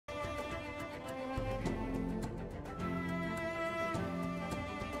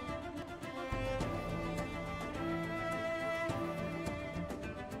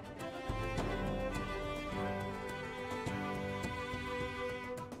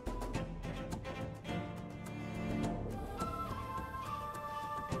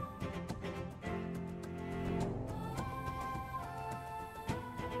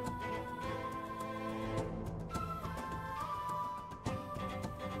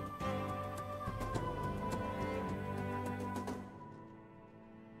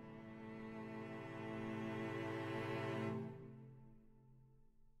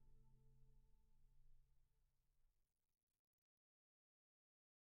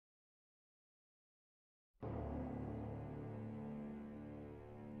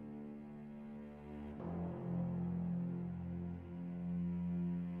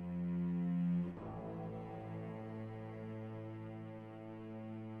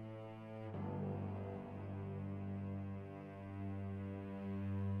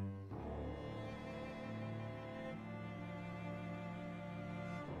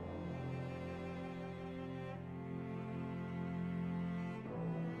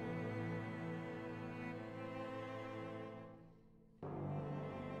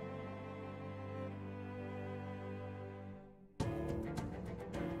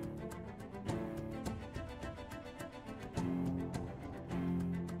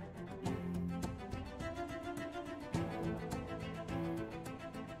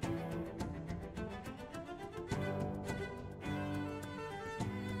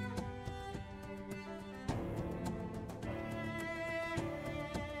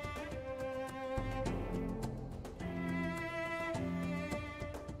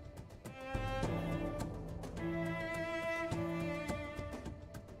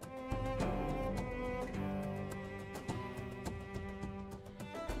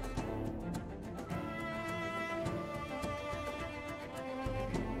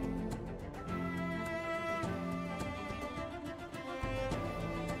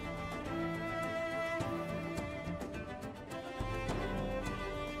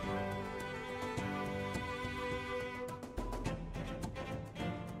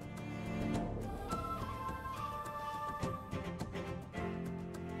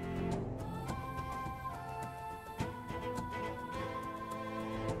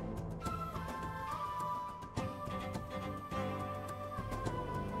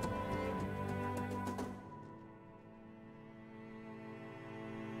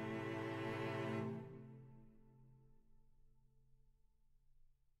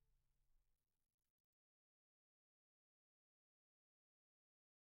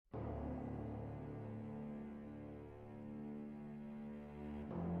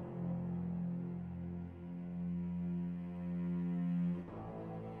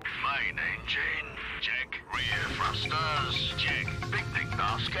Main engine, check. Rear thrusters, check. Picnic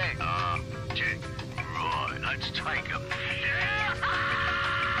basket, check. Right, let's take 'em.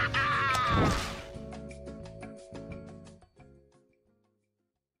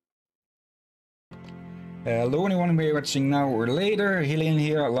 Hello anyone who is watching now or later, Hillyan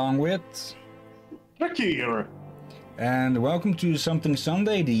here along with... Back here! And welcome to Something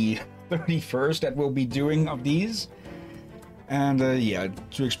Sunday, the 31st that we'll be doing of these. And yeah,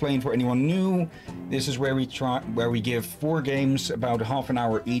 to explain for anyone new, this is where we give 4 games about half an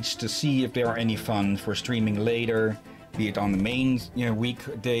hour each to see if they are any fun for streaming later, be it on the main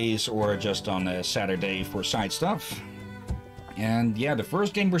weekdays or just on a Saturday for side stuff. And yeah, the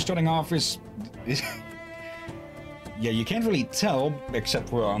first game we're starting off is yeah, you can't really tell, except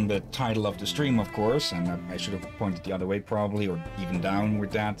for on the title of the stream, of course, and I should have pointed the other way probably, or even down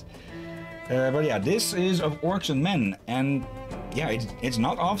with that. But yeah, this is of Orcs and Men, and yeah, it's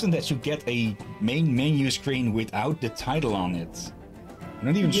not often that you get a main menu screen without the title on it. I'm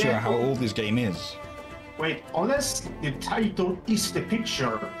not even sure how old this game is. Wait, unless the title is the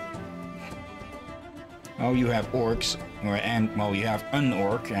picture. Oh, you have orcs, well, you have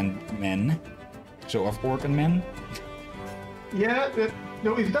un-orc and men. So of Orc and Men? Yeah,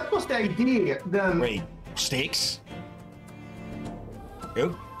 no, if that was the idea, then... Wait, sticks?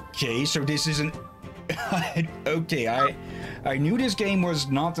 Okay, so this isn't... okay, I knew this game was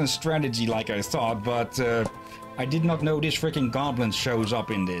not a strategy like I thought, but I did not know this freaking goblin shows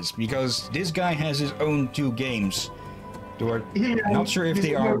up in this, because this guy has his own 2 games. Not sure if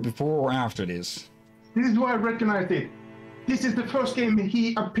they are before or after this. This is why I recognize it. This is the first game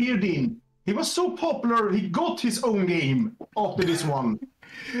he appeared in. He was so popular, he got his own game after this one.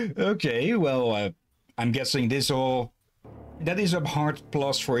 Okay, well, I'm guessing that is a hard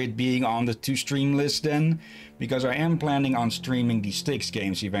plus for it being on the to stream list then, because I am planning on streaming the Sticks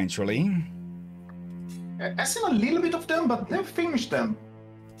games eventually. I've seen a little bit of them, but never finished them.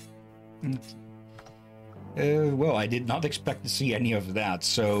 Well, I did not expect to see any of that,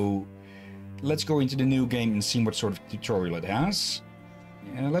 so let's go into the new game and see what sort of tutorial it has.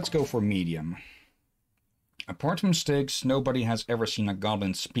 Let's go for medium. Apart from Sticks, nobody has ever seen a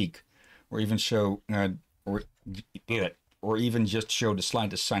goblin speak, or even show, or even just show the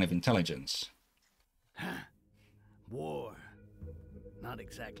slightest sign of intelligence. War. Not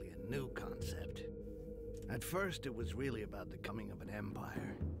exactly a new concept. At first, it was really about the coming of an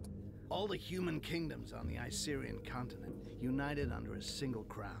empire. All the human kingdoms on the Icerian continent united under a single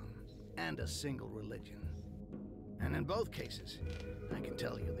crown and a single religion. And in both cases, I can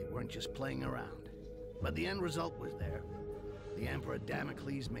tell you they weren't just playing around. But the end result was there. The Emperor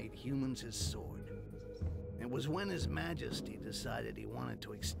Damocles made humans his sword. It was when His Majesty decided he wanted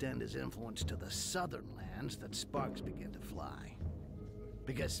to extend his influence to the southern lands that sparks began to fly.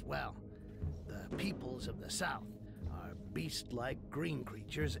 Because, well, the peoples of the south are beast-like green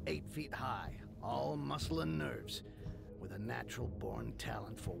creatures 8 feet high, all muscle and nerves, with a natural-born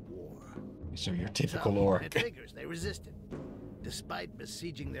talent for war. So your typical orc. It figures they resisted. Despite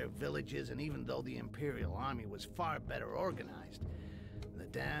besieging their villages, and even though the Imperial army was far better organized, the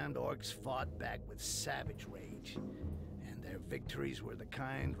damned orcs fought back with savage rage, and their victories were the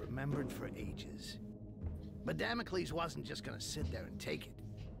kind remembered for ages. But Damocles wasn't just gonna sit there and take it.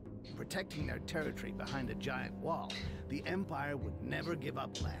 Protecting their territory behind a giant wall, the Empire would never give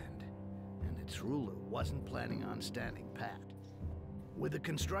up land, and its ruler wasn't planning on standing pat. With the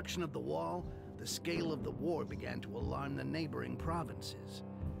construction of the wall, the scale of the war began to alarm the neighboring provinces.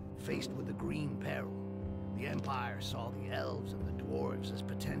 Faced with the Green Peril, the Empire saw the elves and the dwarves as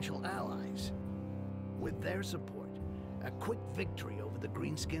potential allies. With their support, a quick victory over the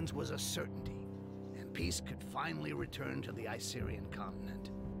Greenskins was a certainty, and peace could finally return to the Icerian continent.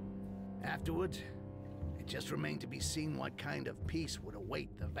 Afterwards, it just remained to be seen what kind of peace would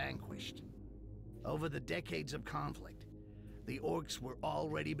await the vanquished. Over the decades of conflict, the orcs were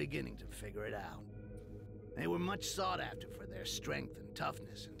already beginning to figure it out. They were much sought after for their strength and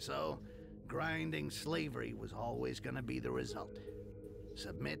toughness, and so grinding slavery was always going to be the result.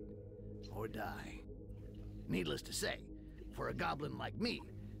 Submit or die. Needless to say, for a goblin like me,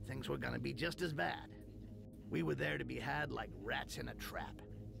 things were going to be just as bad. We were there to be had like rats in a trap.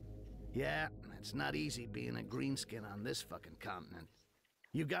 Yeah, it's not easy being a greenskin on this fucking continent.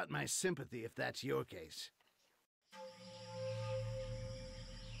 You got my sympathy if that's your case.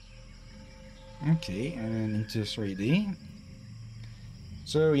 Okay, and into 3D.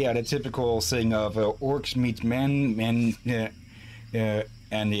 So yeah, the typical thing of orcs meet men,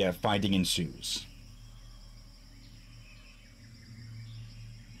 and yeah, fighting ensues.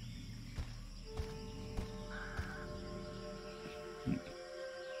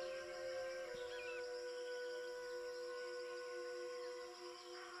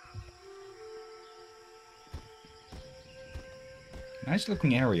 Nice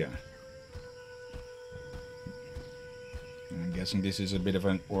looking area. I'm guessing this is a bit of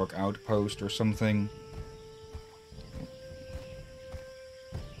an orc outpost or something.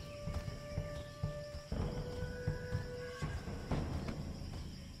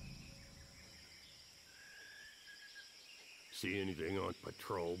 See anything on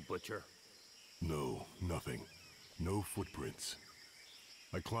patrol, Butcher? No, nothing. No footprints.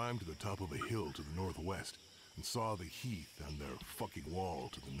 I climbed to the top of a hill to the northwest and saw the heath and their fucking wall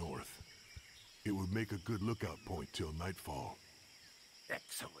to the north. It would make a good lookout point till nightfall.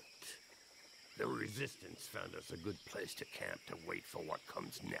 Excellent. The Resistance found us a good place to camp to wait for what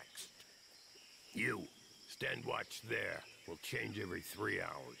comes next. You, stand watch there. We'll change every 3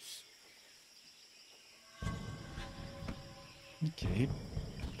 hours. Okay.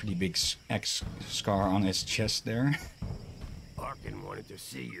 Pretty big X scar on his chest there. Arkin wanted to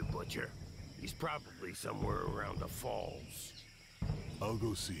see you, Butcher. He's probably somewhere around the falls. I'll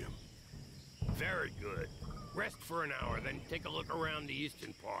go see him. Very good. Rest for an hour, then take a look around the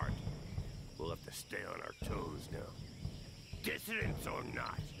eastern part. We'll have to stay on our toes now. Dissidents or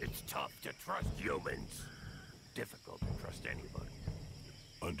not, it's tough to trust humans. Difficult to trust anybody.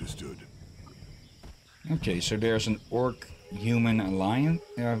 Understood. Okay, so there's an orc-human alliance,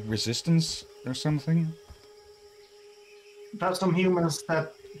 resistance or something. There's some humans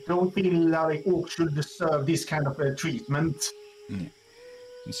that don't feel like orcs should deserve this kind of treatment. Yeah.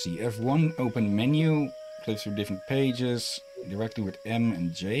 Let's see, F1, open menu, click through different pages, directly with M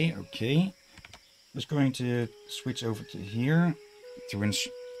and J, okay. Just going to switch over to here to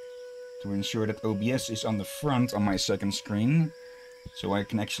ensure that OBS is on the front on my second screen, so I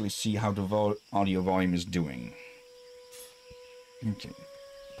can actually see how the audio volume is doing. Okay.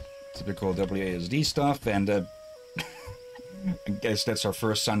 Typical WASD stuff, and I guess that's our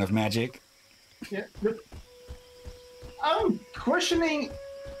first sign of magic. Yeah. I'm questioning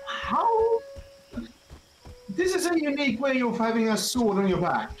how... This is a unique way of having a sword on your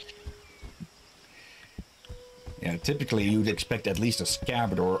back. Yeah, typically you'd expect at least a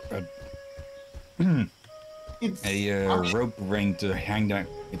scabbard or a rope ring to hang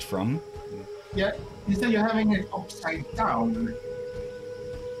it from. Yeah, instead you're having it upside down.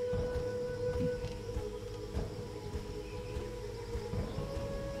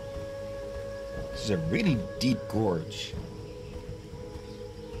 This is a really deep gorge.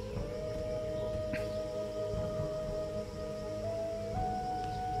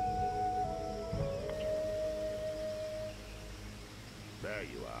 There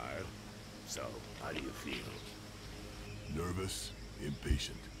you are. So, how do you feel? Nervous,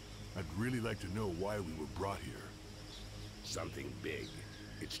 impatient. I'd really like to know why we were brought here. Something big.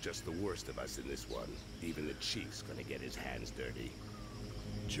 It's just the worst of us in this one. Even the chief's gonna get his hands dirty.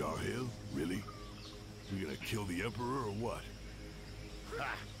 Jarhill? Really? We gonna kill the Emperor or what?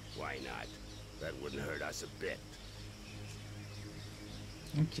 Ha! Why not? That wouldn't hurt us a bit.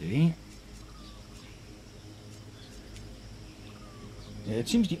 Okay. Yeah, it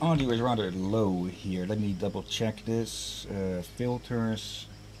seems the audio is rather low here. Let me double check this. Filters,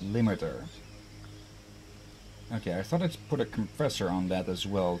 limiter. Okay, I thought I'd put a compressor on that as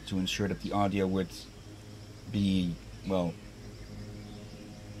well to ensure that the audio would be, well,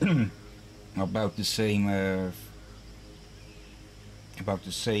 about the same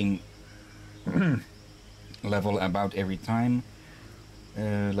level about every time.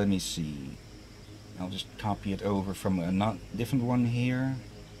 Let me see. I'll just copy it over from a different one here.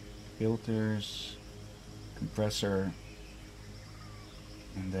 Filters, compressor,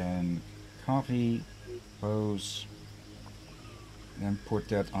 and then copy, pose, and then put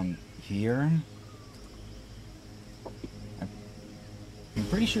that on here. I'm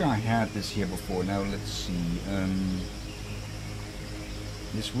pretty sure I had this here before. Now let's see.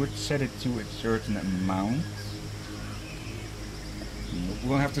 This would set it to a certain amount.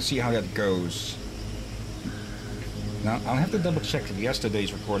 We'll have to see how that goes. Now I'll have to double check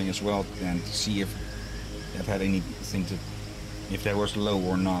yesterday's recording as well and see if I've had anything to, if that was low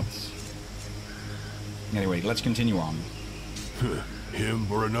or not. Anyway, let's continue on.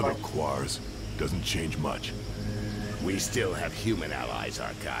 Him or another Quars. Doesn't change much. We still have human allies,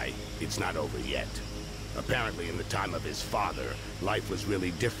 Arkai. It's not over yet. Apparently, in the time of his father, life was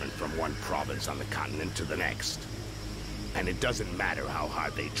really different from one province on the continent to the next. And it doesn't matter how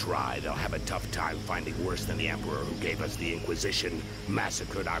hard they try, they'll have a tough time finding worse than the Emperor who gave us the Inquisition,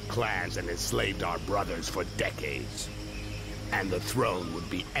 massacred our clans, and enslaved our brothers for decades. And the throne would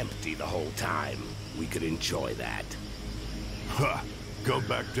be empty the whole time. We could enjoy that. Ha! Come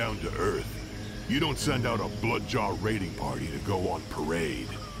back down to Earth. You don't send out a bloodjaw raiding party to go on parade.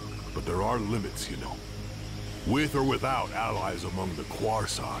 But there are limits, you know. With or without allies among the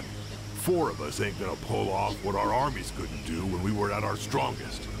Quarsan, 4 of us ain't gonna pull off what our armies couldn't do when we were at our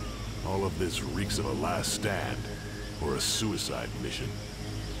strongest. All of this reeks of a last stand, or a suicide mission.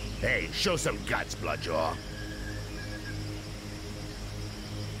 Hey, show some guts, Bloodjaw.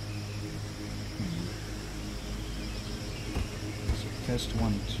 Test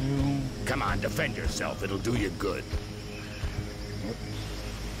 1, 2. Come on, defend yourself. It'll do you good. Yep.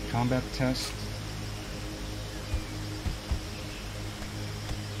 Combat test.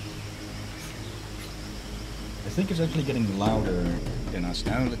 I think it's actually getting louder than us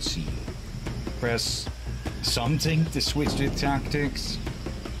now. Let's see. Press something to switch to tactics.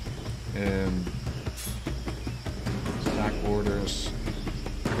 Attack orders.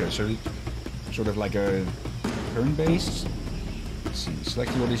 Okay, so sort of like a turn-based. Let's see.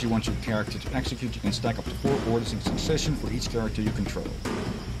 Select the orders you want your character to execute. You can stack up to 4 orders in succession for each character you control.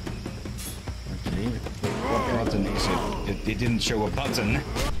 Okay. What button is it? It didn't show a button.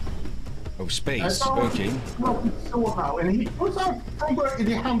 Oh, space. Okay. Not sure how, and he puts out from where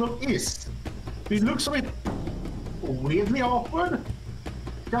the handle is. It looks a bit weirdly awkward.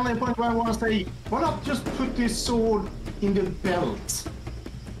 Kind of point where I want to say, why not just put this sword in the belt?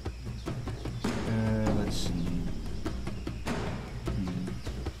 Let's see.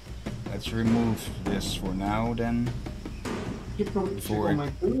 Let's remove this for now, then. For my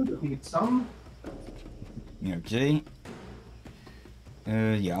food, need some. Okay.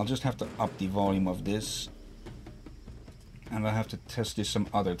 Yeah, I'll just have to up the volume of this. And I'll have to test this some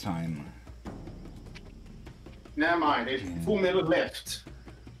other time. Never mind, there's 4 minutes left.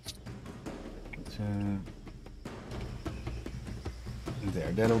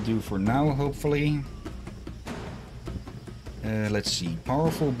 There, that'll do for now, hopefully. Let's see.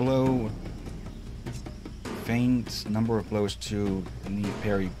 Powerful blow. Feint. Number of blows 2. Enemy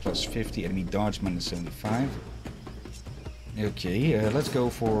parry plus 50. Enemy dodge minus 75. Okay, let's go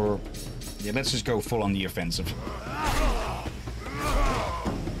for... Yeah, let's just go full on the offensive.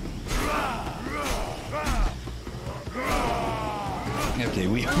 Okay,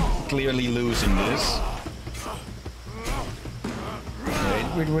 we are clearly losing this.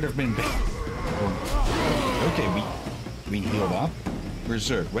 It would have been better. Oh. Okay, we healed up.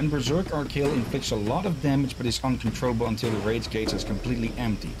 Berserk. When Berserk Kill inflicts a lot of damage but is uncontrollable until the rage gauge is completely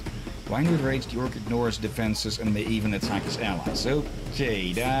emptied. Blind with rage, the Orc ignores defenses and may even attack his allies.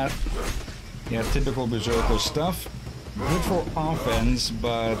 Okay, that... Yeah, typical Berserker stuff. Good for offense,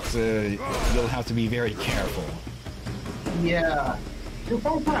 but you'll have to be very careful. Yeah. You're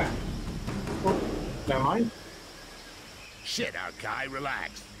fine back. Oh, never mind. Shit, Arkai,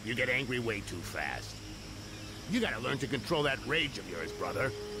 relax. You get angry way too fast. You gotta learn to control that rage of yours,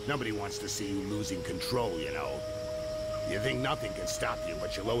 brother. Nobody wants to see you losing control, you know. You think nothing can stop you,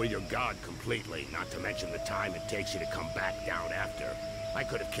 but you lower your guard completely, not to mention the time it takes you to come back down after. I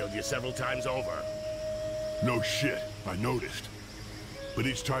could have killed you several times over. No shit, I noticed. But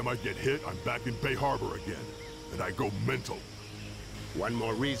each time I get hit, I'm back in Bay Harbor again, and I go mental. One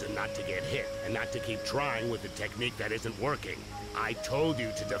more reason not to get hit, and not to keep trying with the technique that isn't working. I told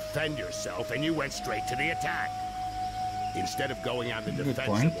you to defend yourself, and you went straight to the attack. Instead of going on the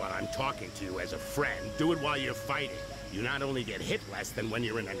defensive while I'm talking to you as a friend, do it while you're fighting. You not only get hit less than when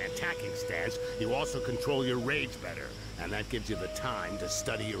you're in an attacking stance, you also control your rage better, and that gives you the time to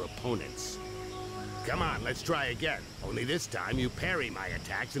study your opponents. Come on, let's try again. Only this time you parry my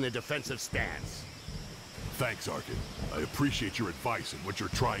attacks in a defensive stance. Thanks, Arkin. I appreciate your advice and what you're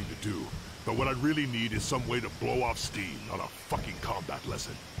trying to do. But what I really need is some way to blow off steam, not a fucking combat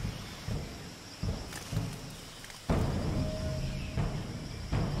lesson.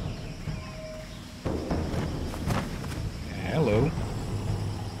 Hello.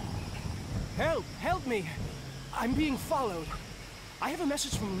 Help! Help me! I'm being followed. I have a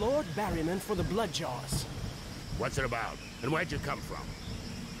message from Lord Barryman for the Bloodjaws. What's it about? And where'd you come from?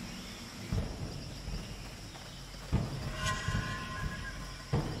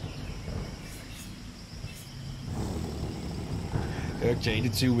 Okay, the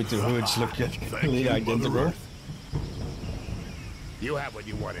two with the hoods look completely identical. You have what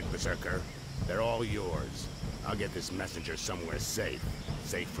you wanted, Berserker. They're all yours. I'll get this messenger somewhere safe.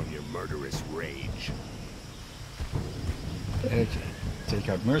 Safe from your murderous rage. Okay, take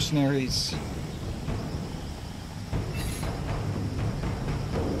out mercenaries.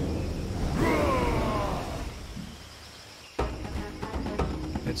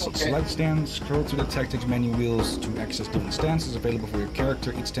 Let's select stance, scroll to the tactics menu wheels to access different stances available for your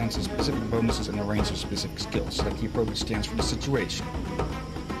character. Each stance has specific bonuses and a range of specific skills. Select the appropriate stance for the situation.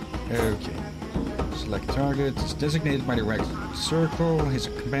 Okay. Select target. It's designated by the red circle. His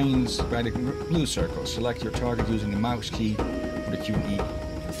companions by the blue circle. Select your target using the mouse key or the QE.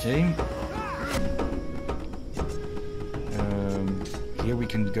 Okay. Here we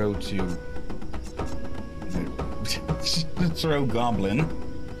can go to throw goblin.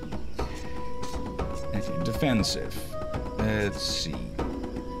 Okay, defensive. Let's see.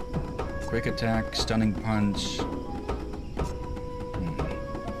 Quick attack, stunning punch.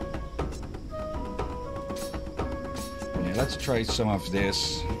 Yeah, let's try some of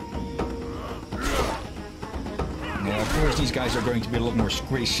this. Yeah, of course these guys are going to be a lot more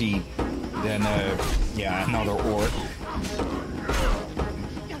squishy than yeah, another orc.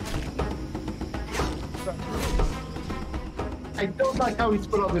 I don't like how he's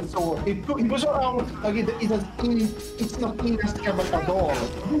put on the sword. He was around like it's not inescapable at all.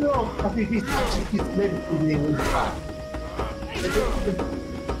 You know, I think he's meant to be in fact.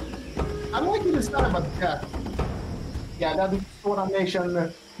 I like you to start about that. Yeah, that sword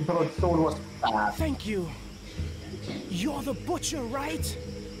animation, sword was bad. Thank you. You're the butcher, right?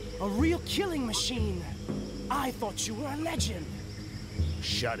 A real killing machine. I thought you were a legend.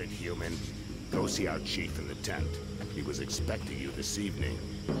 Shut it, human. Go see our chief in the tent. He was expecting you this evening.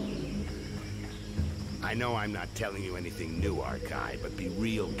 I know I'm not telling you anything new, Arkai, but be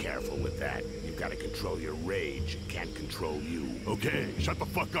real careful with that. You've got to control your rage. It can't control you. Okay, shut the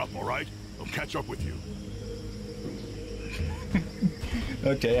fuck up, all right? I'll catch up with you.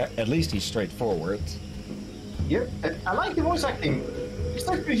 Okay, at least he's straightforward. Yep, I like the voice acting. It's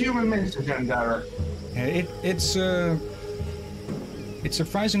like the human messenger there. It's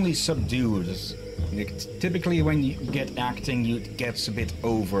surprisingly subdued. Typically when you get acting, it gets a bit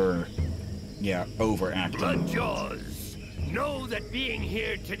overacting. Bloodjaws, know that being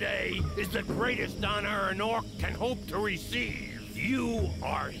here today is the greatest honor an orc can hope to receive. You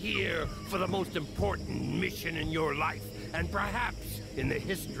are here for the most important mission in your life, and perhaps in the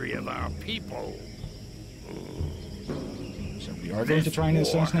history of our people. So we are going to try and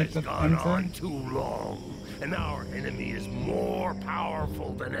assassinate the gone Emperor? on too long, and our enemy is more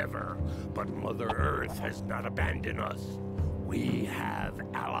powerful than ever. But Mother Earth has not abandoned us. We have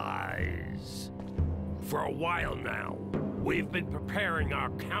allies. For a while now, we've been preparing our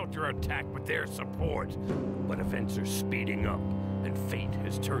counterattack with their support, but events are speeding up, and fate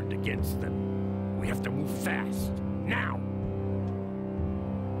has turned against them. We have to move fast, now!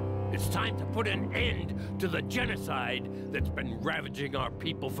 It's time to put an end to the genocide that's been ravaging our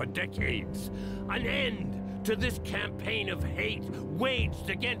people for decades. An end to this campaign of hate waged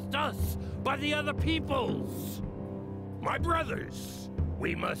against us by the other peoples. My brothers,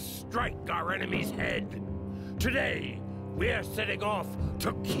 we must strike our enemy's head. Today, we are setting off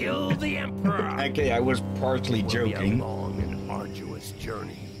to kill the Emperor. Okay, I was partly It will be joking. a long and arduous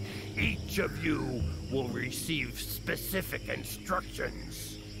journey. Each of you will receive specific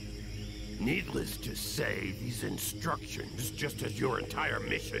instructions. Needless to say, these instructions, just as your entire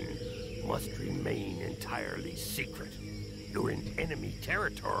mission, must remain entirely secret. You're in enemy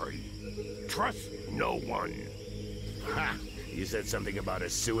territory. Trust no one. Ha! You said something about a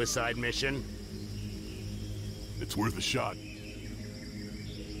suicide mission? It's worth a shot.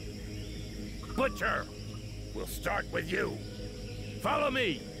 Butcher, we'll start with you. Follow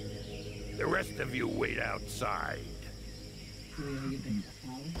me. The rest of you wait outside.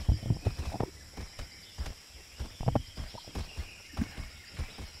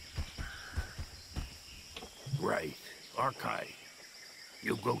 Right. Arkai,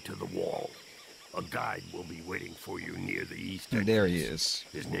 you go to the wall. A guide will be waiting for you near the east entrance. There he is.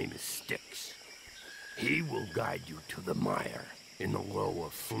 His name is Styx. He will guide you to the mire in the lower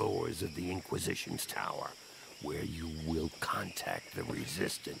floors of the Inquisition's tower, where you will contact the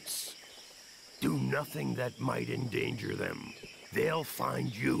Resistance. Do nothing that might endanger them. They'll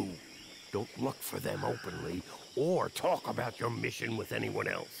find you. Don't look for them openly, or talk about your mission with anyone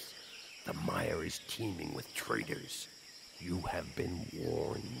else. The mire is teeming with traitors. You have been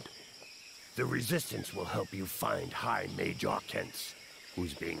warned. The Resistance will help you find High Mage Arkens,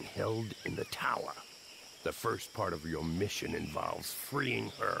 who's being held in the tower. The first part of your mission involves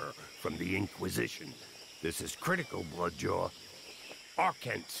freeing her from the Inquisition. This is critical, Bloodjaw.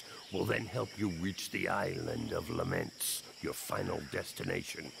 Arkens will then help you reach the Island of Laments, your final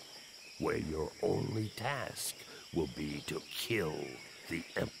destination, where your only task will be to kill the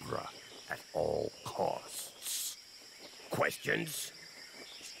Emperor at all costs. Questions?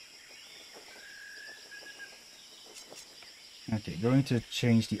 Okay, going to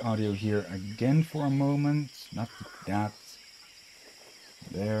change the audio here again for a moment. Not that.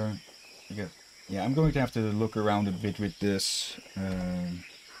 There. Okay. Yeah, I'm going to have to look around a bit with this.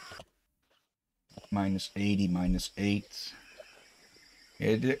 minus 80, minus 8.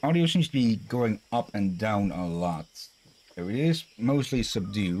 Yeah, the audio seems to be going up and down a lot. So it is mostly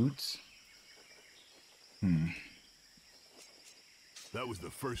subdued. That was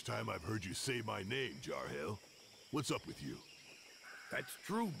the first time I've heard you say my name, Jarhill. What's up with you? That's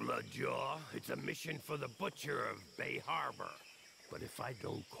true, Bloodjaw. It's a mission for the Butcher of Bay Harbor. But if I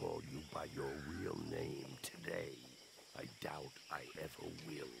don't call you by your real name today, I doubt I ever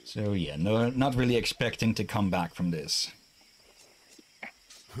will. So yeah, no, not really expecting to come back from this.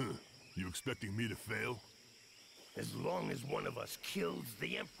 You expecting me to fail? As long as one of us kills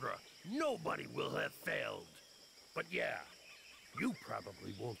the Emperor, nobody will have failed. But yeah, you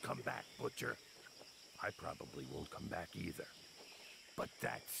probably won't come back, Butcher. I probably won't come back either. But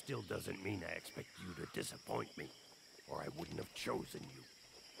that still doesn't mean I expect you to disappoint me, or I wouldn't have chosen you.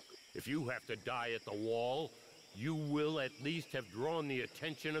 If you have to die at the wall, you will at least have drawn the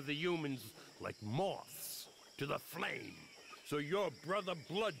attention of the humans like moths to the flame. So your brother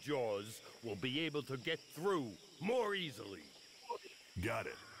Bloodjaws will be able to get through more easily. Got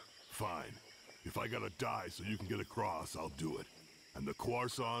it. Fine. If I gotta die so you can get across, I'll do it. And the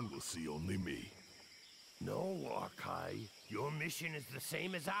Quarson will see only me. No, Orkai. Your mission is the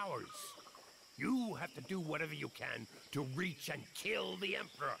same as ours. You have to do whatever you can to reach and kill the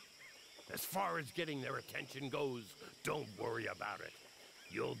Emperor. As far as getting their attention goes, don't worry about it.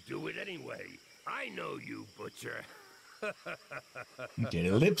 You'll do it anyway. I know you, Butcher. Okay,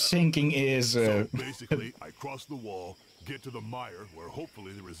 the lip syncing is... So basically, I cross the wall, get to the mire, where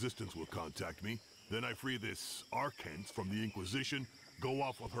hopefully the Resistance will contact me. Then I free this Archent from the Inquisition, go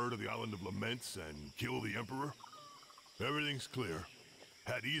off with her to the Island of Laments, and kill the Emperor. Everything's clear.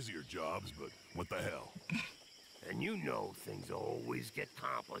 Had easier jobs, but what the hell? And you know things always get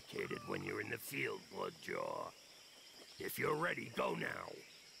complicated when you're in the field, Bloodjaw. If you're ready, go now.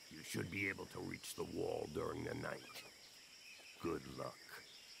 You should be able to reach the wall during the night. Good luck.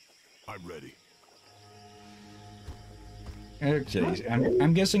 I'm ready. Okay,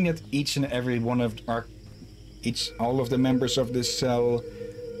 I'm guessing that each and every one of all of the members of this cell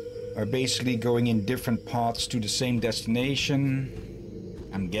are basically going in different paths to the same destination.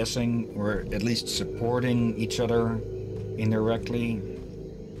 I'm guessing, or at least supporting each other indirectly.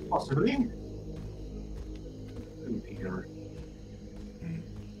 Possibly.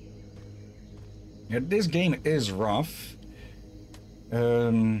 Yeah, this game is rough.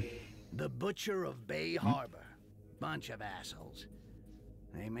 The Butcher of Bay Harbor. Bunch of assholes.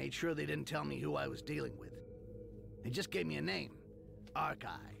 They made sure they didn't tell me who I was dealing with. They just gave me a name.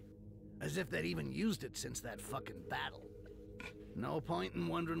 Arkai. As if they'd even used it since that fucking battle. No point in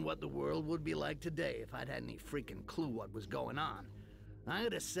wondering what the world would be like today if I'd had any freaking clue what was going on.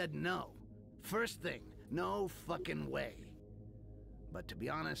 I'd have said no. First thing, no fucking way. But to be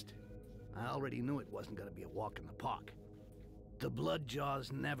honest, I already knew it wasn't gonna be a walk in the park. The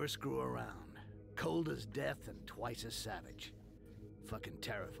Bloodjaws never screw around. Cold as death and twice as savage. Fucking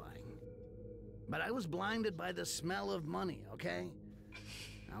terrifying. But I was blinded by the smell of money, okay?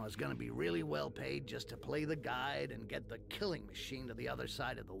 I was gonna be really well paid just to play the guide and get the killing machine to the other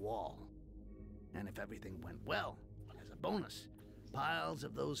side of the wall. And if everything went well, as a bonus, piles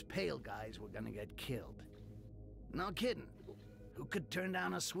of those pale guys were gonna get killed. No kidding. Who could turn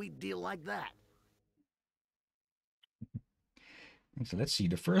down a sweet deal like that? So let's see.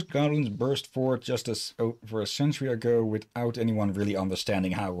 The first goblins burst forth just as over a century ago without anyone really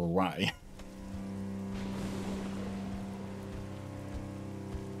understanding how or why.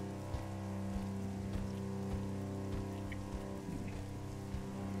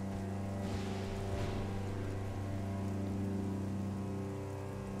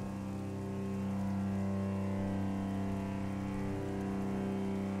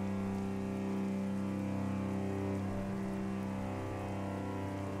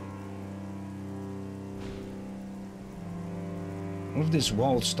 All of this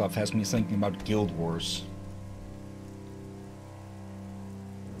wall stuff has me thinking about Guild Wars.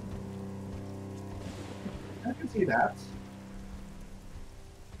 I can see that.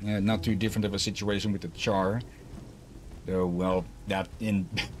 Not too different of a situation with the Char. Though, well, that in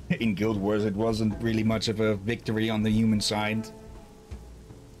in Guild Wars it wasn't really much of a victory on the human side.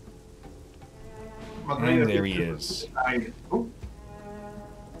 And there he is. Oh.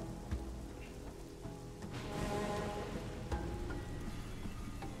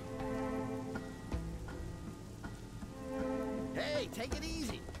 Hey, take it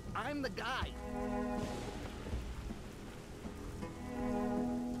easy. I'm the guy.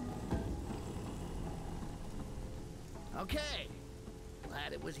 Okay.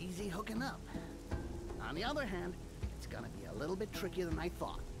 Glad it was easy hooking up. On the other hand, it's gonna be a little bit trickier than I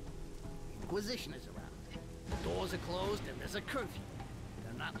thought. Inquisition is around. The doors are closed and there's a curfew.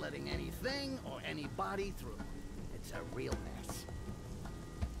 They're not letting anything or anybody through. It's a real mess.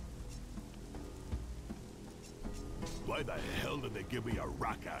 Why the hell did they give me a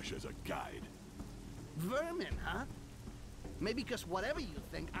Rakash as a guide? Vermin, huh? Maybe because whatever you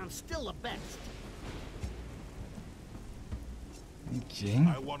think, I'm still the best. Okay.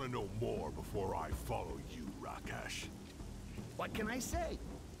 I want to know more before I follow you, Rakash. What can I say?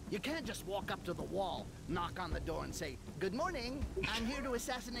 You can't just walk up to the wall, knock on the door and say, "Good morning, I'm here to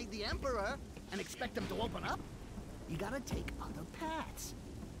assassinate the Emperor," and expect him to open up. You gotta take other paths.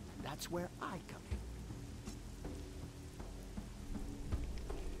 That's where I come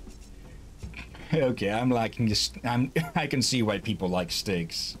in. Okay, I'm liking this. I can see why people like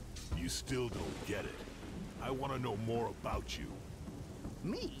steaks. You still don't get it. I want to know more about you.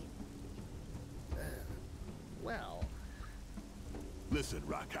 Me? Well... Listen,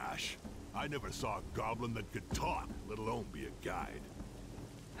 Rakash. I never saw a goblin that could talk, let alone be a guide.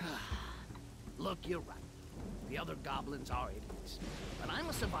 Look, you're right. The other goblins are idiots. But I'm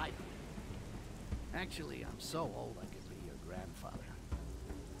a survivor. Actually, I'm so old I could be your grandfather.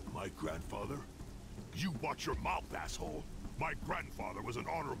 My grandfather? You watch your mouth, asshole. My grandfather was an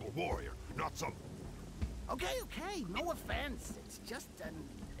honorable warrior, not some... Okay, no offense. It's just an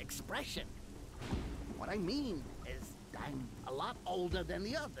expression. What I mean is I'm a lot older than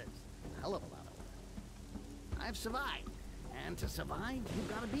the others. A hell of a lot older. I've survived. And to survive, you've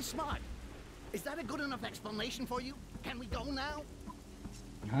got to be smart. Is that a good enough explanation for you? Can we go now?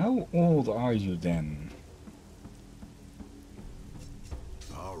 How old are you then?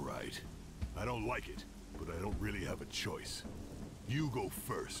 All right. I don't like it, but I don't really have a choice. You go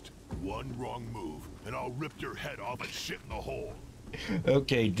first. One wrong move, and I'll rip your head off and shit in the hole.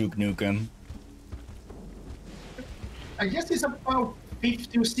 Okay, Duke Nukem. I guess he's about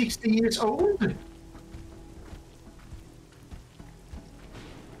 50 or 60 years old.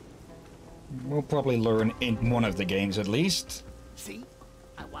 We'll probably learn in one of the games at least. See?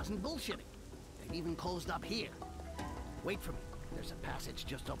 I wasn't bullshitting. They've even closed up here. Wait for me. There's a passage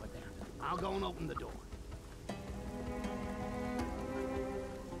just over there. I'll go and open the door.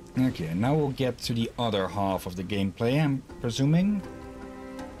 Okay, now we'll get to the other half of the gameplay, I'm presuming,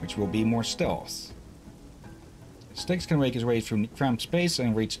 which will be more stealth. Sticks can make his way through cramped space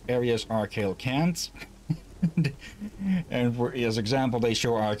and reach areas Arcale can't. And for as example, they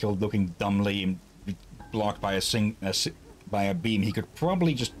show Arcale looking dumbly blocked by a beam he could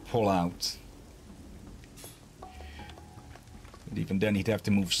probably just pull out. But even then, he'd have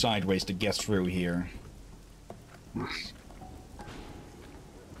to move sideways to get through here. And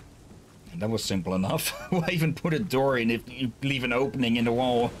that was simple enough. Why even put a door in if you leave an opening in the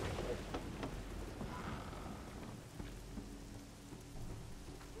wall?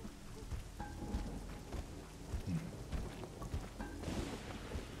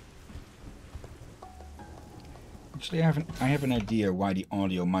 Actually, I have an idea why the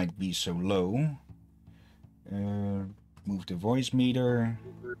audio might be so low. Move the voice meter.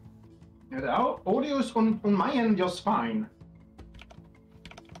 Yeah, the audio is on my end just fine.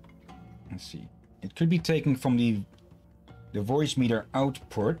 Let's see. It could be taken from the voice meter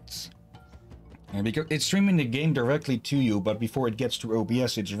output. Because it's streaming the game directly to you, but before it gets to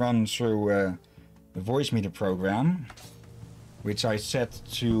OBS, it's run through the voice meter program, which I set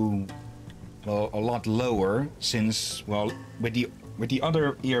to, well, a lot lower, since, well, with the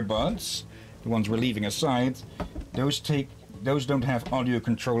other earbuds, the ones we're leaving aside, those don't have audio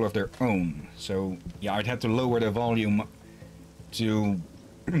control of their own. So yeah, I'd have to lower the volume to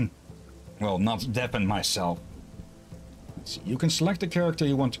well, not deafen myself. Let's see. You can select the character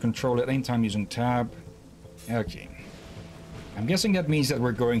you want to control at any time using tab. Okay. I'm guessing that means that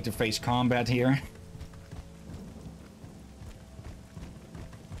we're going to face combat here.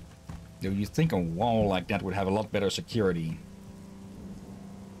 Though you'd think a wall like that would have a lot better security.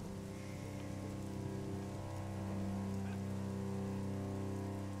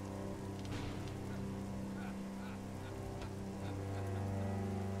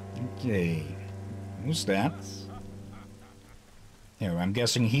 Okay. Who's that? Here, I'm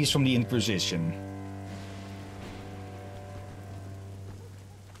guessing he's from the Inquisition.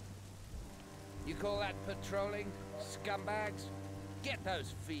 You call that patrolling, scumbags? Get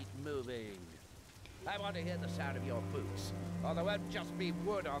those feet moving. I want to hear the sound of your boots, or there won't just be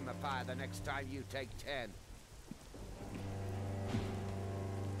wood on the fire the next time you take 10.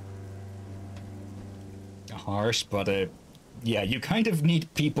 Harsh, but yeah, you kind of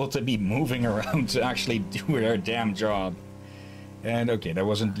need people to be moving around to actually do their damn job. And okay, that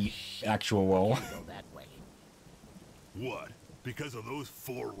wasn't the actual wall. Go that way. What? Because of those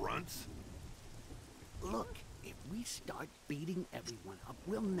 4 runts? Look, if we start beating everyone up,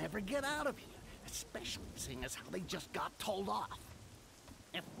 we'll never get out of here. Especially seeing as how they just got told off.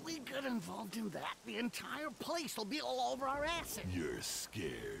 If we get involved in that, the entire place will be all over our asses. You're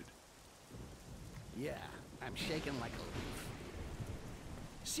scared. Yeah, I'm shaking like a leaf.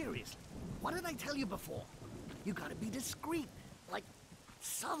 Seriously, what did I tell you before? You gotta be discreet, like,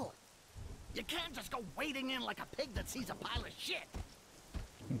 subtle. You can't just go wading in like a pig that sees a pile of shit.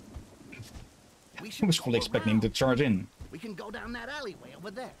 I was fully expecting him to charge in. We can go down that alleyway over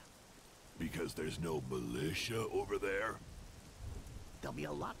there. Because there's no militia over there? There'll be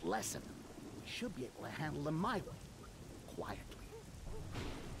a lot less of them. We should be able to handle them my way. Quietly.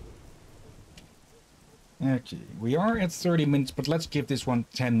 Okay, we are at 30 minutes, but let's give this one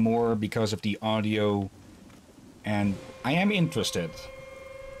 10 more because of the audio. And I am interested.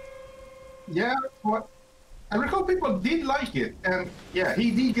 Yeah, what? I recall people did like it, and yeah,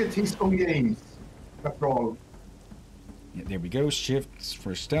 he did get his own games. After all. Yeah, there we go. Shift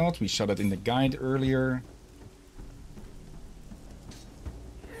for stealth. We saw that in the guide earlier.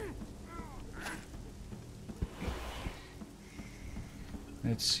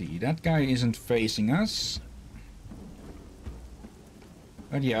 Let's see. That guy isn't facing us.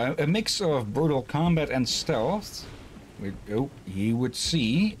 But yeah, a mix of brutal combat and stealth. Oh, he would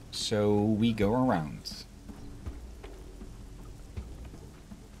see, so we go around.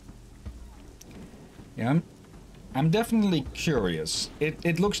 Yeah, I'm definitely curious.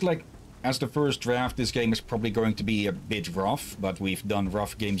 It looks like, as the first draft, this game is probably going to be a bit rough, but we've done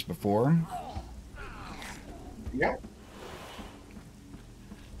rough games before. Yep.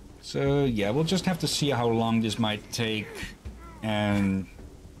 So yeah, we'll just have to see how long this might take, and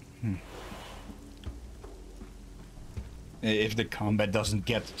if the combat doesn't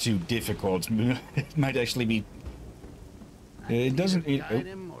get too difficult, it might actually be. It doesn't. Guide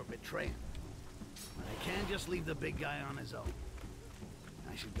him or betray him. I can't just leave the big guy on his own.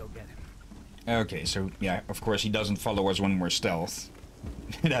 I should go get him. Okay, so yeah, of course he doesn't follow us when we're stealth.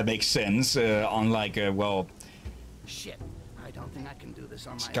 That makes sense. Unlike well. Shit. I don't think I can do this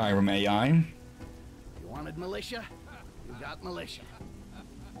on my Skyrim own. AI. You wanted militia? You got militia.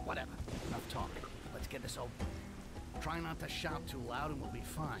 Whatever. Enough talk. Let's get this over. Try not to shout too loud and we'll be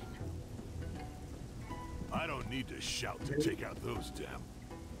fine. I don't need to shout to take out those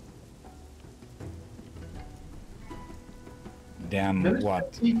Damn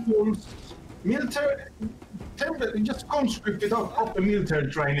what? Equals military. Just conscript without proper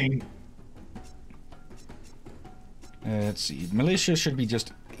military training. Let's see. Militia should be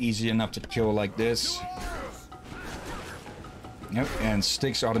just easy enough to kill like this. Yep, and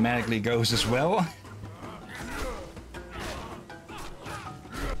sticks automatically goes as well.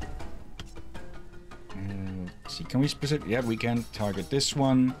 Let's see, can we specific? Yeah, we can target this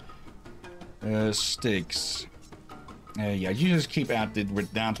one. Sticks. Yeah, you just keep at it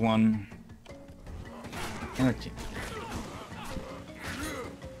with that one. Okay.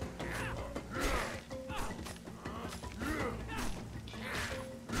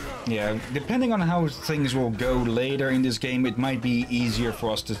 Yeah, depending on how things will go later in this game, it might be easier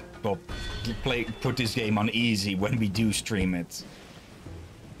for us to, well, put this game on easy when we do stream it.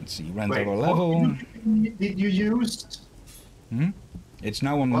 Let's see, rent our level. Did you use? It's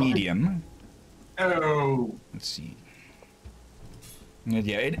now on medium. Oh. Let's see.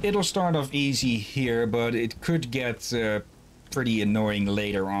 Yeah, it'll start off easy here, but it could get pretty annoying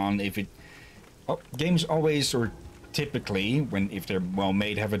later on if it. Oh, games always, or typically, if they're well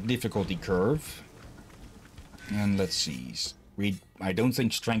made, have a difficulty curve. And let's see. I don't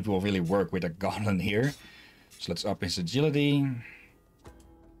think strength will really work with a goblin here. So let's up his agility.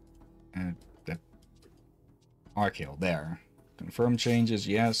 That Archael there. Confirm changes,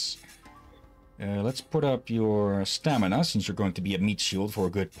 yes. Let's put up your stamina, since you're going to be a meat shield for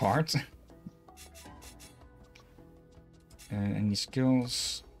a good part. Any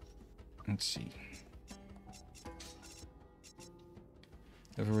skills? Let's see.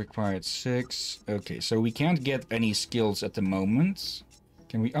 Level required 6. Okay, so we can't get any skills at the moment.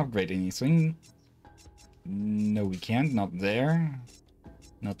 Can we upgrade anything? No, we can't. Not there.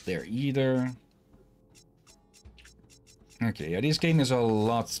 Not there either. Okay, yeah, this game is a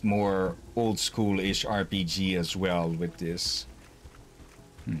lot more old school-ish RPG as well with this.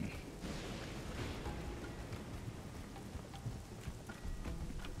 And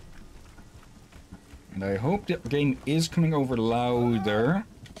I hope the game is coming over louder.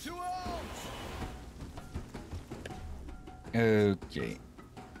 Okay.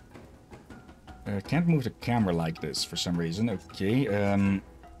 Can't move the camera like this for some reason. Okay,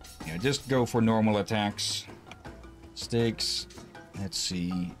 yeah, just go for normal attacks. Sticks. Let's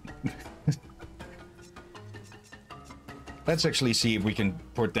see. Let's actually see if we can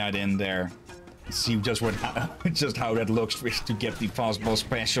put that in there. See just what, just how that looks to get the fastball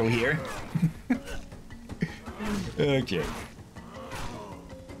special here. Okay.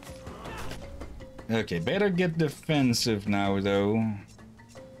 Okay, better get defensive now, though.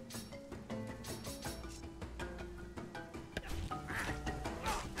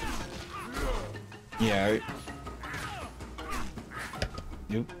 Yeah.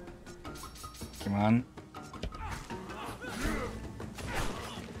 Nope. Come on.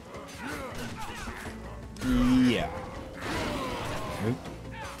 Yeah. Nope.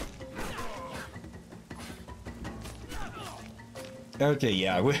 Okay,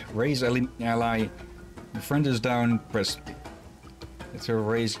 yeah. Raise ally. The friend is down. Press. Let's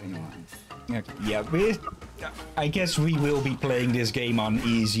raise. Okay, yeah. I guess we will be playing this game on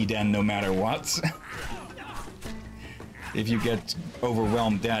easy then, no matter what. If you get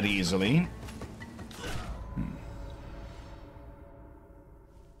overwhelmed that easily.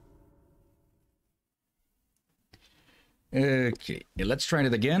 Okay, yeah, let's try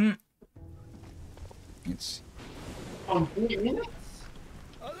it again. It's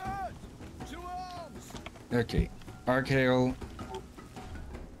okay. Archaeal.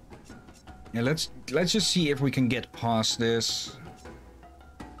 Yeah, let's just see if we can get past this.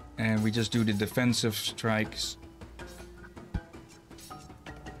 And we just do the defensive strikes.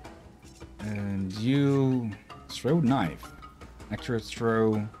 And you throw knife. Accurate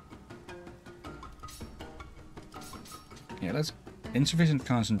throw. Yeah, let's insufficient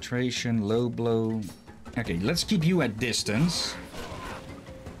concentration, low blow. Okay, let's keep you at distance.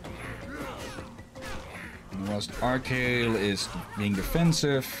 Whilst Archaeal is being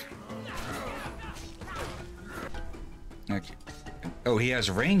defensive. Okay. Oh, he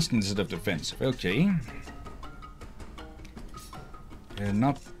has ranged instead of defensive. Okay.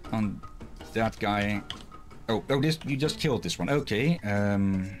 Not on that guy. Oh, this you just killed this one. Okay.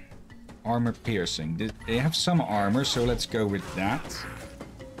 Armor piercing. They have some armor, so let's go with that.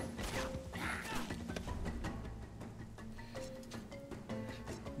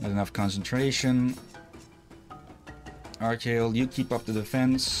 Not enough concentration. Archaeal, you keep up the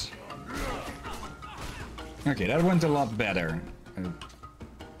defense. Okay, that went a lot better.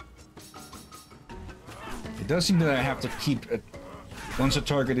 It does seem that I have to keep... once a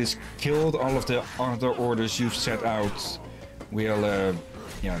target is killed, all of the other orders you've set out will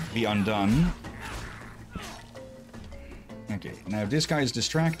yeah, be undone. Okay, now this guy is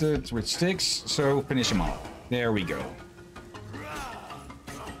distracted with sticks, so finish him off. There we go.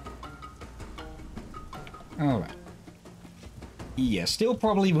 Alright. Yeah, still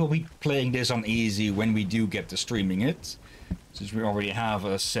probably will be playing this on easy when we do get to streaming it. Since we already have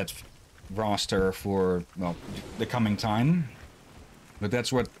a set roster for, well, the coming time. But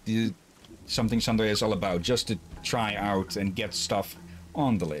that's what the Something Sunday is all about, just to try out and get stuff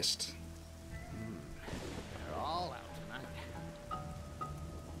on the list. They're all out tonight.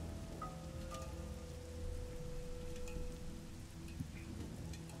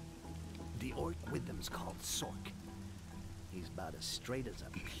 The orc with them's called Sork. He's about as straight as a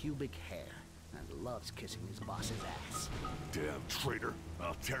pubic hair and loves kissing his boss's ass. Damn traitor.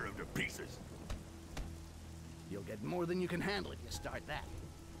 I'll tear him to pieces. You'll get more than you can handle if you start that.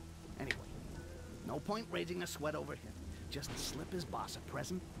 Anyway, no point raising a sweat over him. Just slip his boss a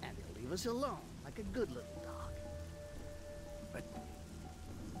present, and he'll leave us alone, like a good little dog. But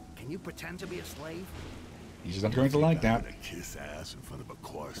can you pretend to be a slave? He's not going to like that. To kiss ass in front of a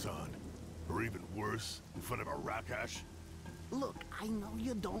croissant, or even worse, in front of a rakash. Look, I know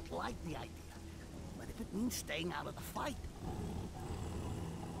you don't like the idea, but if it means staying out of the fight...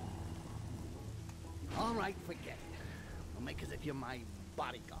 All right, forget it. I'll make as if you're my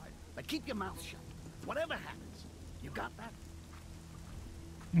bodyguard, but keep your mouth shut. Whatever happens. You got that?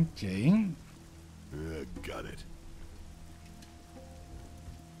 Okay. Got it.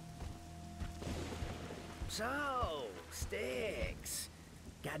 So, Sticks,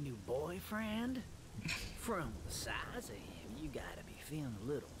 got a new boyfriend? From the size of him, you gotta be feeling a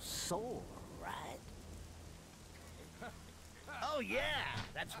little sore, right? Oh yeah,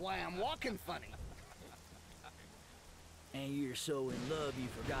 that's why I'm walking funny. And you're so in love you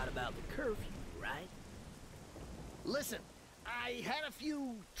forgot about the curfew, right? Listen, I had a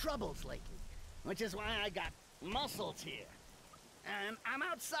few troubles lately, which is why I got muscles here. And I'm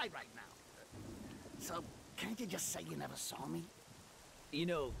outside right now. So, can't you just say you never saw me? You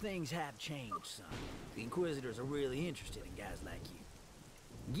know, things have changed, son. The Inquisitors are really interested in guys like you.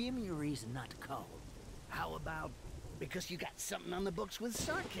 Give me a reason not to call. How about because you got something on the books with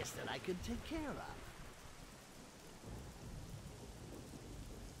Sarkis that I could take care of?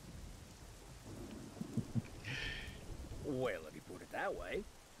 Well, if you put it that way,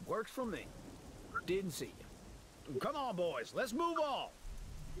 works for me. Didn't see you. Come on, boys, let's move on.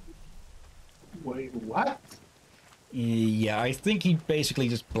 Wait, what? Yeah, I think he basically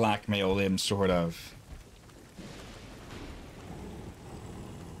just blackmailed him, sort of.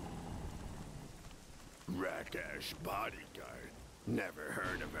 Rakash bodyguard. Never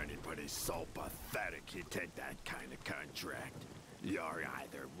heard of anybody so pathetic he'd take that kind of contract. You're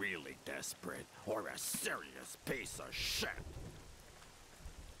either really desperate or a serious piece of shit.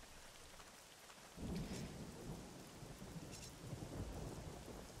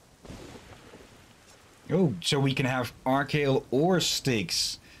 Oh, so we can have Arcale or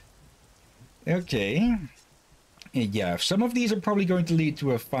Styx. Okay. Yeah, some of these are probably going to lead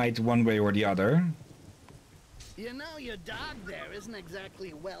to a fight one way or the other. You know, your dog there isn't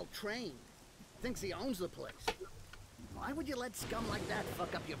exactly well trained. Thinks he owns the place. Why would you let scum like that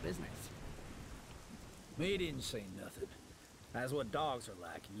fuck up your business? Me didn't say nothing. That's what dogs are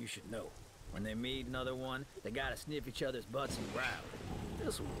like, and you should know. When they meet another one, they gotta sniff each other's butts and growl.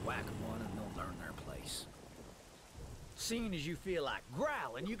 This will whack one and they'll learn their place. Seeing as you feel like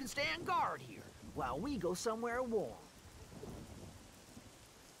growling, you can stand guard here, while we go somewhere warm.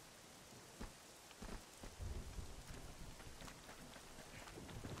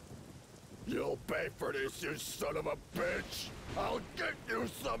 You'll pay for this, you son of a bitch! I'll get you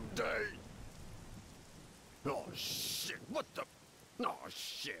someday! Oh shit, what the... Oh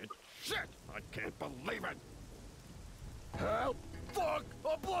shit, shit! I can't believe it! Help! Fuck!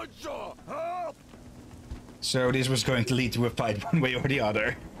 A bloodjaw! Help! So this was going to lead to a fight one way or the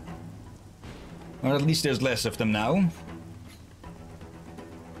other. Or at least there's less of them now.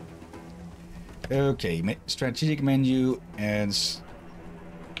 Okay, strategic menu and...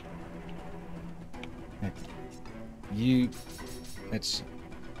 Let's see.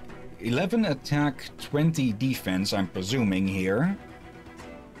 11 attack, 20 defense, I'm presuming here.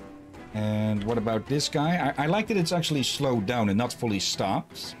 And what about this guy? I like that it's actually slowed down and not fully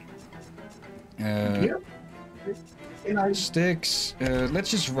stopped. Styx.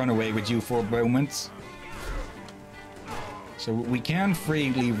 Let's just run away with you for a moment. So we can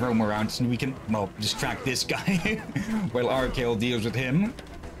freely roam around and we can, well, distract this guy while Arcale deals with him.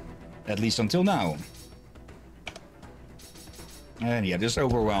 At least until now. And yeah, just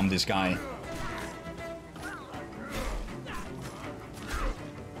overwhelm this guy.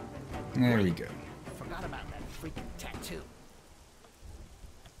 There we go. Forgot about that freaking tattoo.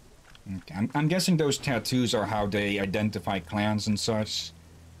 Okay, I'm guessing those tattoos are how they identify clans and such.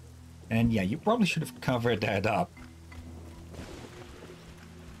 And yeah, you probably should have covered that up.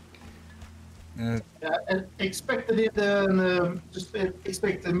 Expected it, just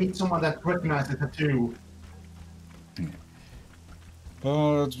expect to meet someone that recognizes the tattoo. Yeah.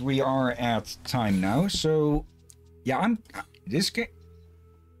 But we are at time now, so yeah, this game.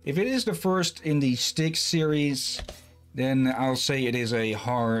 If it is the first in the Styx series, then I'll say it is a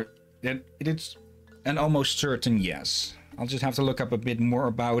hard. That it's an almost certain yes. I'll just have to look up a bit more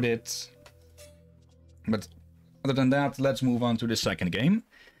about it. But other than that, let's move on to the second game,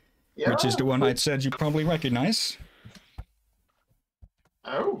 which is the one I'd said you probably recognize.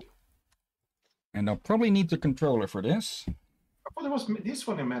 Oh. And I'll probably need the controller for this. I thought it was this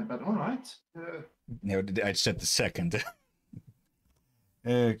one you meant, but all right. No, I said the second.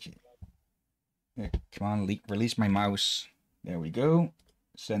 Okay. Come on, release my mouse. There we go.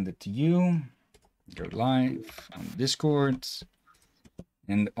 Send it to you. Go live on Discord.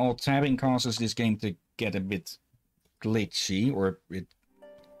 And all tabbing causes this game to get a bit glitchy, or a bit...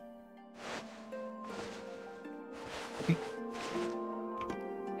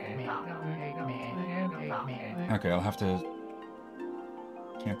 Okay, I'll have to...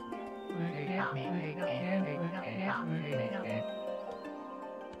 Can't...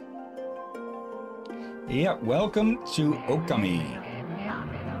 Yeah, welcome to Okami.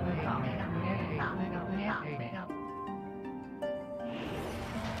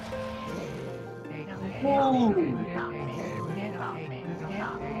 Whoa!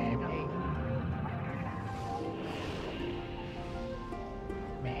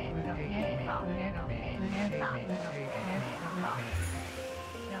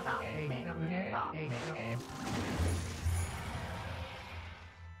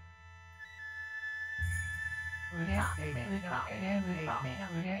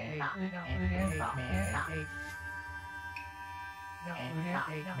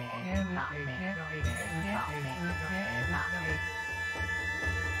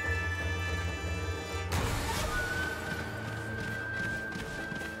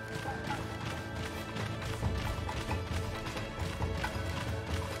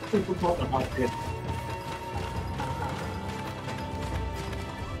 People talk about this.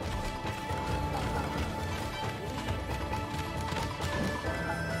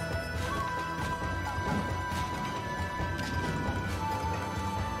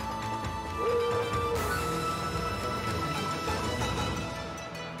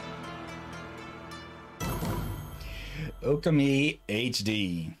 Okami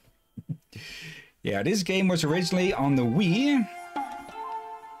HD. Yeah, this game was originally on the Wii.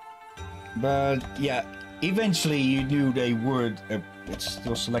 But yeah, eventually you knew they would. It's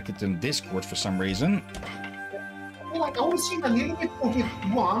still selected in Discord for some reason. Like, I only seen a little bit of it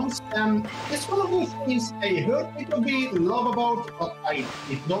once, and it's one of those things I heard people be love about, but I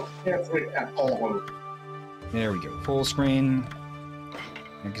did not care for it at all. There we go, full screen.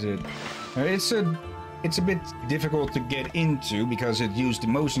 Exit. It's a bit difficult to get into because it used the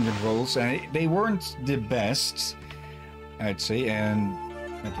motion controls, and they weren't the best, I'd say. And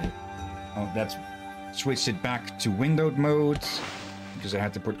okay, oh, that's switched it back to windowed mode because I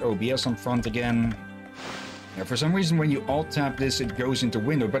had to put OBS on front again. Yeah, for some reason, when you alt tap this, it goes into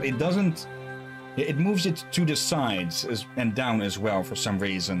window, but it doesn't. It moves it to the sides and down as well for some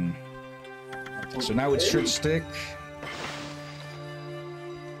reason. So now it should stick.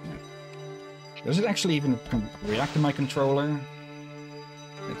 Does it actually even react to my controller?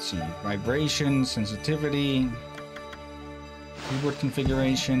 Let's see. Vibration, sensitivity, keyboard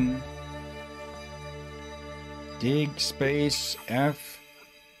configuration, dig, space, F,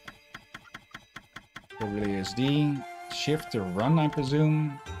 WASD, shift to run, I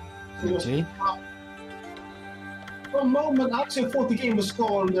presume. G. For a moment, I actually thought the game was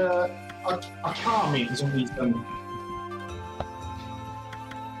called Okami for some reason.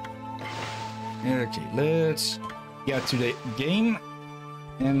 Okay, let's get to the game.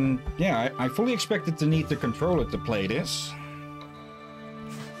 And yeah, I fully expected to need the controller to play this.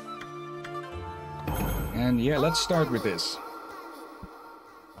 And yeah, let's start with this.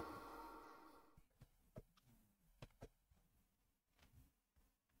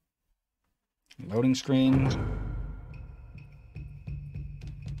 Loading screen.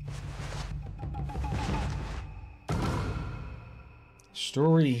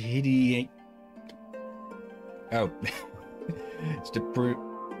 Story Hillyan. Oh, it's the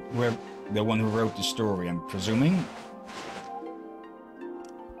one who wrote the story, I'm presuming.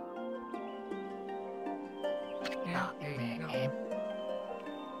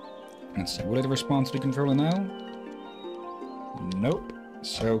 Let's see, will it respond to the controller now? Nope.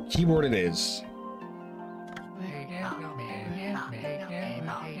 So keyboard it is.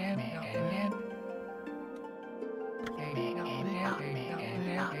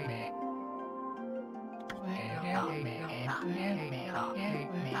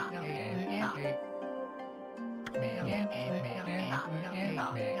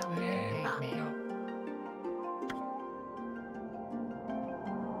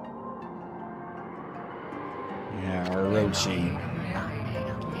 Yeah, Orochi.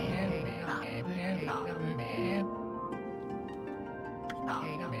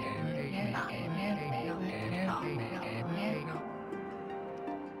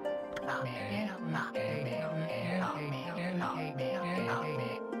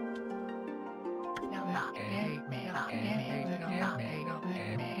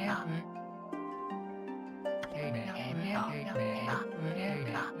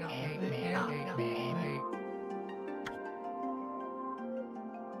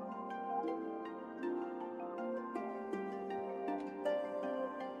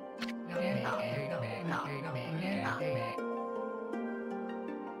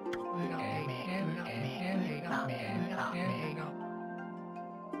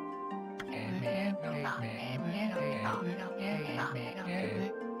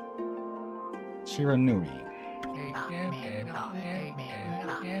 Shiranui.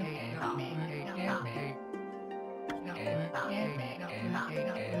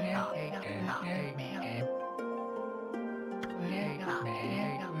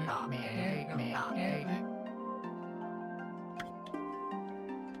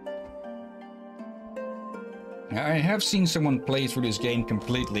 I have seen someone play through this game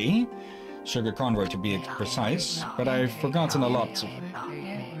completely, Sugar Conroy to be precise, but I've forgotten a lot.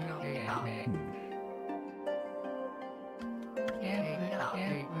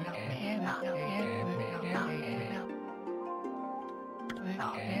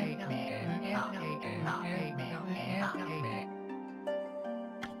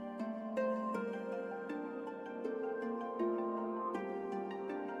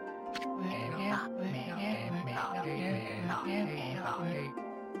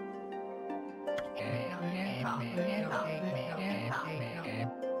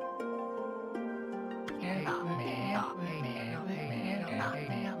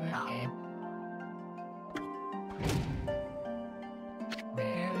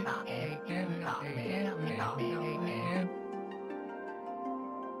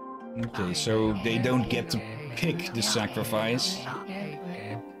 Okay, so they don't get to pick the sacrifice.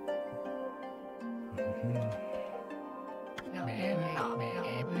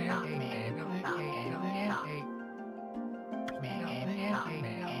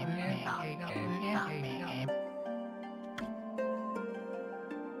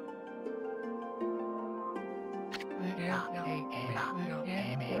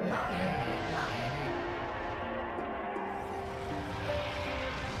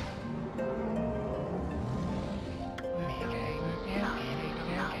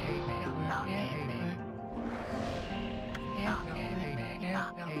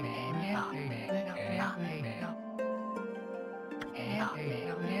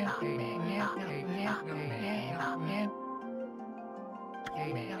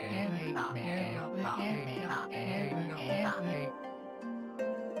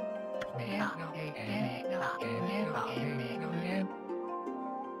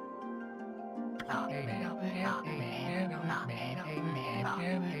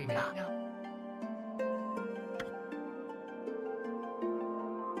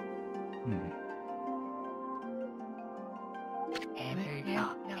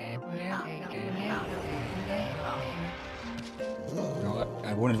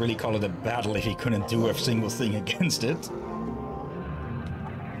 I wouldn't really call it a battle if he couldn't do a single thing against it.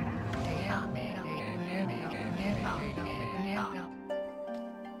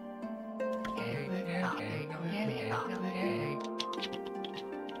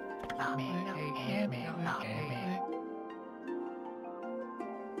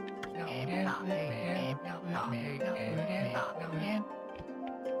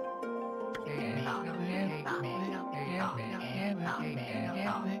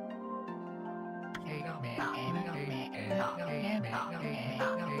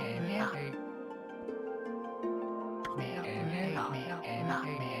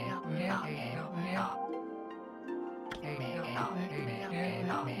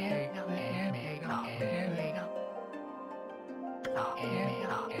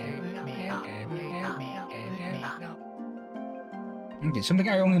 Okay, something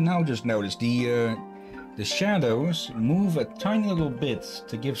I only now just noticed. The shadows move a tiny little bit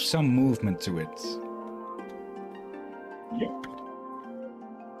to give some movement to it.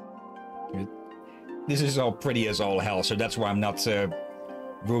 Yep. This is all pretty as all hell, so that's why I'm not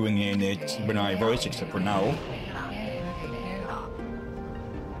ruining it when I voice it for now.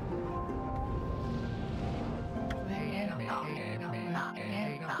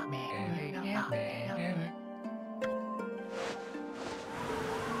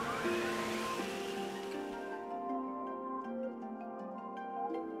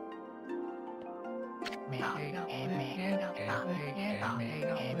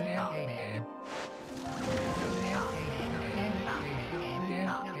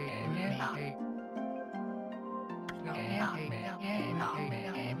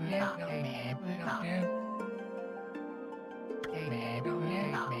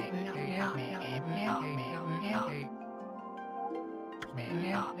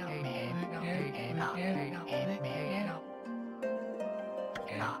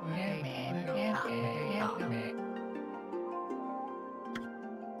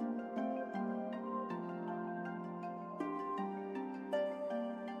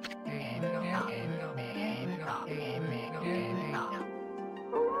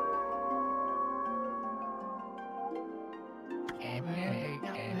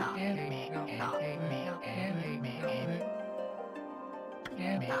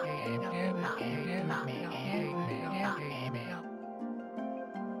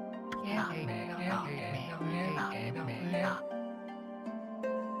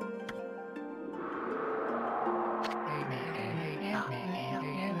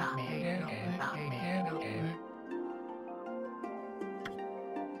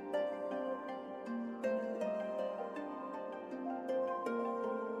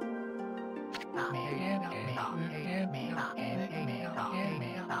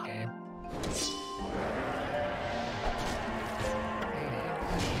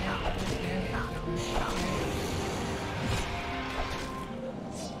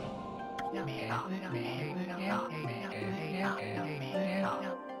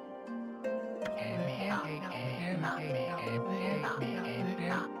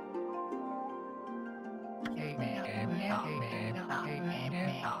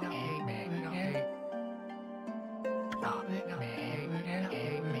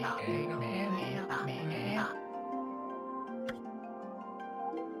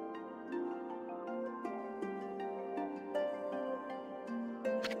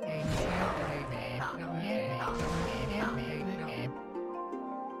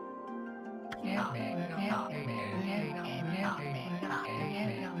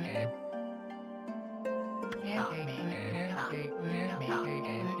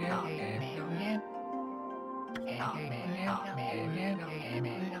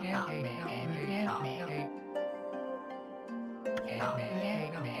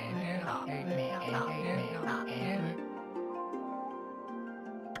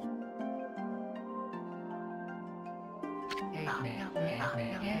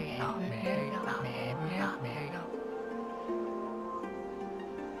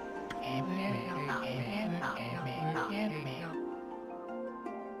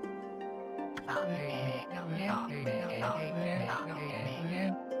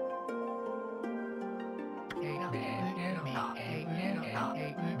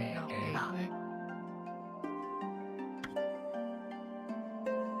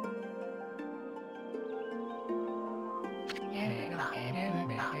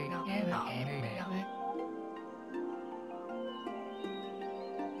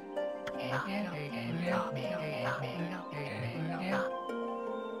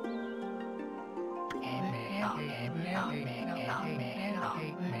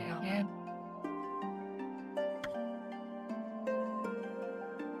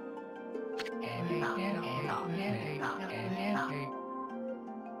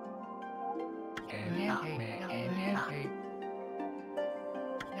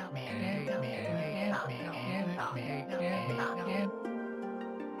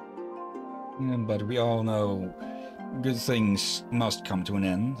 But we all know good things must come to an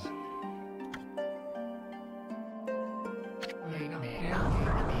end.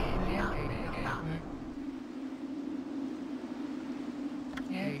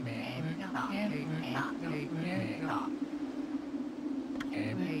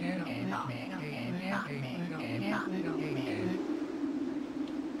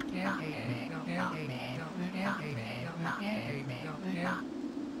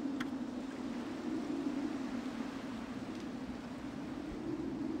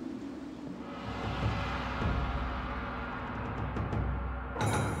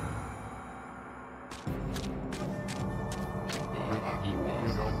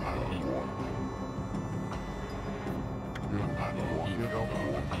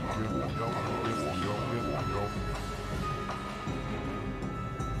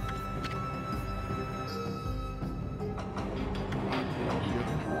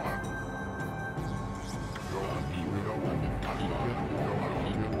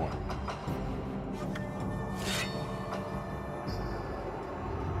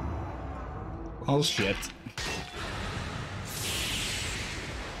 Oh shit.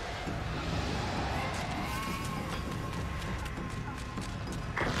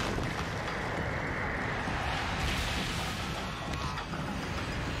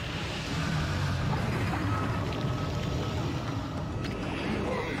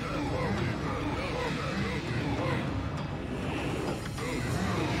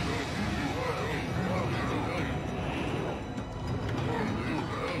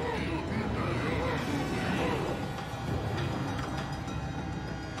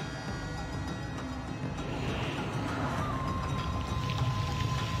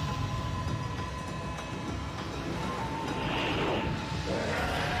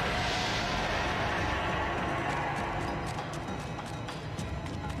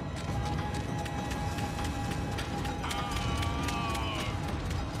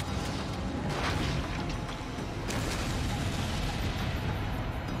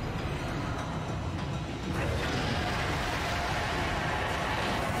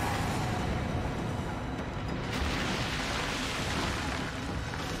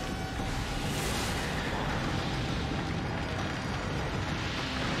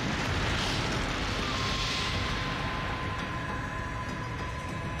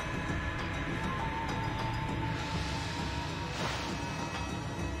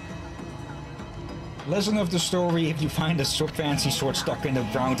 Lesson of the story, if you find a fancy sword stuck in the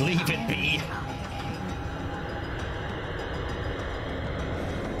ground, leave it be.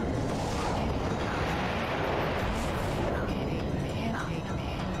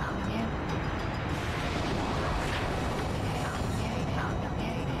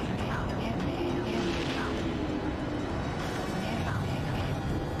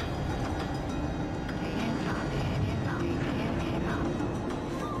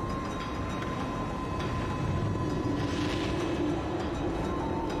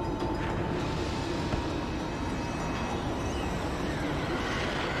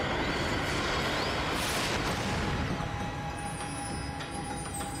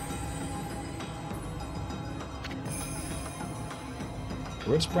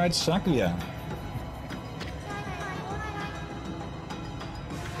 Where's Bride Sakuya?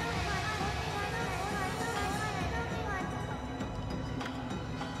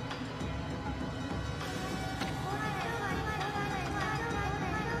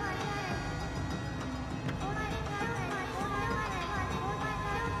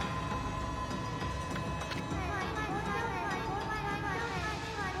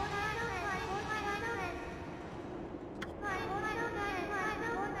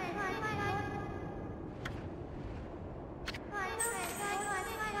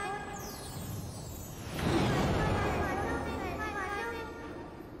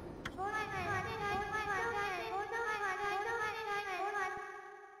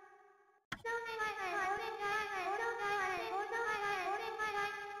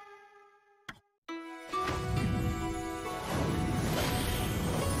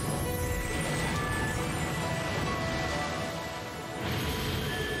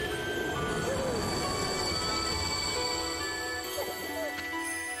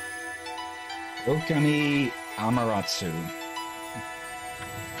 Okami Amaterasu.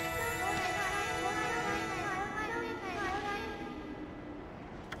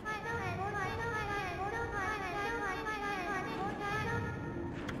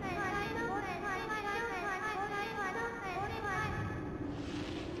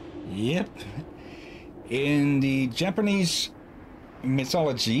 Yep. In the Japanese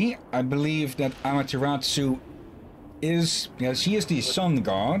mythology, I believe that Amaterasu is, she is the sun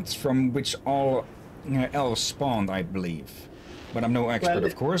god from which all elves spawned, I believe. But I'm no expert,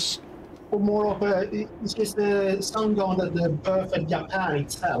 of course. Or more of a, it's just the sun god at the birth of Japan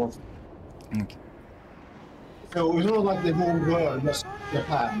itself. Okay. So it's not like the whole world, just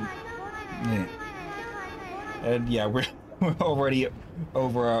Japan. Yeah. And yeah, we're already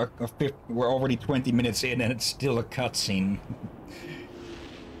over we're already 20 minutes in and it's still a cutscene.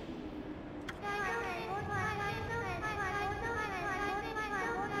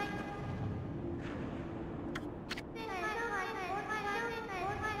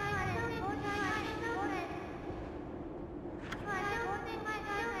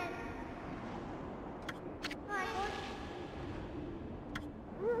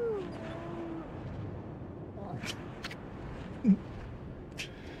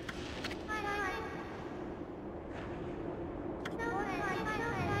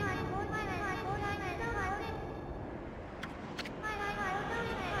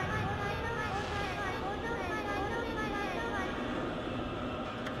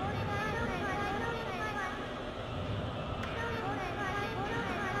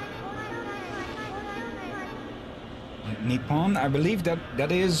 Nippon, I believe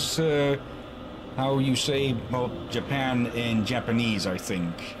that is how you say, well, Japan in Japanese, I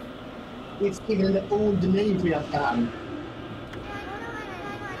think. It's even the old name for Japan.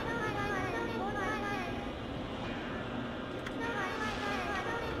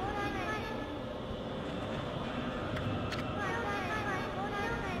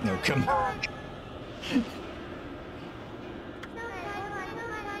 No, come on.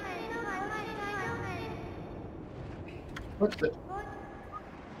 What the?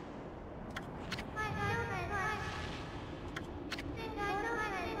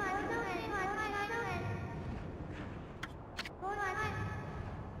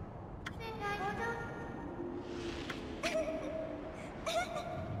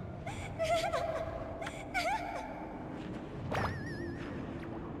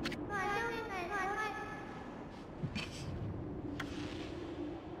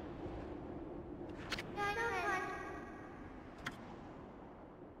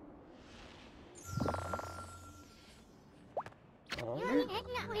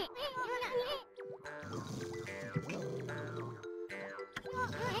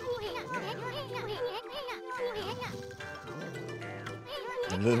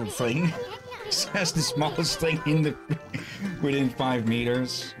 The little thing. That's the smallest thing in the within 5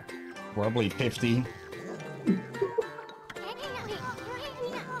 meters. Probably 50.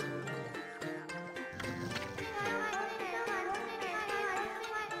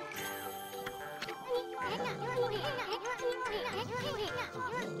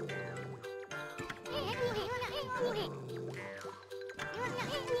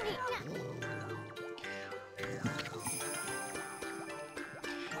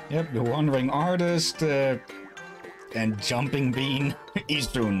 Yep, the Wandering Artist and Jumping Bean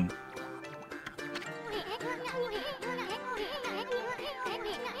Izun.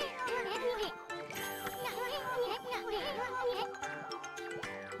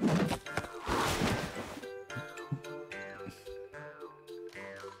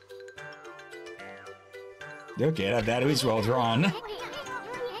 Okay, that is well drawn.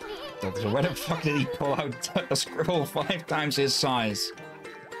 So where the fuck did he pull out a scroll 5 times his size?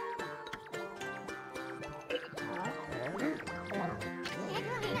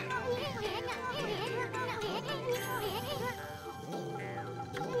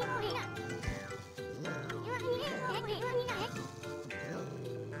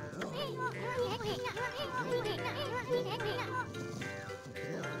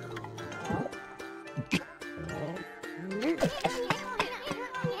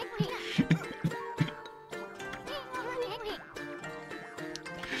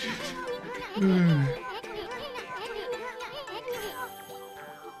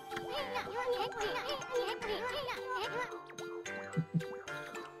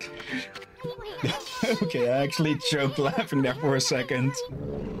 Okay, I actually choked laughing there for a second.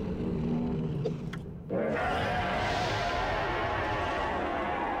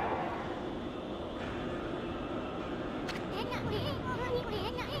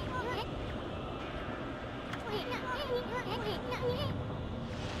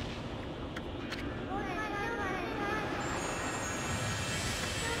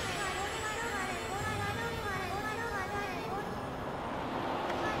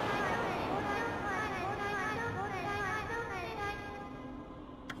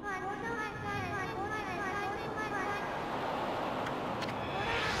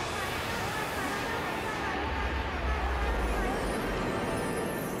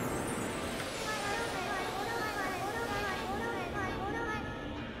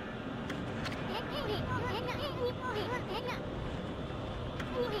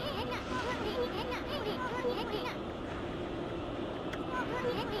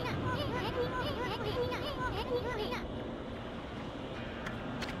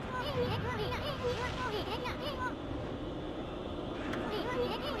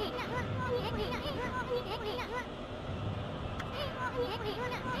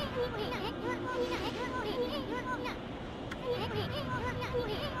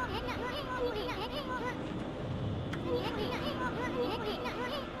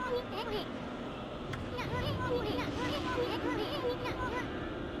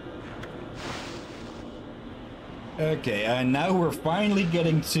 Okay, and now we're finally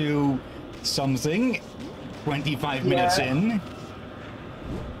getting to something. 25 minutes in.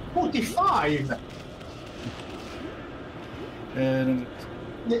 45?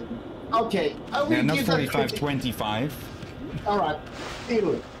 Okay, I will not give 45, that 25. Alright,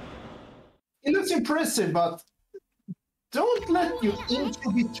 still. It looks impressive, but don't let you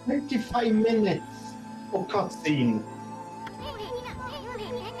into the 25 minutes of cutscene.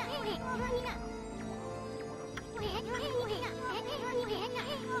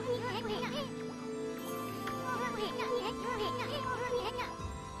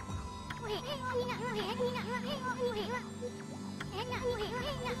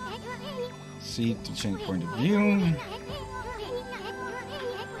 See to change point of view.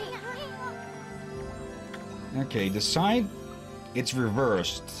 Okay, the side, it's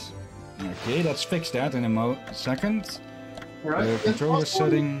reversed. Okay, let's fix that in a second. Right. Controller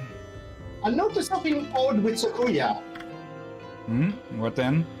setting. I noticed something odd with Sakuya. What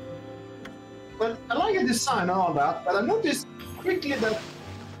then? Well, I like the design and all that, but I noticed quickly that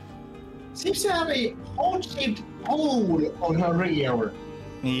seems to have a heart-shaped hole on her rear.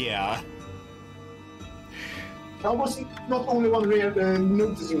 Yeah. I was not only one rear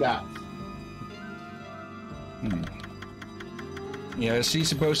noticing that. Yeah, she's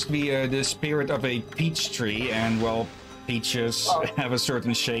supposed to be the spirit of a peach tree, and well, peaches have a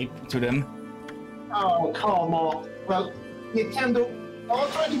certain shape to them. Oh, come on. Well, Nintendo, I'll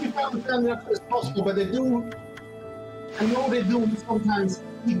try to be family as possible, but they do. I know they do sometimes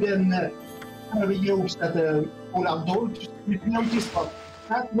even have jokes that all adults notice, but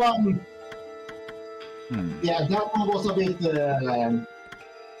that one. Yeah, that one was a bit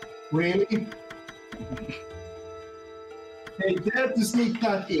really. They dared to sneak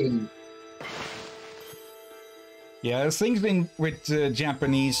that in. Yeah, things with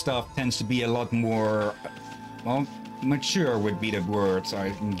Japanese stuff tends to be a lot more, well, mature would be the word,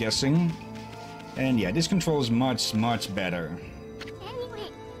 I'm guessing. And yeah, this controls much, much better.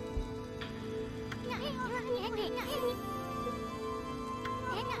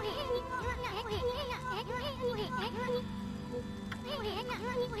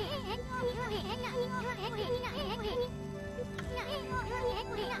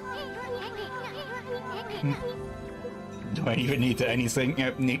 Do I even need to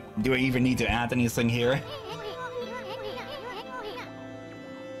do I even need to add anything here?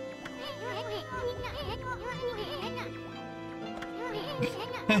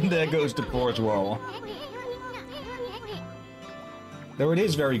 And there goes the port wall. Though it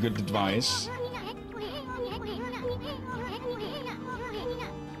is very good advice.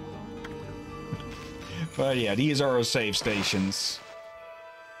 But yeah, these are our save stations.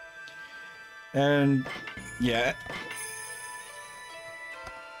 And yeah,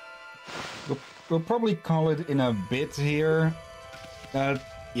 we'll probably call it in a bit here.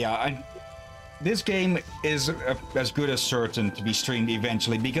 Yeah, this game is as good as certain to be streamed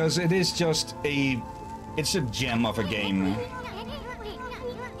eventually, because it is just it's a gem of a game.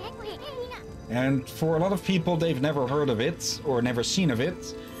 And for a lot of people, they've never heard of it or never seen of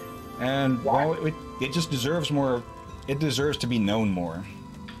it. And well, it just deserves more. It deserves to be known more.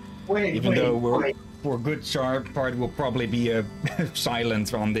 Even though for a good part, we'll probably be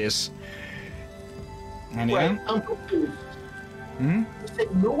silent on this. And yeah. I'm confused. You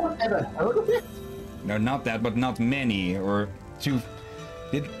said no one ever heard of it? No, not that, but not many. Or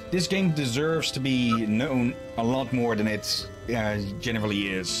this game deserves to be known a lot more than it generally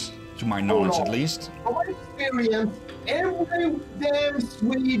is, to my knowledge at least. From my experience, every damn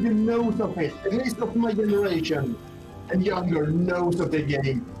Swede knows of it, at least of my generation and younger knows of the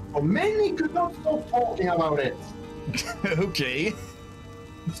game. But many could not stop talking about it. Okay.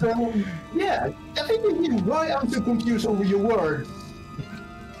 So, yeah, I think we get why I'm so confused over your words.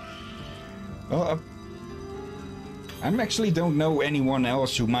 Well, I actually don't know anyone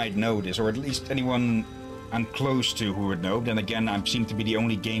else who might know this, or at least anyone I'm close to who would know. Then again, I seem to be the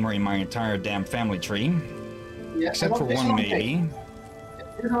only gamer in my entire damn family tree. Yeah, except for one, maybe.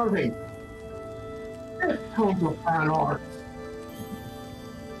 Here's our thing. There's tons of fan art.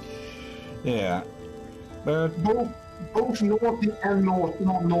 Yeah, but both naughty and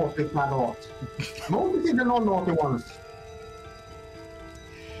non-naughty fan art. Mostly the non-naughty ones.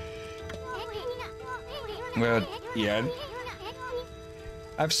 Well, yeah.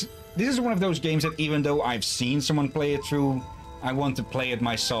 This is one of those games that even though I've seen someone play it through, I want to play it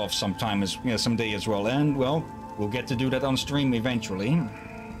myself sometime someday as well. And well, we'll get to do that on stream eventually.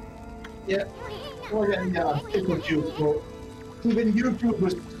 Yeah. Oh yeah. It was useful. Even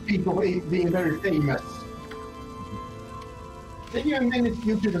YouTubers speak of it being very famous. Then you have many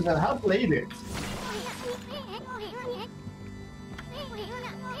YouTubers that have played it.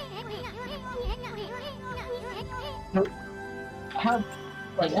 So, have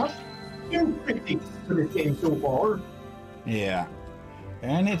few critics to this game so far. Yeah,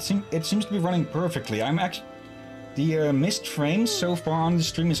 and it seems to be running perfectly. I'm actually the missed frames so far on the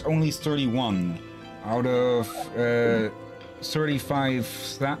stream is only 31 out of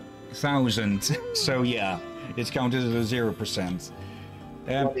 35,000. So yeah, it's counted as a 0%.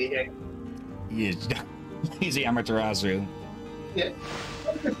 Yes, easy Amaterasu. Yeah,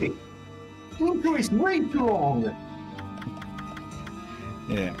 the intro is way too long.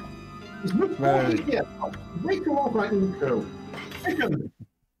 Yeah. It's not way too long for an intro. Second,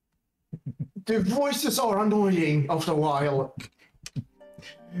 the voices are annoying after a while.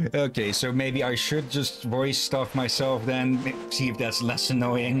 Okay, so maybe I should just voice stuff myself then, see if that's less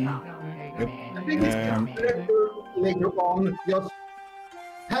annoying. I think it's better later on, just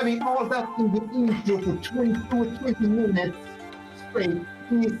having all that in the intro for 20 minutes straight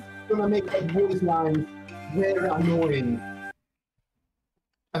is gonna make that voice line very annoying.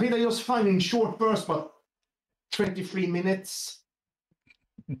 I think they're just finding short bursts, but 23 minutes.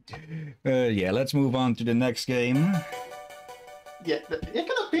 Yeah, let's move on to the next game. Yeah, it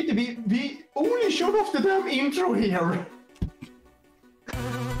cannot be to be. We only showed off the damn intro here.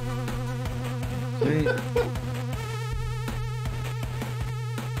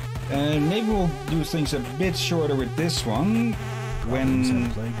 And maybe we'll do things a bit shorter with this one. When.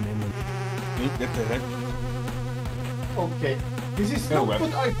 What the heck? Okay, this is not what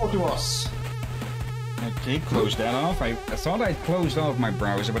I thought it was. Okay, close that off. I thought I'd closed off my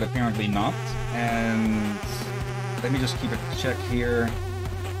browser, but apparently not. And let me just keep a check here.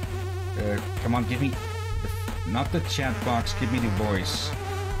 Come on, give me... Not the chat box, give me the voice.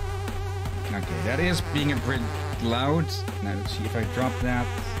 Okay, that is being a bit loud. Now let's see if I drop that.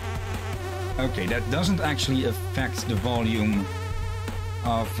 Okay, that doesn't actually affect the volume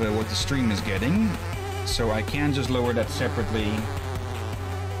of what the stream is getting. So I can just lower that separately.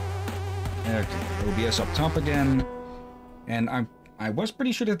 Okay, OBS up top again. And I was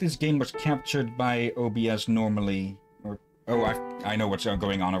pretty sure that this game was captured by OBS normally. I know what's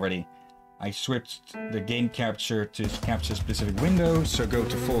going on already. I switched the game capture to capture specific windows, so go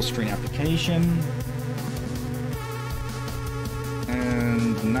to full screen application.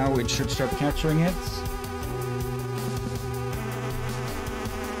 And now it should start capturing it.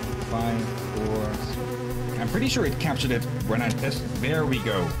 5, 4, 3. I'm pretty sure it captured it when I tested. There we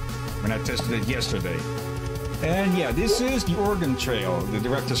go. When I tested it yesterday. And yeah, this is the Oregon Trail, the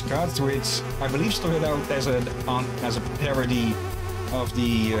director's cut, which I believe started out as a parody of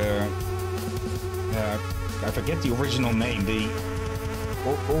the I forget the original name, the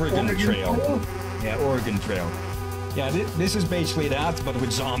Oregon Trail. Yeah, Oregon Trail. Yeah, this is basically that, but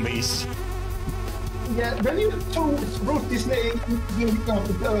with zombies. Yeah, when you wrote this name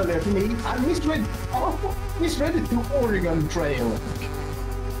earlier to me, I misread it to Oregon Trail.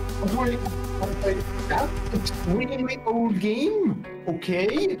 I'm sorry, that's an extremely old game?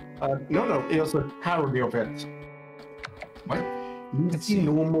 Okay. No, it was a parody of it. What? Let's see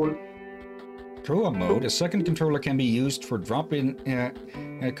normal. Co-op mode, a second controller can be used for drop-in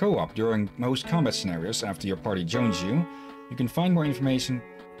co-op during most combat scenarios after your party joins you. You can find more information.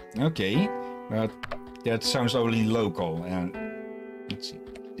 Okay, but that sounds only local. And let's see,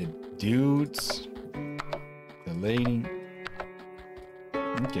 the dudes, the lady.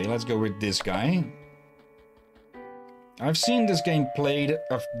 Okay, let's go with this guy. I've seen this game played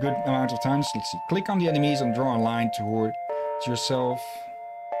a good amount of times. Let's see, click on the enemies and draw a line towards yourself.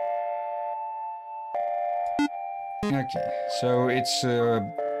 Okay, so it's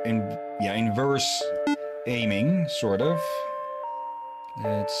inverse aiming, sort of.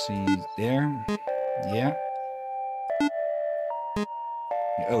 Let's see, there. Yeah.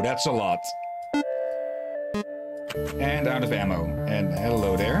 Oh, that's a lot. And out of ammo. And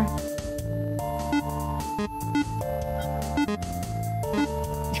hello there.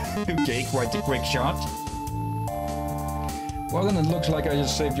 Okay, quite a quick shot. Well then, it looks like I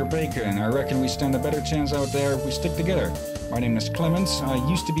just saved your bacon. I reckon we stand a better chance out there if we stick together. My name is Clemens. I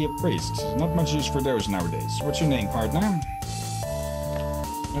used to be a priest. Not much use for those nowadays. What's your name, partner?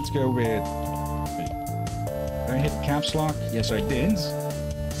 Let's go with... Did I hit caps lock? Yes, I did.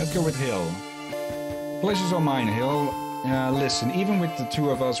 Let's go with Hill. Pleasure's all mine, Hill. Listen, even with the two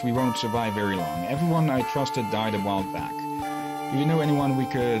of us, we won't survive very long. Everyone I trusted died a while back. Do you know anyone we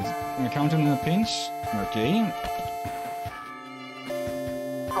could count on in a pinch? Okay.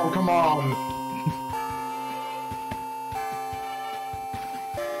 Oh, come on!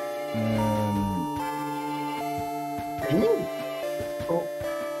 Oh,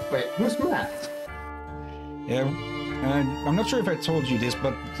 wait, who's Matt? Yeah, I'm not sure if I told you this,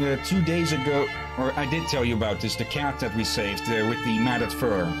 but 2 days ago, or I did tell you about this, the cat that we saved with the matted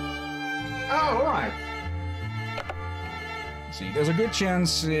fur. Oh, right. See, there's a good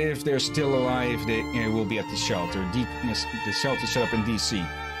chance if they're still alive, they will be at the shelter. The shelter set up in DC.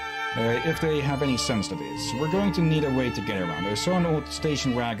 If they have any sense that is. We're going to need a way to get around. I saw an old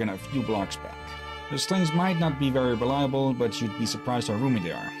station wagon a few blocks back. Those things might not be very reliable, but you'd be surprised how roomy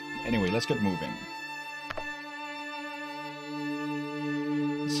they are. Anyway, let's get moving.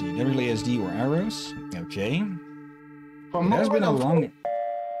 Let's see, WASD or arrows? Okay. It has been a long...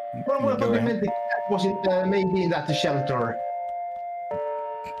 What Go ahead. the cat wasn't maybe at the shelter?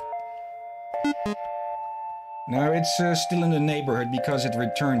 No, it's still in the neighborhood because it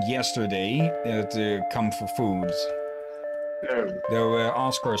returned yesterday to come for food. Though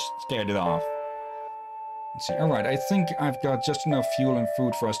Oscar scared it off. Let's see. Alright, I think I've got just enough fuel and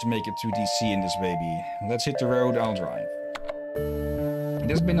food for us to make it to DC in this baby. Let's hit the road, I'll drive. It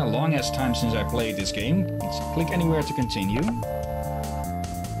has been a long-ass time since I played this game. Let's click anywhere to continue.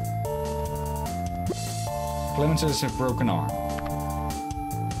 Clemens has a broken arm.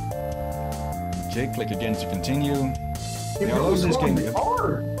 Okay, click again to continue. Yeah, I love this game.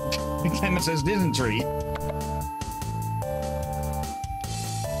 Clemens has dysentery.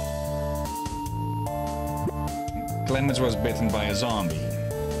 Clemens was bitten by a zombie.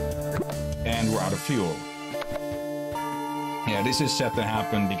 And we're out of fuel. Yeah, this is set to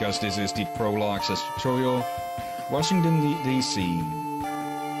happen because this is the prologue tutorial. Washington, D.C.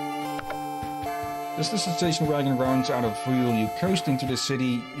 Just as the station wagon runs out of fuel, you coast into the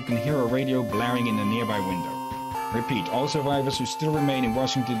city. You can hear a radio blaring in a nearby window. Repeat, all survivors who still remain in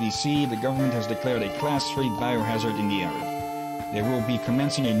Washington, D.C., the government has declared a Class 3 biohazard in the area. They will be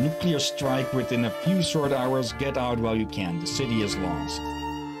commencing a nuclear strike within a few short hours. Get out while you can. The city is lost.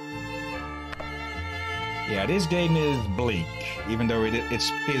 Yeah, this game is bleak, even though it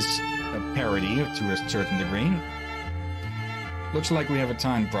is a parody to a certain degree. Looks like we have a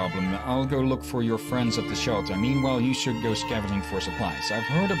time problem. I'll go look for your friends at the shelter. Meanwhile, you should go scavenging for supplies. I've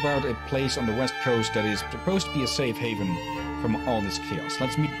heard about a place on the west coast that is supposed to be a safe haven from all this chaos.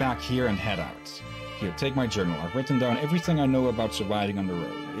 Let's meet back here and head out. Here, take my journal. I've written down everything I know about surviving on the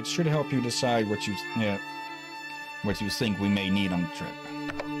road. It should help you decide what you think we may need on the trip.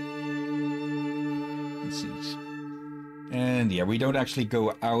 Let's see. And yeah, we don't actually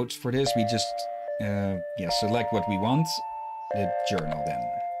go out for this. We just select what we want. The journal then.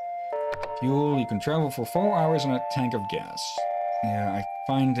 Fuel, you can travel for 4 hours on a tank of gas. Yeah, I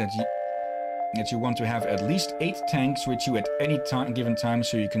find that you want to have at least 8 tanks with you at any given time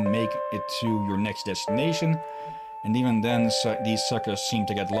so you can make it to your next destination. And even then, these suckers seem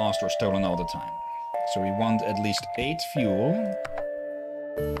to get lost or stolen all the time. So we want at least 8 fuel.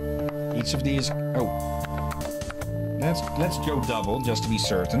 Each of these... Oh. Let's go double, just to be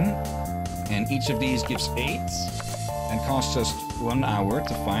certain. And each of these gives 8. And costs us 1 hour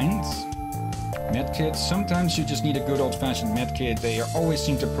to find. Medkits. Sometimes you just need a good old-fashioned medkit. They always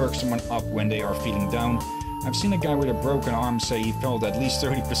seem to perk someone up when they are feeling down. I've seen a guy with a broken arm say he felt at least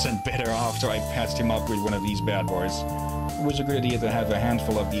 30% better after I patched him up with one of these bad boys. It was a good idea to have a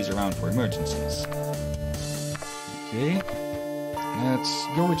handful of these around for emergencies. Okay. Let's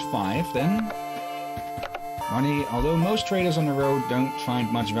go with 5 then. Money. Although most traders on the road don't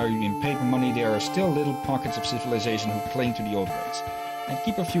find much value in paper money, there are still little pockets of civilization who cling to the old ways. I'd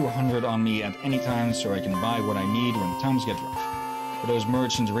keep a few hundred on me at any time so I can buy what I need when times get rough. But those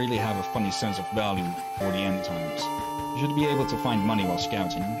merchants really have a funny sense of value for the end times. You should be able to find money while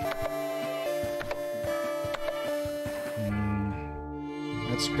scouting.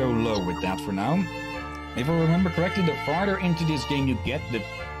 Let's go low with that for now. If I remember correctly, the farther into this game you get, the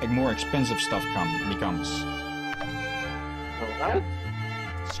more expensive stuff becomes. Alright.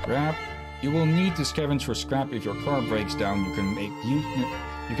 Scrap. You will need to scavenge for scrap if your car breaks down.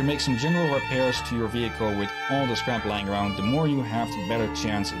 You can make some general repairs to your vehicle with all the scrap lying around. The more you have, the better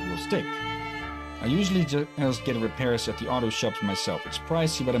chance it will stick. I usually just get repairs at the auto shops myself. It's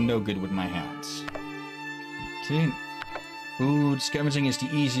pricey, but I'm no good with my hands. Okay. Food. Scavenging is the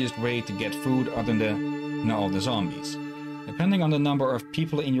easiest way to get food other than all the zombies. Depending on the number of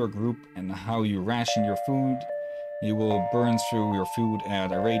people in your group and how you ration your food, you will burn through your food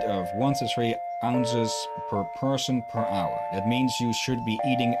at a rate of 1 to 3 ounces per person per hour. That means you should be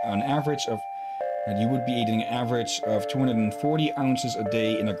eating an average of And you would be eating an average of 240 ounces a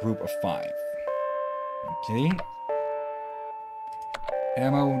day in a group of 5. Okay.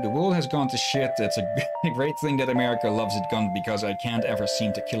 Ammo. The world has gone to shit. That's a great thing that America loves it gone because I can't ever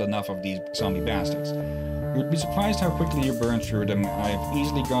seem to kill enough of these zombie bastards. You would be surprised how quickly you burn through them. I've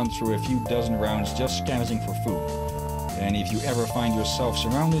easily gone through a few dozen rounds just scavenging for food. And if you ever find yourself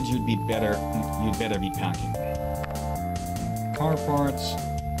surrounded, you'd better be packing. Car parts.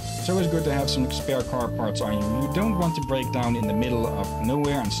 It's always good to have some spare car parts on you. You don't want to break down in the middle of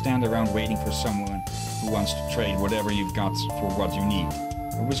nowhere and stand around waiting for someone who wants to trade whatever you've got for what you need.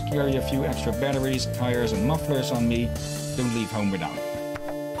 Always carry a few extra batteries, tires and mufflers on me. Don't leave home without it.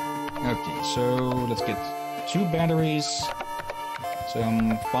 Okay, so let's get 2 batteries,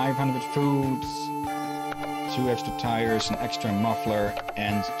 some 500 foods, 2 extra tires, an extra muffler,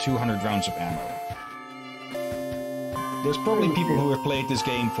 and 200 rounds of ammo. There's probably people who have played this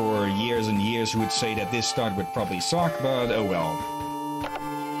game for years and years who would say that this start would probably suck, but oh well.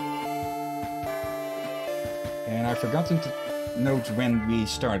 And I've forgotten to note when we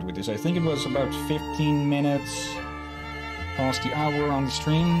start with this. I think it was about 15 minutes past the hour on the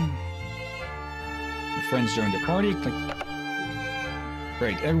stream. Your friends joined the party. Click.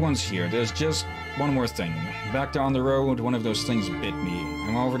 Great, everyone's here. There's just one more thing. Back down the road, one of those things bit me.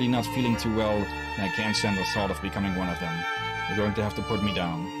 I'm already not feeling too well, and I can't stand the thought of becoming one of them. You're going to have to put me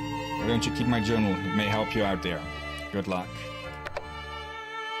down. Why don't you keep my journal? It may help you out there. Good luck.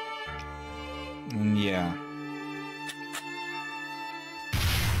 And yeah.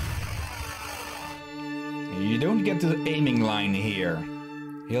 You don't get the aiming line here.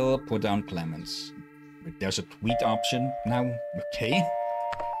 He'll put down Clemens. But there's a tweet option now. Okay.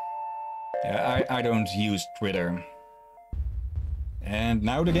 Yeah, I don't use Twitter. And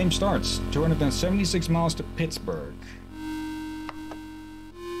now the game starts. 276 miles to Pittsburgh.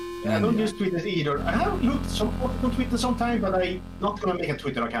 I don't use Twitter either. I have looked on Twitter sometime, but I'm not gonna make a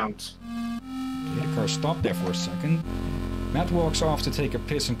Twitter account. Okay, the car stopped there for a second. Matt walks off to take a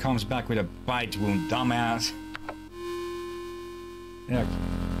piss and comes back with a bite wound, dumbass.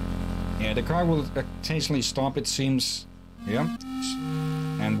 Yeah, the car will occasionally stop, it seems. Yeah.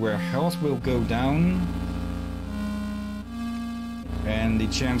 And where health will go down. And the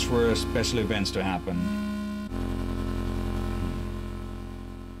chance for special events to happen.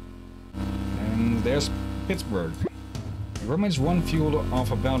 And there's Pittsburgh. It remains one fuel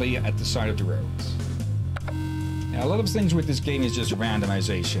off a valley at the side of the road. Now, a lot of things with this game is just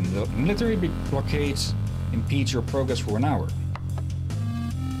randomization. The military blockades impede your progress for an hour.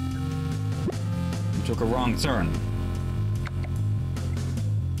 You took a wrong turn.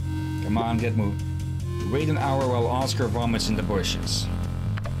 Come on, get moved. Wait an hour while Oscar vomits in the bushes.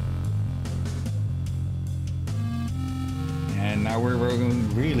 And now we're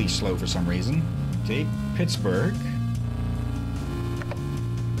going really slow for some reason. Okay, Pittsburgh.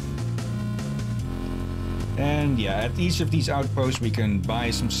 And yeah, at each of these outposts we can buy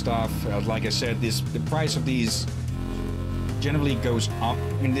some stuff. Like I said, the price of these generally goes up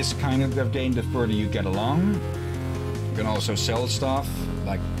in this kind of game the further you get along. You can also sell stuff,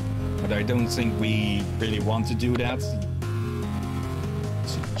 but I don't think we really want to do that.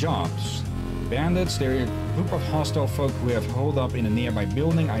 So, jobs. Bandits, they're a group of hostile folk who have holed up in a nearby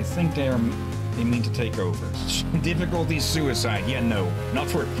building. I think they mean to take over. Difficulty suicide. Yeah, no, not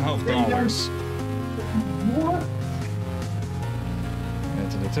for $12. What?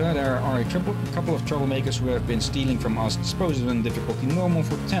 There are a couple of troublemakers who have been stealing from us. Dispose of them difficulty normal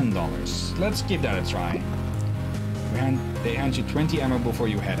for $10. Let's give that a try. They hand you 20 ammo before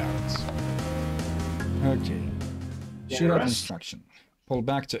you head out. Okay. Shootout instruction. Pull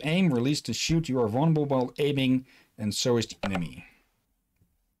back to aim, release to shoot. You are vulnerable while aiming, and so is the enemy.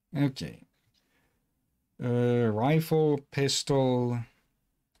 Okay. Rifle, pistol.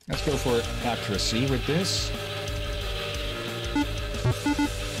 Let's go for accuracy with this. Okay.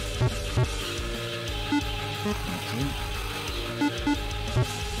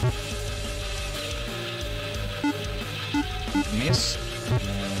 Miss.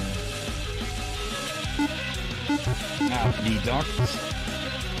 Now deduct.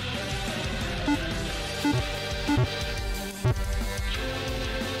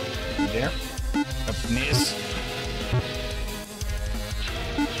 There. Up, miss.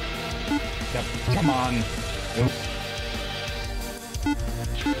 Yep, come on. Nope.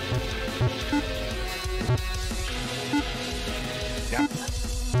 Yep.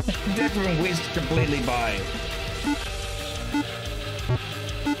 That one whizzed completely by.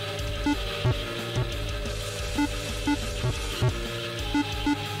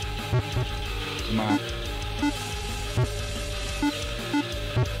 Come on.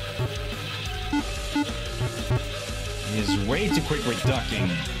 quick with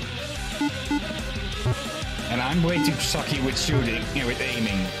ducking. And I'm way too sucky with shooting, with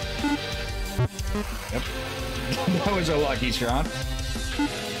aiming. Yep. That was a lucky shot.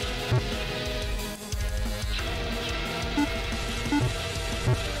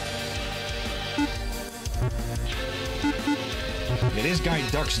 Yeah, this guy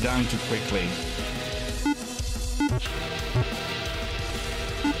ducks down too quickly.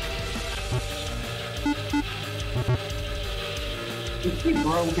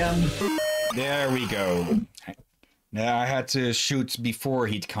 There we go. Now I had to shoot before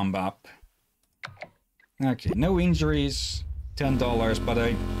he'd come up. Okay, no injuries, $10, but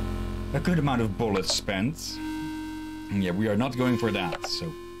a good amount of bullets spent. And yeah, we are not going for that,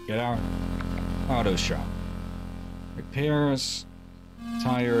 so get our auto shop. Repairs,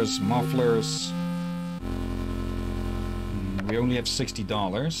 tires, mufflers. We only have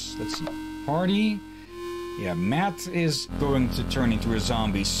 $60. Let's see. Party. Yeah, Matt is going to turn into a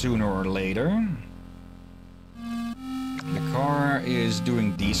zombie sooner or later. The car is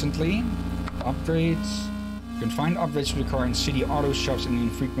doing decently. Upgrades. You can find upgrades to the car in city auto shops and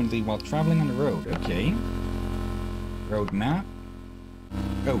infrequently while traveling on the road. Okay. Road map.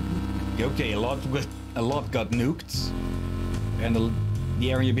 Oh, okay, a lot got nuked. And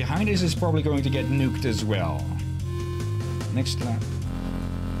the area behind us is probably going to get nuked as well. Next lap.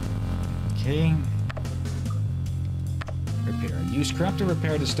 Okay. Repair. Use scrap to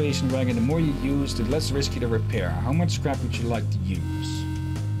repair the station wagon. The more you use, the less risky the repair. How much scrap would you like to use?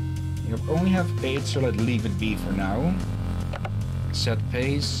 You only have 8, so let's leave it be for now. Set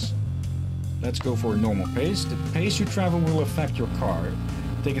pace. Let's go for a normal pace. The pace you travel will affect your car.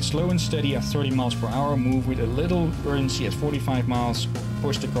 Take it slow and steady at 30 miles per hour. Move with a little urgency at 45 miles.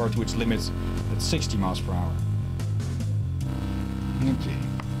 Push the car to its limits at 60 miles per hour. Okay.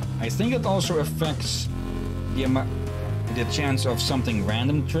 I think it also affects the chance of something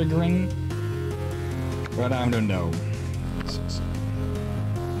random triggering, but I don't know.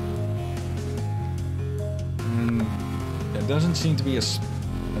 There doesn't seem to be a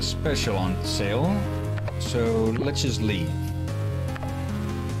special on sale, so let's just leave.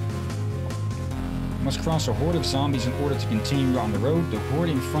 You must cross a horde of zombies in order to continue on the road. The horde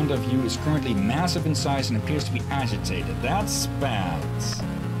in front of you is currently massive in size and appears to be agitated. That's bad.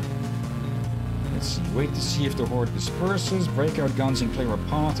 Let's see. Wait to see if the horde disperses. Break out guns and clear a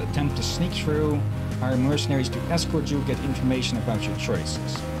path. Attempt to sneak through. Hire mercenaries to escort you. Get information about your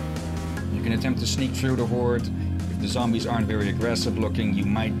choices. You can attempt to sneak through the horde. If the zombies aren't very aggressive looking, you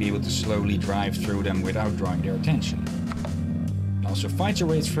might be able to slowly drive through them without drawing their attention. Also, fight your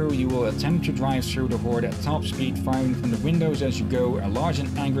way through. You will attempt to drive through the horde at top speed, firing from the windows as you go. A large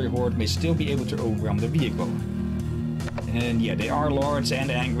and angry horde may still be able to overwhelm the vehicle. And yeah, they are large and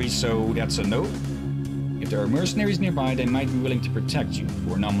angry, so that's a no. If there are mercenaries nearby, they might be willing to protect you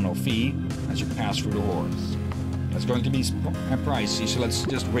for a nominal fee as you pass through the hordes. That's going to be pricey, so let's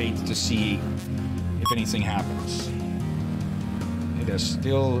just wait to see if anything happens. It is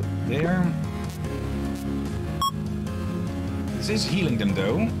still there. This is healing them,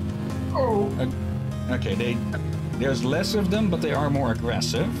 though. Oh. Okay, there's less of them, but they are more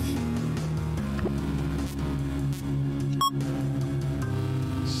aggressive.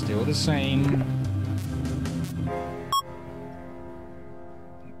 Still the same.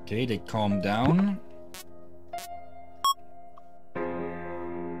 Okay, they calm down.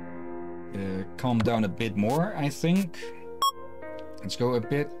 Calm down a bit more, I think. Let's go a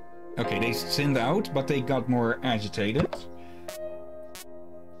bit. Okay, they thinned out, but they got more agitated.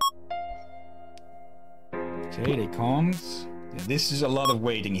 Okay, they calmed. Yeah, this is a lot of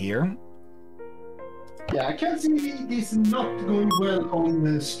waiting here. Yeah, I can see this not going well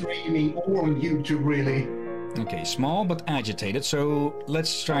on streaming or on YouTube, really. Okay, small but agitated, so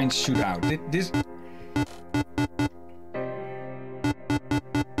let's try and shoot out.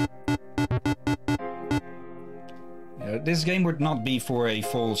 This game would not be for a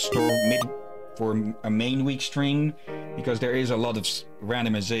full for a main week stream, because there is a lot of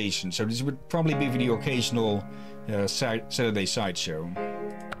randomization, so this would probably be for the occasional Saturday sideshow.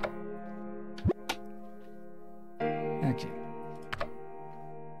 Okay.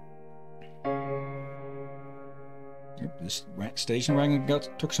 Yep, this station wagon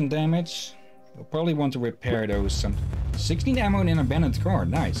took some damage. We'll probably want to repair those. 16 ammo in an abandoned car,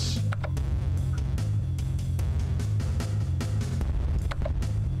 nice.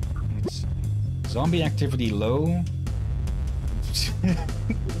 Zombie activity low.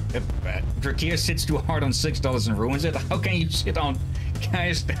 Drakir sits too hard on $6 and ruins it. How can you sit on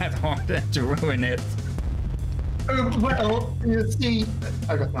guys that hard to ruin it? Well, you see,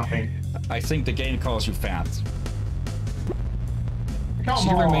 I got nothing. I think the game calls you fat. Come See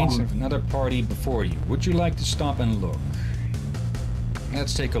the remains on. of another party before you. Would you like to stop and look?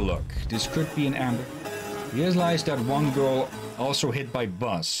 Let's take a look. This could be an ambush. Realize that one girl also hit by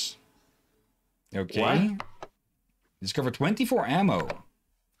bus. Okay. What? Discover 24 ammo.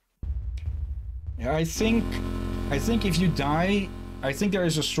 Yeah, I think if you die, I think there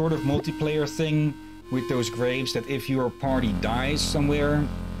is a sort of multiplayer thing with those graves that if your party dies somewhere,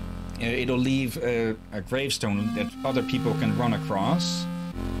 it'll leave a gravestone that other people can run across,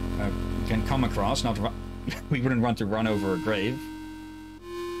 can come across. Not we wouldn't want to run over a grave,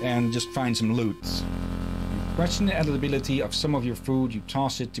 and just find some loot. You question the edibility of some of your food. You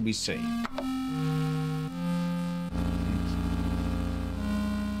toss it to be safe.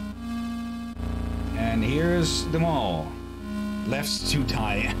 And here's them all. Left to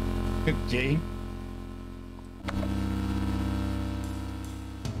die. Okay.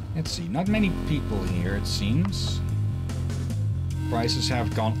 Let's see, not many people here, it seems. Prices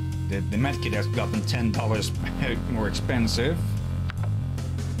have gone... The medkit has gotten $10 more expensive.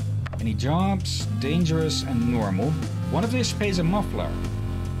 Any jobs? Dangerous and normal. One of these pays a muffler.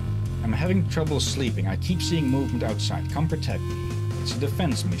 I'm having trouble sleeping. I keep seeing movement outside. Come protect me. It's a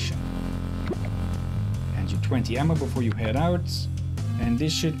defense mission. And you 20 ammo before you head out. And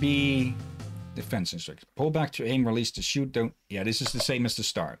this should be... defense instruction. Pull back to aim, release to shoot, don't... Yeah, this is the same as the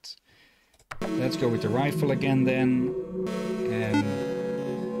start. Let's go with the rifle again then. And...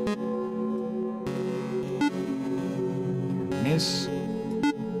 miss.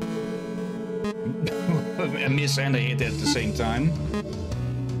 A miss and a hit at the same time.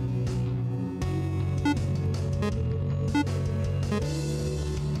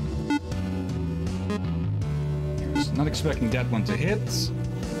 Not expecting that one to hit.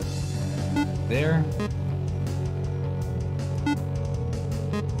 There.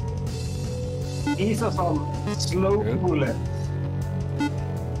 These are some slow bullets.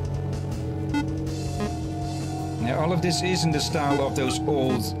 Now, all of this is in the style of those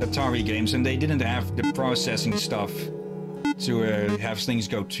old Atari games, and they didn't have the processing stuff to have things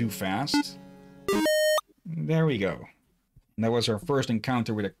go too fast. There we go. And that was our first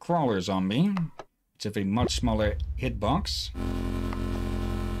encounter with a crawler zombie. It's of a much smaller hitbox.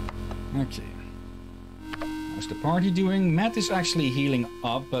 Okay. How's the party doing? Matt is actually healing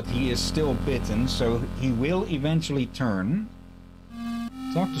up, but he is still bitten, so he will eventually turn.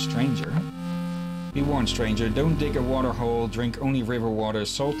 Talk to stranger. Be warned, stranger, don't dig a water hole, drink only river water.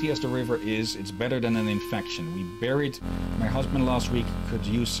 Salty as the river is, it's better than an infection. We buried my husband last week, could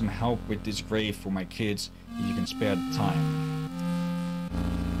use some help with this grave for my kids, if you can spare the time.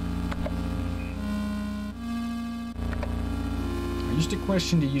 I used to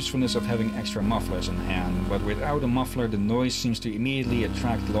question the usefulness of having extra mufflers on hand, but without a muffler the noise seems to immediately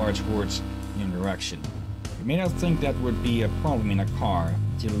attract large hordes in your direction. You may not think that would be a problem in a car,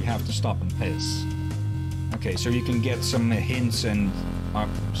 until you have to stop and piss. Okay, so you can get some hints and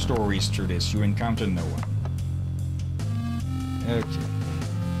stories through this. You encounter no one. Okay.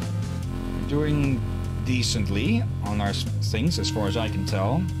 We're doing decently on our things, as far as I can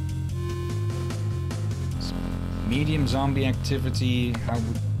tell. Medium zombie activity,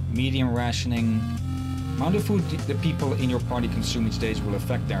 medium rationing. Amount of food the people in your party consume each day will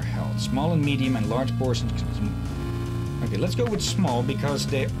affect their health. Small and medium and large portions consume. Okay, let's go with small because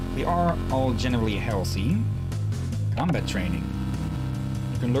they are all generally healthy. Combat training.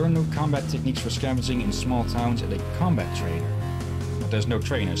 You can learn new combat techniques for scavenging in small towns at a combat trainer. But there's no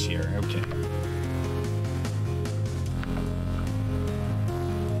trainers here, okay.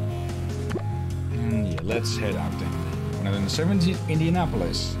 And yeah, let's head out then. 170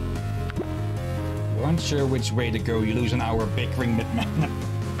 Indianapolis. You aren't sure which way to go, you lose an hour bickering with men.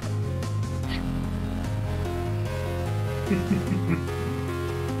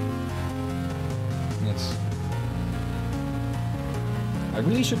 Yes. I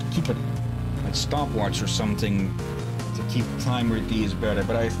really should keep a stopwatch or something to keep time with these better,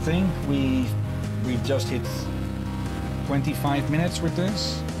 but I think we've just hit 25 minutes with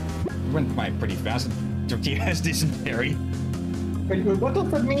this. It went by pretty fast. Turkey has dysentery. Wait, what does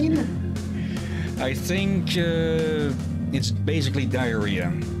that mean? I think it's basically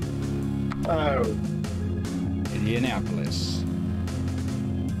diarrhea. Oh. Indianapolis.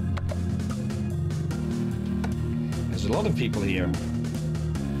 There's a lot of people here.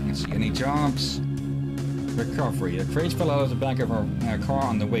 Let's see, any jobs? Recovery. A crate fell out of the back of our car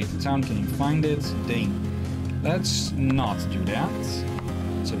on the way to town. Can you find it? Let's not do that.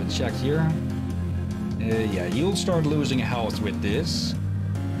 Let's have a check here. Yeah, you'll start losing health with this.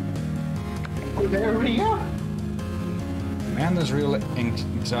 Diarrhea? Amanda's real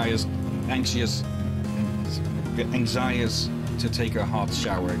anxious to take a hot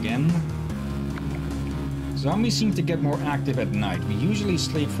shower again. Zombies seem to get more active at night. We usually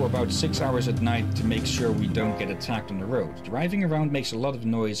sleep for about 6 hours at night to make sure we don't get attacked on the road. Driving around makes a lot of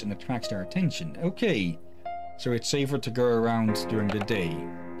noise and attracts their attention. Okay, so it's safer to go around during the day.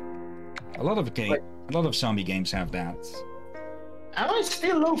 A lot of zombie games have that. Am I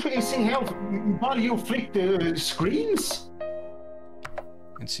still low facing health while you flick the screens?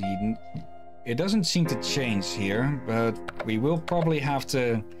 Let's see. It doesn't seem to change here, but we will probably have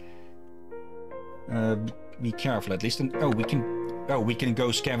to be careful at least. And we can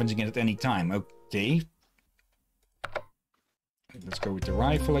go scavenging at any time. Okay. Let's go with the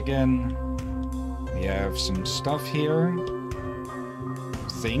rifle again. We have some stuff here.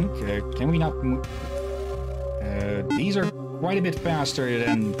 Can we not move? These are quite a bit faster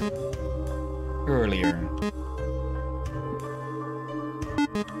than earlier.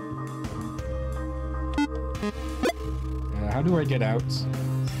 How do I get out?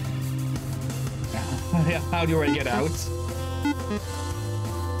 How do I get out?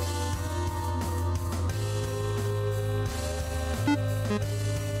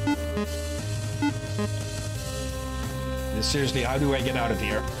 Seriously, how do I get out of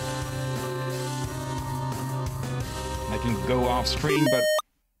here? I can go off screen, but...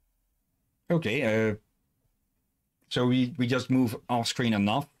 Okay, so we just move off screen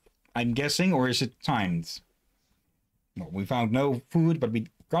enough, I'm guessing, or is it timed? Well, we found no food, but we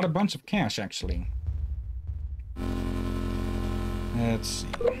got a bunch of cash, actually. Let's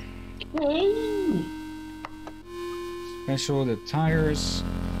see. Special, the tires.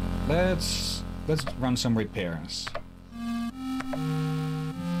 Let's run some repairs.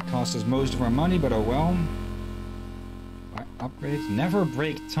 Cost us most of our money, but oh well. Upgrades. Never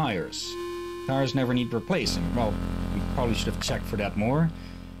break tires. Tires never need replacing. Well, we probably should have checked for that more.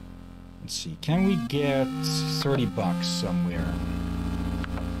 Let's see. Can we get 30 bucks somewhere?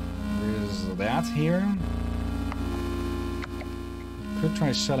 Where's that here? Could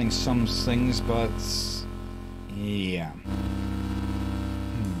try selling some things, but yeah.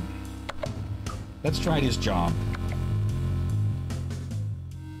 Let's try this job.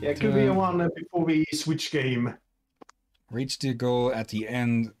 Yeah, it could be a one before we switch game. Reach the goal at the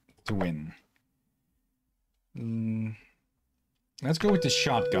end to win. Let's go with the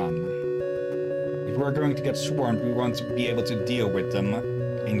shotgun. If we're going to get swarmed, we want to be able to deal with them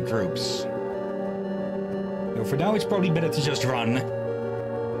in groups. So for now, it's probably better to just run.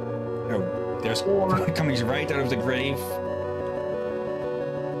 Oh, there's coming right out of the grave.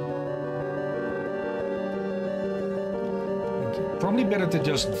 Okay, probably better to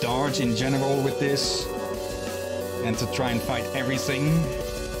just dodge in general with this. And to try and fight everything.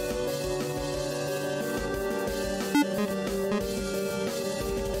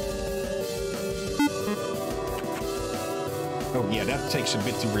 Oh yeah, that takes a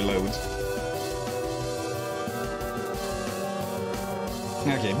bit to reload.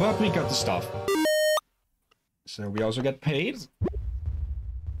 Okay, but we got the stuff. So we also get paid.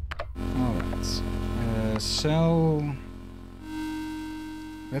 Alright. Sell...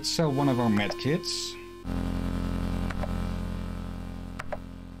 Let's sell one of our medkits.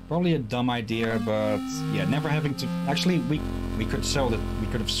 Probably a dumb idea, but yeah, never having to... Actually, we could sell the... We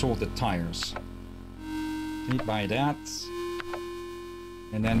could have sold the tires. We buy that.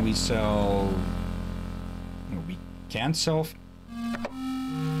 And then we sell... No, we can't sell...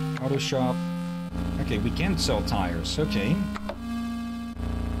 Auto shop. Okay, we can't sell tires. Okay.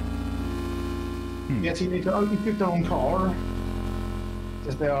 Yes, you need to only put their own car.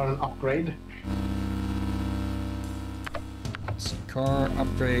 Because they are an upgrade. Car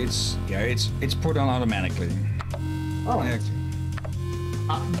upgrades. Yeah, it's put on automatically. Oh. Okay.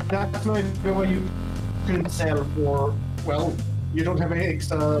 That's not the way you can sell for. Well, you don't have any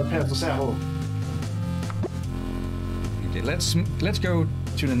extra pairs to sell. Okay, let's go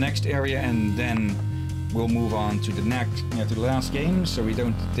to the next area and then we'll move on to the next to the last game, so we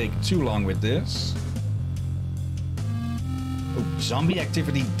don't take too long with this. Oh, zombie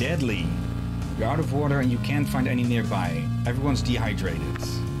activity deadly. You're out of water and you can't find any nearby. Everyone's dehydrated.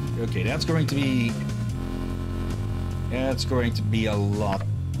 Okay, that's going to be a lot.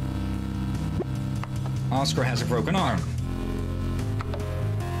 Oscar has a broken arm.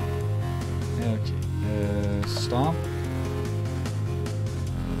 Okay, stop.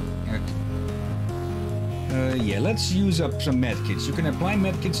 Okay. Yeah, let's use up some medkits. You can apply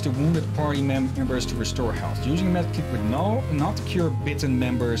medkits to wounded party members to restore health. Using a medkit would not cure bitten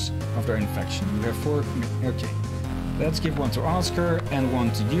members of their infection. You have 4... Okay. Let's give one to Oscar and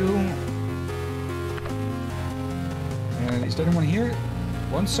one to you. Is there anyone here?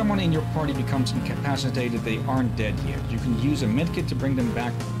 Once someone in your party becomes incapacitated, they aren't dead yet. You can use a medkit to bring them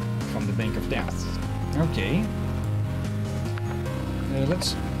back from the brink of death. Okay.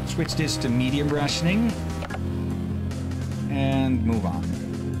 Let's switch this to medium rationing. And move on.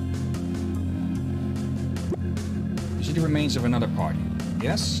 You see the remains of another party.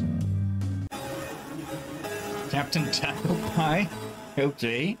 Yes? Captain Taco Pie?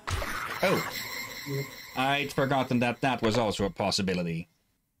 Okay. Oh. I'd forgotten that that was also a possibility.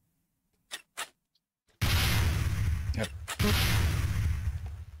 Yep.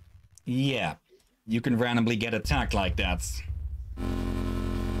 Yeah. You can randomly get attacked like that.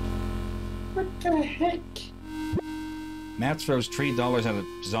 What the heck? Matt throws $3 at a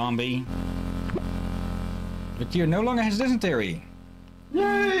zombie. But you're no longer has dysentery.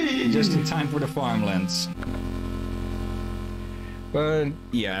 Yay! Just in time for the farmlands. But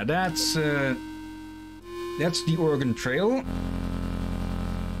yeah, that's the Oregon Trail.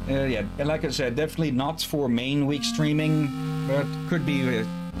 Yeah, like I said, definitely not for main week streaming, but could be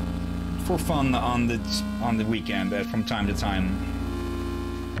for fun on the weekend from time to time.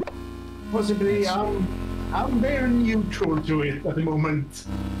 Possibly, I'm very neutral to it at the moment.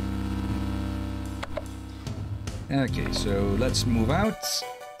 Okay, so let's move out.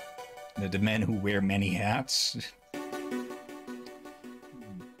 The men who wear many hats.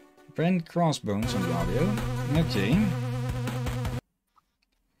 Brent Crossbones on the audio. Okay.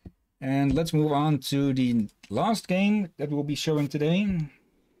 And let's move on to the last game that we'll be showing today.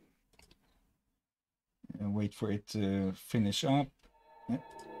 Wait for it to finish up. Yep.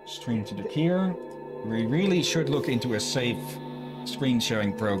 Stream to the pier. We really should look into a safe screen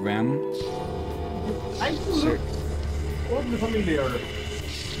sharing program. I look oddly familiar.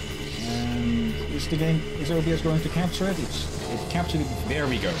 And is the game, is OBS going to capture it? It captured it. There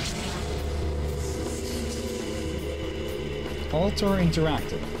we go. Alter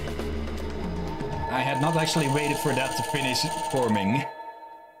Interactive. I had not actually waited for that to finish forming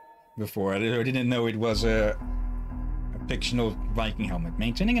before. I didn't know it was a fictional Viking helmet.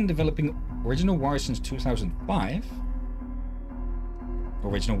 Maintaining and developing original war since 2005.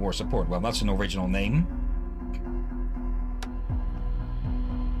 Original war support. Well, that's an original name.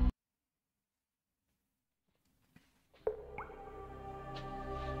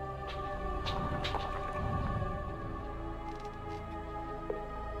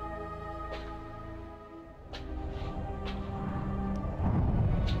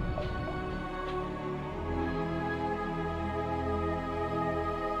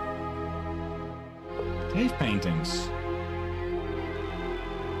 Cave paintings.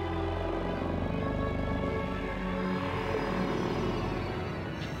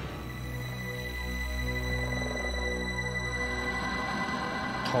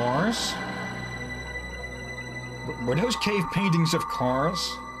 Cars? Were those cave paintings of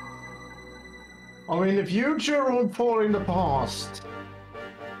cars? Oh, in the future or for in the past?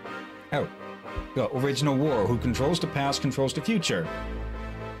 Oh. The original war. Who controls the past controls the future.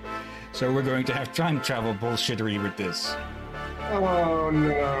 So we're going to have time travel bullshittery with this. Oh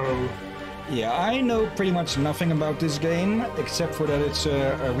no. Yeah, I know pretty much nothing about this game, except for that it's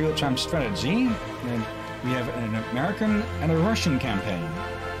a real-time strategy. And we have an American and a Russian campaign.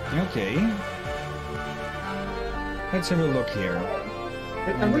 Okay. Let's have a look here.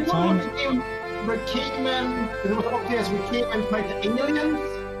 And we got the game where cavemen, it was obvious we cavemen fight the aliens,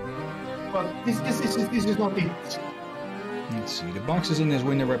 but this is not it. Let's see, the boxes in this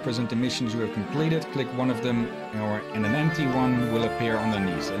window represent the missions you have completed. Click one of them, and an empty one will appear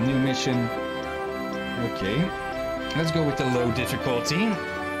underneath. A new mission. Okay. Let's go with the low difficulty.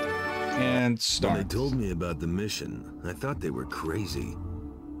 And start. When they told me about the mission, I thought they were crazy.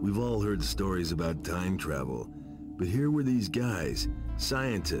 We've all heard stories about time travel, but here were these guys,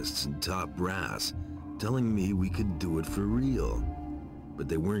 scientists and top brass, telling me we could do it for real. But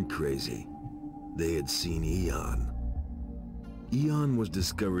they weren't crazy. They had seen Eon. Eon was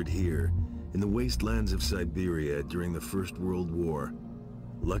discovered here, in the wastelands of Siberia during the First World War.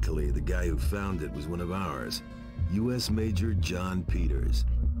 Luckily, the guy who found it was one of ours, U.S. Major John Peters.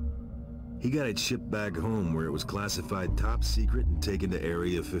 He got it shipped back home where it was classified top secret and taken to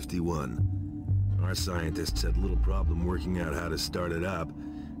Area 51. Our scientists had little problem working out how to start it up,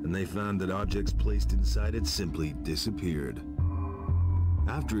 and they found that objects placed inside it simply disappeared.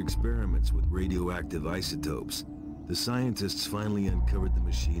 After experiments with radioactive isotopes, the scientists finally uncovered the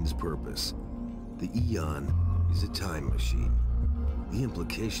machine's purpose. The Eon is a time machine. The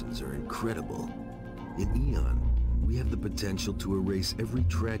implications are incredible. In Eon, we have the potential to erase every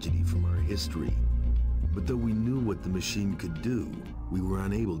tragedy from our history. But though we knew what the machine could do, we were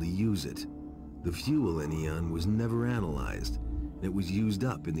unable to use it. The fuel in Eon was never analyzed, It was used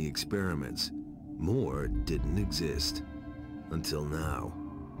up in the experiments. More didn't exist. Until now.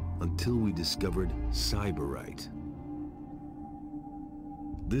 Until we discovered Cyberite.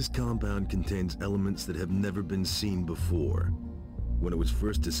 This compound contains elements that have never been seen before. When it was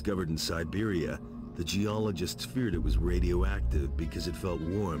first discovered in Siberia, the geologists feared it was radioactive because it felt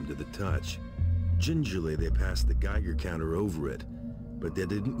warm to the touch. Gingerly, they passed the Geiger counter over it, but they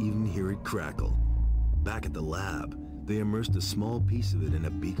didn't even hear it crackle. Back at the lab, they immersed a small piece of it in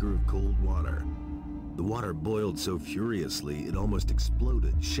a beaker of cold water. The water boiled so furiously, it almost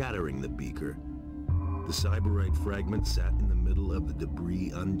exploded, shattering the beaker. The Cyberite fragment sat in the middle of the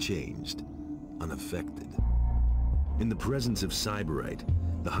debris unchanged, unaffected. In the presence of Cyberite,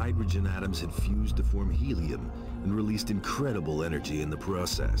 the hydrogen atoms had fused to form helium and released incredible energy in the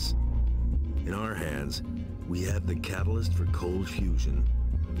process. In our hands, we have the catalyst for cold fusion,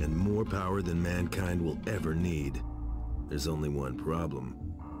 and more power than mankind will ever need. There's only one problem.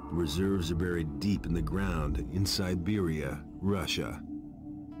 The reserves are buried deep in the ground in Siberia, Russia.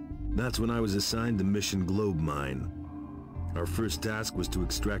 That's when I was assigned the Mission Globe Mine. Our first task was to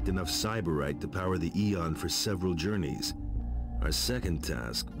extract enough Cyberite to power the Eon for several journeys. Our second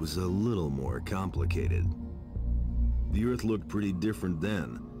task was a little more complicated. The Earth looked pretty different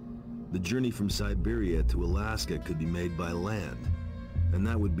then. The journey from Siberia to Alaska could be made by land, and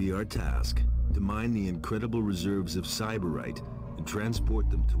that would be our task, to mine the incredible reserves of Cyberite and transport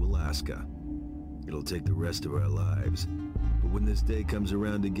them to Alaska. It'll take the rest of our lives, but when this day comes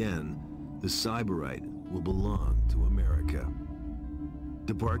around again, the Cyberite will belong to America.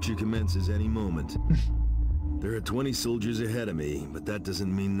 Departure commences any moment. There are 20 soldiers ahead of me, but that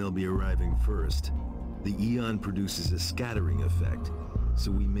doesn't mean they'll be arriving first. The Eon produces a scattering effect,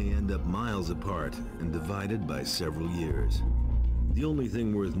 so we may end up miles apart and divided by several years. The only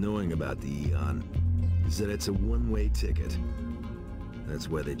thing worth knowing about the Eon is that it's a one-way ticket. That's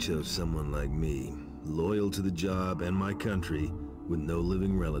why they chose someone like me, loyal to the job and my country, with no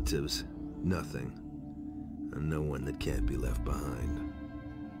living relatives, nothing, and no one that can't be left behind.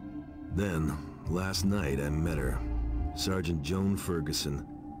 Then, last night I met her, Sergeant Joan Ferguson.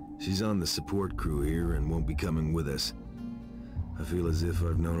 She's on the support crew here and won't be coming with us. I feel as if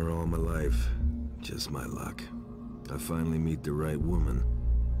I've known her all my life. Just my luck. I finally meet the right woman,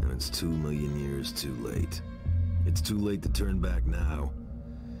 and it's 2 million years too late. It's too late to turn back now.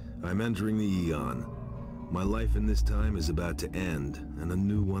 I'm entering the Eon. My life in this time is about to end, and a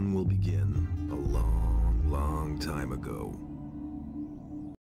new one will begin a long, long time ago.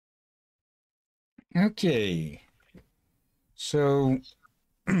 Okay. So,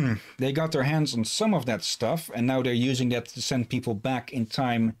 they got their hands on some of that stuff, and now they're using that to send people back in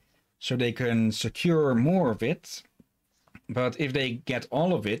time so they can secure more of it. But if they get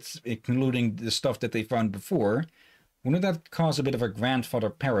all of it, including the stuff that they found before, wouldn't that cause a bit of a grandfather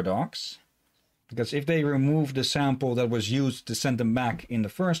paradox? Because if they remove the sample that was used to send them back in the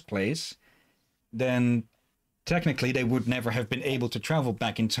first place, then technically they would never have been able to travel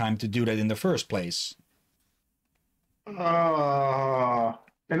back in time to do that in the first place. And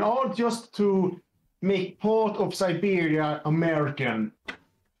all just to make part of Siberia American.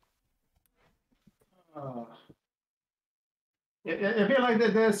 I feel like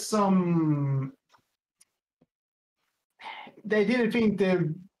that there's some... They didn't think they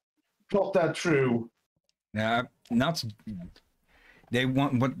got that through. Not... They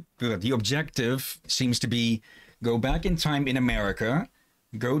want... But the objective seems to be go back in time in America,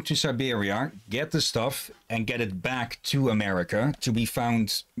 go to Siberia, get the stuff, and get it back to America to be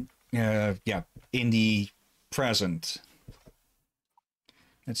found, in the present.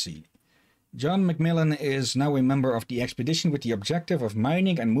 Let's see. John Macmillan is now a member of the expedition with the objective of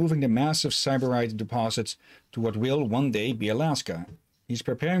mining and moving the massive Cyberite deposits to what will one day be Alaska. He's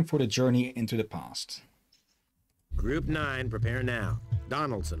preparing for the journey into the past. Group 9, prepare now.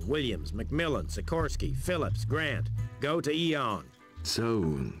 Donaldson, Williams, Macmillan, Sikorsky, Phillips, Grant. Go to Eon.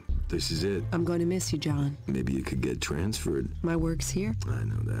 So, this is it. I'm going to miss you, John. Maybe you could get transferred. My work's here. I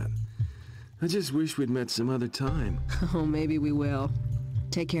know that. I just wish we'd met some other time. Oh, maybe we will.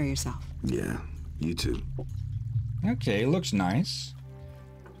 Take care of yourself. Yeah, you too. Okay, looks nice.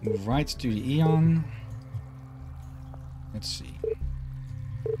 Move right to the Eon. Let's see.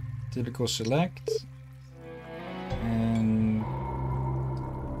 Typical select. And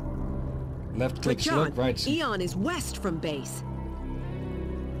left click select, right. Eon is west from base.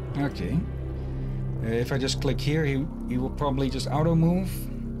 Okay. If I just click here, he will probably just auto move.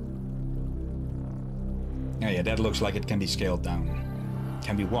 Oh, yeah, that looks like it can be scaled down.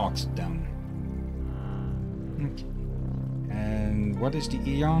 Can be walked down. Okay. And what is the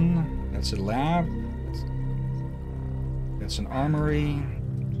Eon? That's a lab. That's an armory.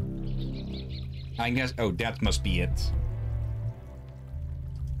 I guess... Oh, that must be it.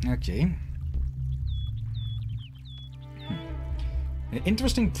 Okay. An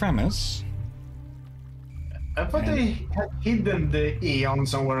interesting premise. I thought they had hidden the Eon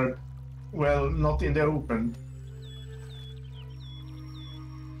somewhere, well, not in the open.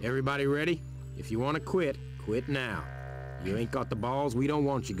 Everybody ready? If you want to quit, quit now. You ain't got the balls, we don't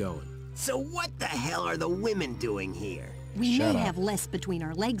want you going. So what the hell are the women doing here? We may have less between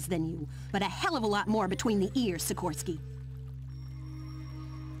our legs than you, but a hell of a lot more between the ears, Sikorsky.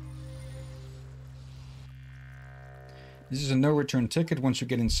 This is a no-return ticket. Once you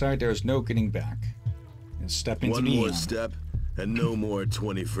get inside, there is no getting back. And step into One the more Eon. step, and no more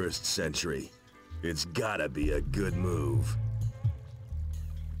 21st century. It's gotta be a good move.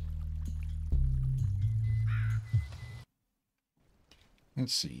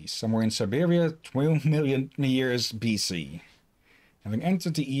 Let's see. Somewhere in Siberia, 12 million years BC. Having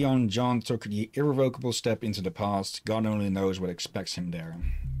entered the Eon, John took the irrevocable step into the past. God only knows what expects him there.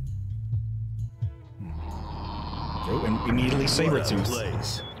 Oh, and immediately Sabretooth.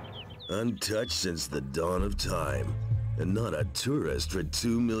 Place. Untouched since the dawn of time, and not a tourist for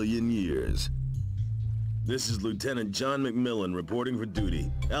 2 million years. This is Lieutenant John McMillan reporting for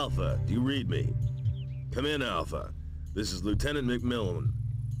duty. Alpha, do you read me? Come in, Alpha. This is Lieutenant McMillan.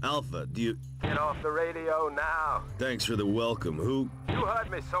 Alpha, do you... Get off the radio now. Thanks for the welcome. Who? You heard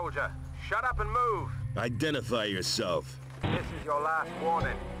me, soldier. Shut up and move. Identify yourself. This is your last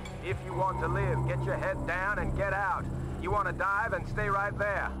warning. If you want to live, get your head down and get out. You want to die, then stay right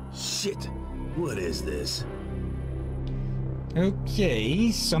there. Shit. What is this?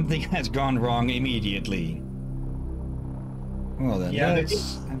 Okay, something has gone wrong immediately. Well then, Yeah,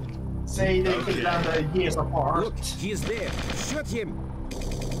 let's... Say they could land the years apart. Look, he's there. Shoot him.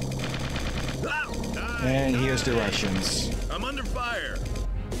 And here's the Russians. I'm under fire.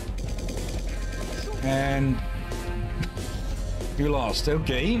 And... You lost,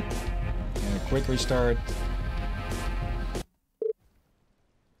 okay. And a quick restart.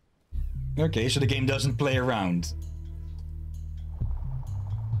 Okay, so the game doesn't play around.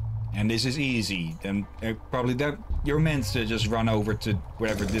 And this is easy. Then probably that you're meant to just run over to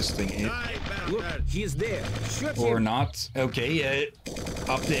wherever this thing is. Look, he's there. Shoot Or him. not. Okay,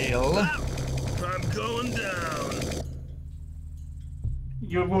 up the hill. I'm going down.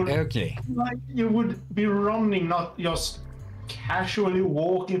 You would, okay. Like, you would be running, not just casually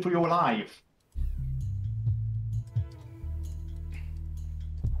walking for your life.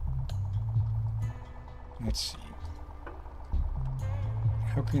 Let's see.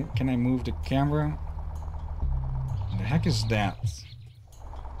 How can I move the camera? What the heck is that?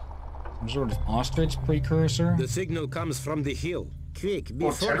 Some sort of ostrich precursor? The signal comes from the hill. Quick,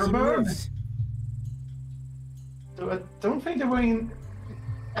 before he Terrorbird? moves. So I don't think they're going...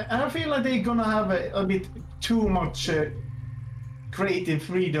 I feel like they're gonna have a bit too much creative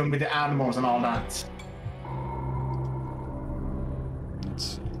freedom with the animals and all that. Let's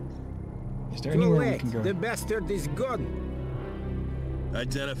see. Is there Too anywhere we late. can go? The bastard is gone.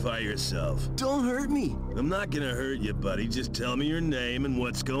 Identify yourself. Don't hurt me. I'm not gonna hurt you, buddy. Just tell me your name and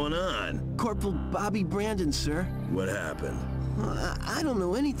what's going on. Corporal Bobby Brandon, sir. What happened? I don't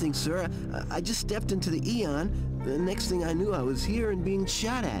know anything, sir. I just stepped into the Eon. The next thing I knew, I was here and being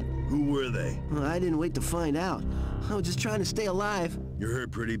shot at. Who were they? I didn't wait to find out. I was just trying to stay alive. You're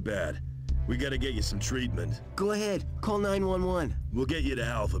hurt pretty bad. We gotta get you some treatment. Go ahead. Call 911. We'll get you to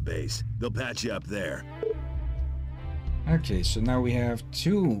Alpha Base. They'll patch you up there. Okay, so now we have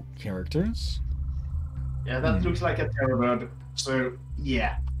two characters. Yeah, that looks like a Terrorbird. So,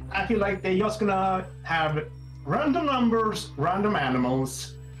 yeah. I feel like they're just gonna have random numbers, random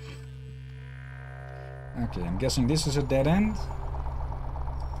animals. Okay, I'm guessing this is a dead end.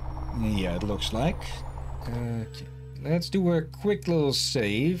 Yeah, it looks like. Okay, let's do a quick little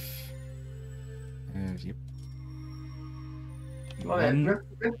save. Yep. Well,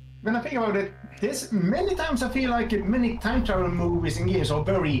 when I think about it, this many times I feel like many time travel movies and games are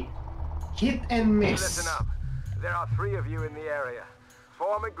very hit and miss. Listen up. There are 3 of you in the area.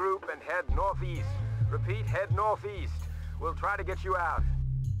 Form a group and head northeast. Repeat, head northeast. We'll try to get you out.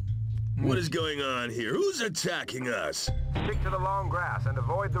 What is going on here? Who's attacking us? Stick to the long grass and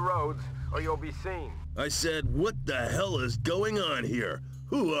avoid the roads, or you'll be seen. I said, what the hell is going on here?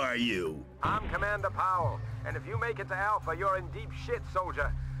 Who are you? I'm Commander Powell, and if you make it to Alpha, you're in deep shit,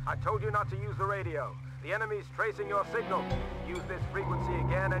 soldier. I told you not to use the radio. The enemy's tracing your signal. Use this frequency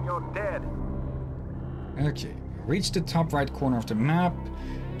again and you're dead. Okay, reach the top right corner of the map.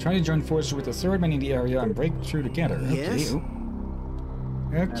 Try to join forces with the third man in the area and break through together. Yes? Okay.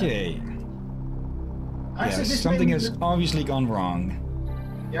 Okay. Actually, Yes, this something may- has obviously gone wrong.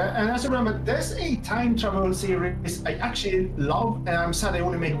 Yeah, and as I remember, there's a time travel series I actually love, and I'm sad they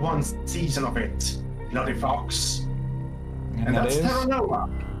only made one season of it. Bloody Fox. And that that's is? Terra Nova.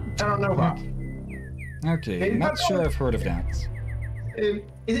 Terra Nova. Okay, not sure I've heard of that.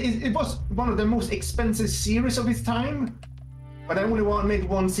 It was one of the most expensive series of its time, but I only made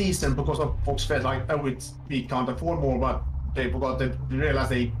one season because of Fox felt like, oh, we can't afford more, but they forgot to realize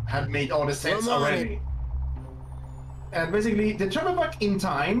they had made all the sets I'm on already. And basically, they travel back in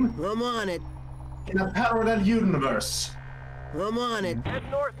time. I'm on it. In a parallel universe. I'm on it. Head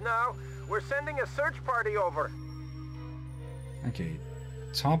north now. We're sending a search party over. Okay,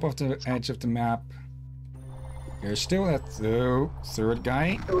 top of the edge of the map. There's still that third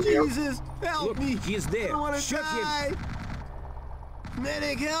guy. Jesus, help Look, me! he is there. I don't want to Shoot him. die.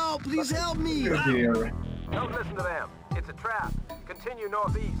 Medic, help! Please help me! Don't listen to them. It's a trap. Continue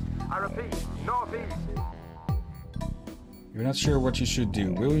northeast. I repeat, northeast. You're not sure what you should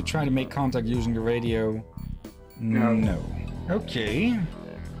do. Will you try to make contact using the radio? No. Okay.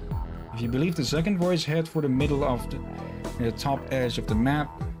 If you believe the second voice, head for the middle of the top edge of the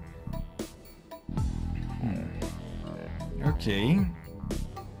map. Okay.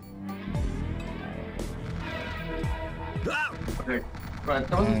 Okay.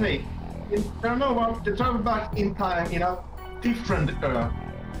 Right, I was to say, I don't know about the travel back in time in a different era.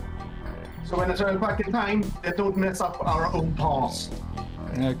 So when I travel back in time, they don't mess up our own past.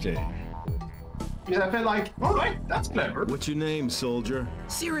 Okay. Because I felt like, alright, that's clever. What's your name, soldier?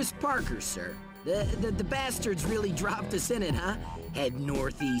 Cirrus Parker, sir. The bastards really dropped us in it, huh? Head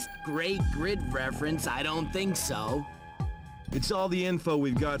northeast. Great grid reference. I don't think so. It's all the info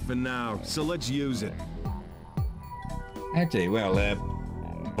we've got for now, so let's use it. Okay, well,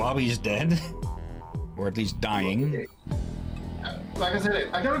 Bobby's dead. Or at least dying. Like I said,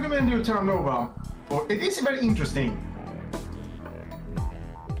 I can recommend you Terra Nova. It is very interesting.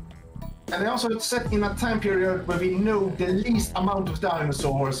 And also it's set in a time period where we know the least amount of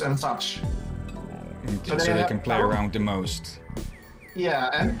dinosaurs and such. Okay, so they can play around the most. Yeah,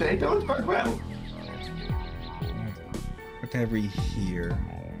 and they do it quite well. What have we here?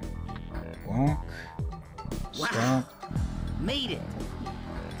 Walk. Stop. Made it.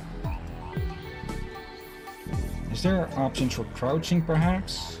 Is there options for crouching,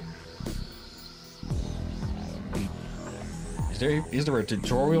 perhaps? Is there a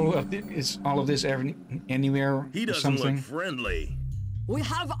tutorial of this? Is all of this anywhere? He or doesn't something? look friendly. We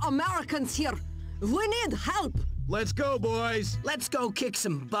have Americans here. We need help. Let's go, boys. Let's go kick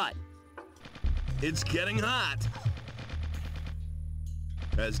some butt. It's getting hot.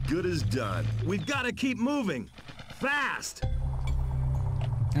 As good as done. We've got to keep moving. Fast.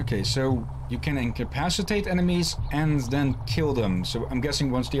 Okay, so you can incapacitate enemies and then kill them. So I'm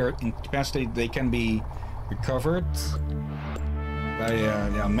guessing once they are incapacitated, they can be recovered by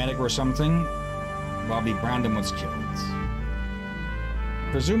a medic or something. Bobby Brandon was killed.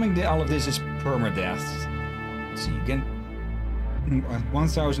 Presuming that all of this is permadeath. Let's see, you get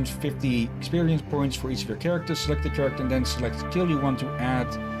 1050 experience points for each of your characters. Select the character and then select the skill you want to add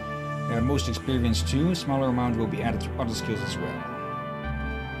most experience to. A smaller amount will be added to other skills as well.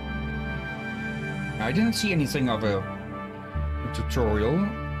 I didn't see anything of a tutorial.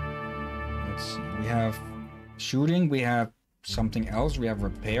 Let's see, we have shooting, we have something else, we have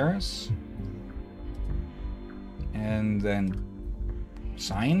repairs. And then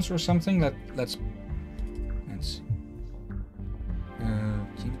science or something. Let's see.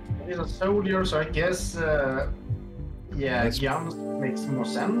 He's a soldier, so I guess, yeah, guns makes more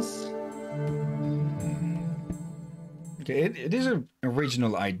sense. Okay, it is an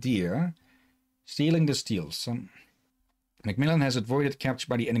original idea. Stealing the steals. Macmillan has avoided capture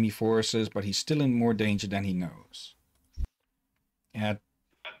by the enemy forces, but he's still in more danger than he knows. And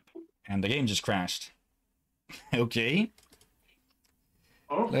the game just crashed. Okay.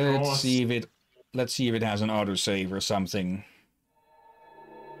 Let's see if it has an autosave or something.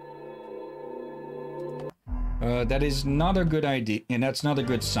 That is not a good idea, and that's not a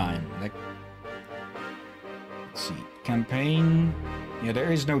good sign. Like, let's see, campaign. Yeah,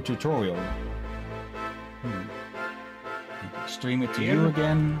 there is no tutorial. Stream it to you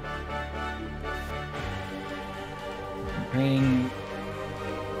again. Campaign.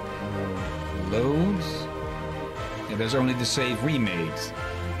 Loads. Yeah, there's only the save remade.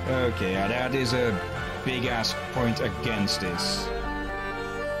 Okay, that is a big ass point against this.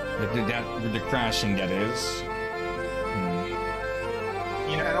 The crashing, that is.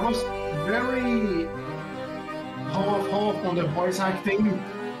 Yeah, and I was very half on the voice acting.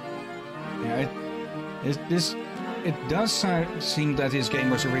 Yeah, it does seem that his game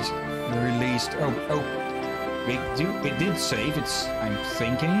was released. Oh, it did save. I'm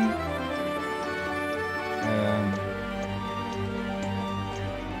thinking.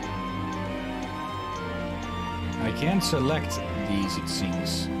 I can't select these, it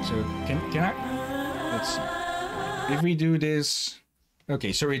seems. So can I? Let's see. If we do this,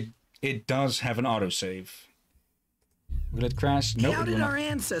 okay. So it does have an autosave. Will it crash? No. How did our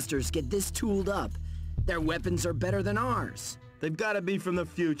ancestors get this tooled up? Their weapons are better than ours. They've got to be from the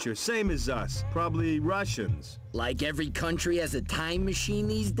future, same as us. Probably Russians. Like every country has a time machine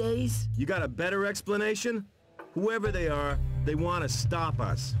these days? You got a better explanation? Whoever they are, they want to stop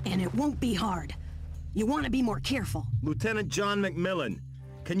us. And it won't be hard. You want to be more careful. Lieutenant John McMillan,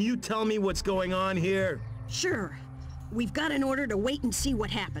 can you tell me what's going on here? Sure. We've got an order to wait and see what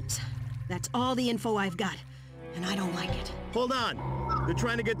happens. That's all the info I've got, and I don't like it. Hold on. They're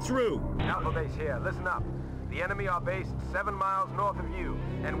trying to get through. Alpha base here, listen up. The enemy are based 7 miles north of you,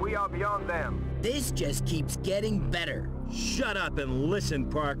 and we are beyond them. This just keeps getting better. Shut up and listen,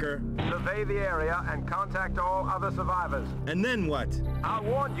 Parker. Survey the area and contact all other survivors. And then what? I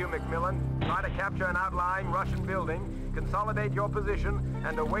warned you, McMillan. Try to capture an outlying Russian building, consolidate your position,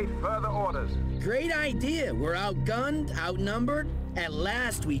 and await further orders. Great idea. We're outgunned, outnumbered. At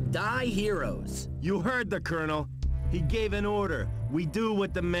last we die heroes. You heard the Colonel. He gave an order. We do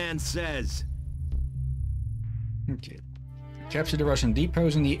what the man says. Okay. Capture the Russian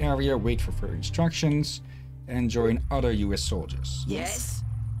depots in the area, wait for further instructions, and join other US soldiers. Yes.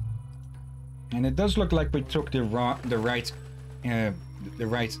 And it does look like we took the right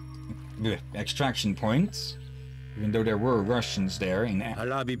extraction points, even though there were Russians there.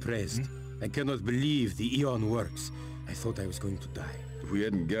 Allah be praised. I cannot believe the Eon works. I thought I was going to die. If we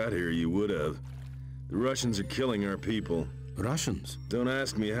hadn't got here, you would have. The Russians are killing our people. Russians? Don't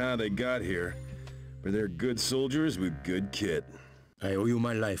ask me how they got here, but they're good soldiers with good kit. I owe you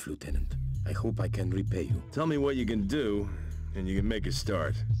my life, Lieutenant. I hope I can repay you. Tell me what you can do, and you can make a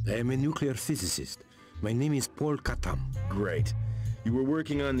start. I am a nuclear physicist. My name is Paul Katam. Great. You were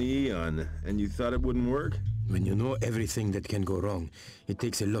working on the Eon, and you thought it wouldn't work? When you know everything that can go wrong, it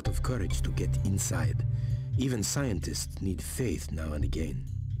takes a lot of courage to get inside. Even scientists need faith now and again.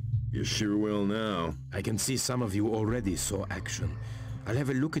 You sure will now. I can see some of you already saw action. I'll have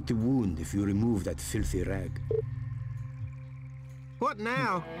a look at the wound if you remove that filthy rag. What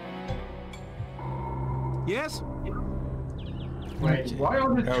now? Yes? Wait, why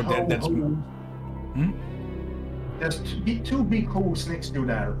are the that's... Hmm? There's two big holes next to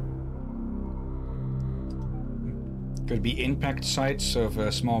that. Could be impact sites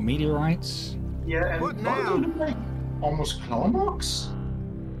of small meteorites. Yeah, and what now? Like almost claw marks.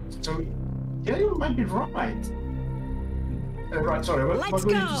 So, yeah, you might be right. Right, sorry, what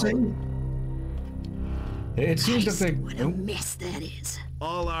were you saying? It seems that they... What a mess that is.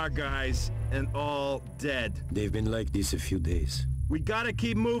 All our guys, and all dead. They've been like this a few days. We gotta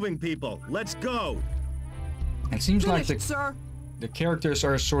keep moving, people. Let's go! It seems Finished, like sir. The characters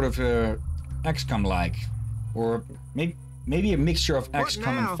are sort of XCOM-like. Or maybe a mixture of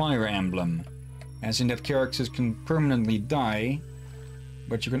XCOM and Fire Emblem. As in that characters can permanently die,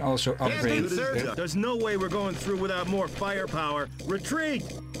 but you can also upgrade... There's no way we're going through without more firepower. Retreat!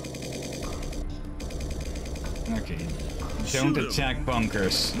 Okay. Don't attack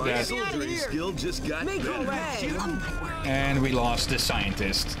bunkers. My soldiering skill just got better. And we lost the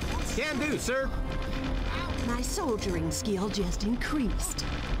scientist. Can do, sir. My soldiering skill just increased.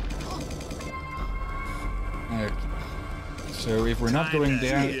 Okay. So if we're not going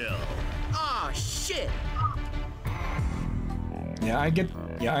there... Oh, shit! Yeah, I get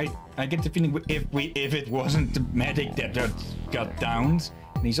the feeling if it wasn't the medic that got downed,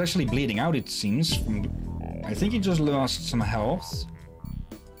 and he's actually bleeding out, it seems. I think he just lost some health.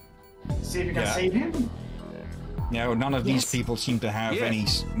 See if you can save him? Yeah, well, none of these people seem to have any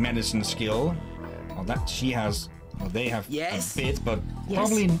medicine skill. Well, that she has. Well, they have a bit, but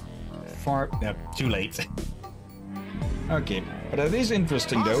probably far too late. Okay, but it is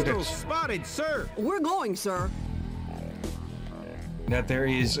interesting though that spotted, sir. We're going, sir. That there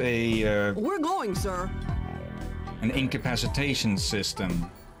is a We're going, sir. an incapacitation system.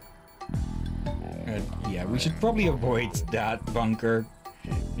 Yeah, we should probably avoid that bunker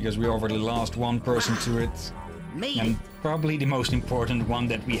because we already lost one person to it, and probably the most important one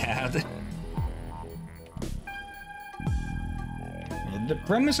that we had. The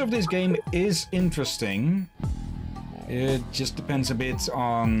premise of this game is interesting. It just depends a bit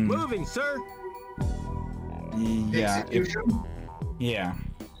on... Moving, sir. Yeah. Yeah.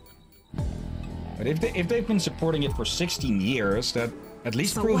 But if they've been supporting it for 16 years, that at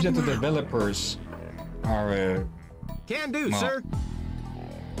least proves that the developers are... Can do, sir.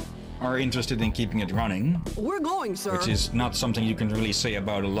 are interested in keeping it running. We're going, sir. Which is not something you can really say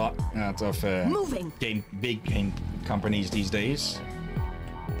about a lot of big game companies these days.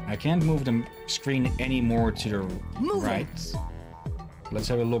 I can't move the screen any more to the right. Let's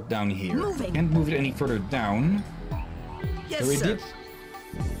have a look down here. Can't move it any further down. Yes, so sir. Did.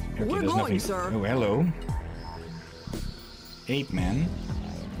 Okay, We're there's going, nothing. sir. Oh, hello. Ape man.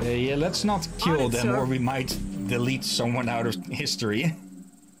 Yeah, let's not kill them, sir. or we might delete someone out of history.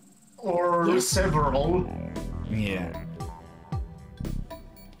 Or several. Yeah.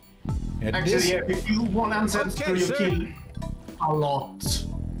 Actually, yeah, if you want ancestor, you kill a lot.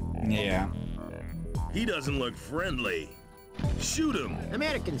 Yeah. He doesn't look friendly. Shoot him!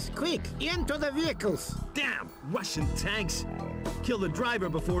 Americans, quick! Into the vehicles! Damn! Russian tanks! Kill the driver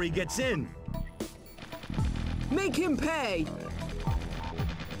before he gets in! Make him pay!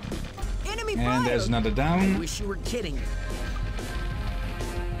 Enemy fire! And there's another down. I wish you were kidding.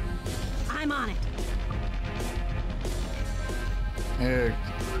 I'm on it.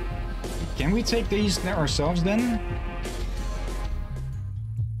 Can we take these ourselves then?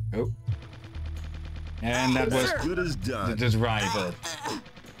 Oh. And that was good as done. The driver.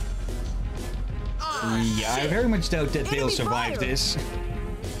 Yeah, I very much doubt that they'll survive this.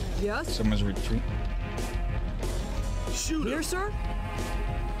 Yes? Someone's retreat. Shoot here, sir?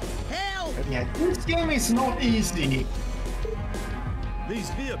 Help! Yeah, this game is not easy.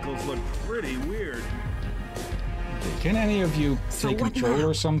 These vehicles look pretty weird. Can any of you take control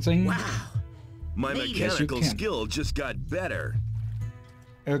or something? Wow. My mechanical skill just got better.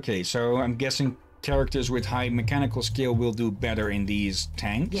 Okay, so I'm guessing characters with high mechanical skill will do better in these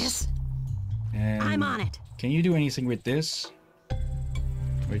tanks. Yes. And I'm on it. Can you do anything with this?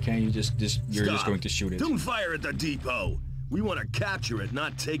 Or can you just you're just Stop. going to shoot it? Don't fire at the depot. We want to capture it,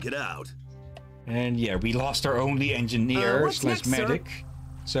 not take it out. And yeah, we lost our only engineer what's slash next, sir? medic,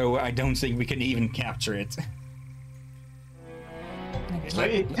 so I don't think we can even capture it. So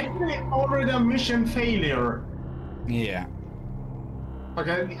it's technically already a mission failure. Yeah.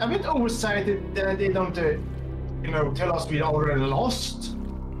 Okay, a bit oversighted that they don't, tell us we already lost.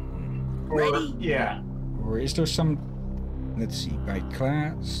 Or, Ready? Yeah. Or is there some... Let's see, by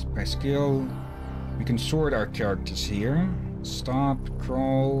class, by skill... We can sort our characters here. Stop,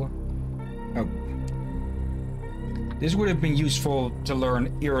 crawl... Oh. This would have been useful to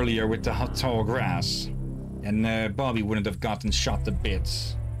learn earlier with the tall grass. And Bobby wouldn't have gotten shot to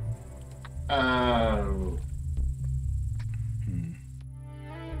bits. Oh.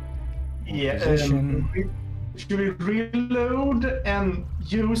 Yeah, should we reload and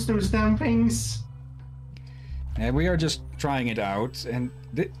use those damn things? We are just trying it out, and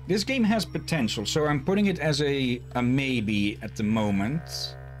this game has potential, so I'm putting it as a maybe at the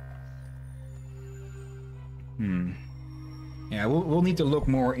moment. Yeah, we'll need to look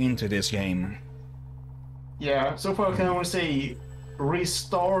more into this game. Yeah, so far I can only say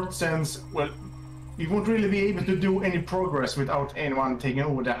restart, since, well, we won't really be able to do any progress without anyone taking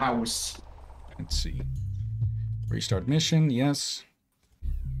over the house. Let's see. Restart mission, yes.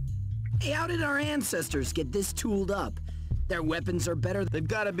 Hey, how did our ancestors get this tooled up? Their weapons are better. They've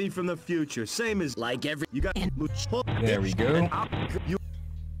got to be from the future, same as Like every... you got. There we go.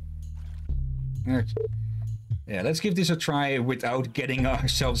 Okay. Yeah, let's give this a try without getting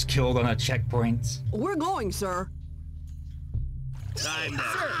ourselves killed on a checkpoint. We're going, sir. Time to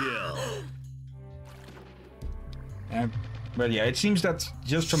kill. But yeah, it seems that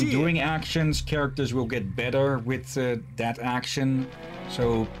just from doing actions, characters will get better with that action.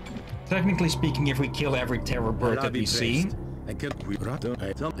 So, technically speaking, if we kill every terror bird that we see,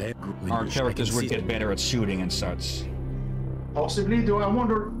 our characters would get better at shooting and such. Possibly, though. I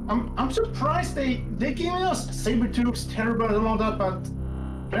wonder. I'm surprised they gave us saber-tooths, terror and all that, but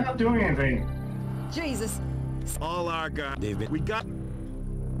they're not doing anything. Jesus. All our guys, David. We got.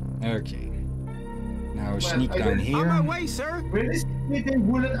 Okay. Now sneak down here. On my way, sir. Realistically, they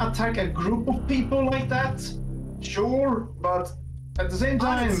wouldn't attack a group of people like that. Sure, but at the same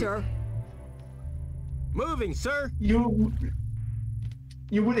time, On it, sir. Moving, sir. you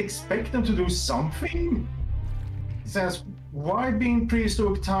would expect them to do something. Since why be in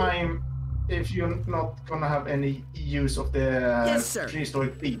prehistoric time if you're not gonna have any use of the Yes, sir.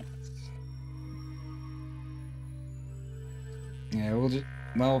 prehistoric beasts? Yeah,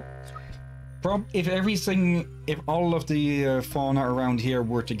 if all of the fauna around here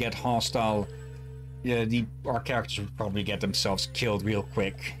were to get hostile, yeah, our characters would probably get themselves killed real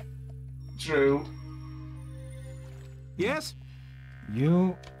quick. True. Yes?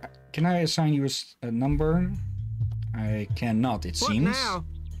 Can I assign you a number? I cannot, it What seems. now?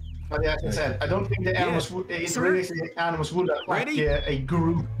 But as I said, I don't think the animals would. Animals would attack a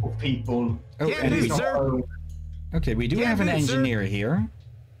group of people. Oh, and okay, we do have an engineer here,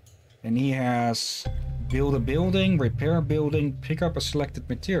 and he has build a building, repair a building, pick up a selected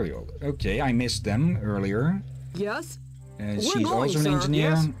material. Okay, I missed them earlier. Yes. She's also an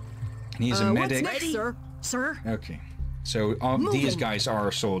engineer. Yes. He's a medic. What's next, sir? Sir. Okay, so these guys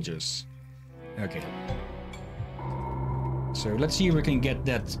are soldiers. Okay. So let's see if we can get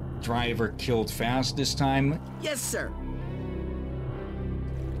that driver killed fast this time. Yes, sir.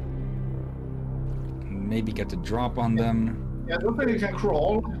 Maybe get the drop on them. Yeah, I don't think you can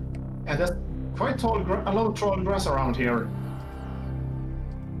crawl. And there's quite a lot of tall grass around here.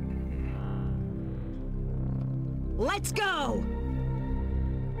 Let's go!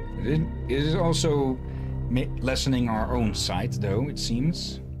 It is also lessening our own sight, though, it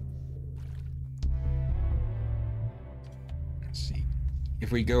seems. Let's see.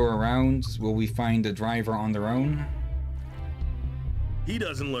 If we go around, will we find the driver on their own? He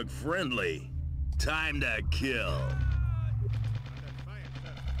doesn't look friendly. Time to kill.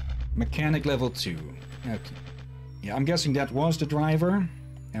 Mechanic level 2. Okay. Yeah, I'm guessing that was the driver.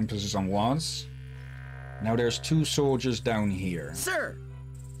 Emphasis on was. Now there's 2 soldiers down here. Sir!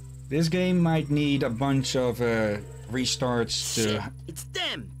 This game might need a bunch of restarts to... Shit, it's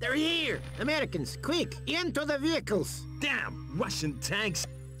them! They're here! Americans, quick! Into the vehicles! Damn! Russian tanks!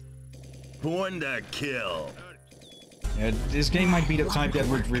 Born to kill! This game might be the type that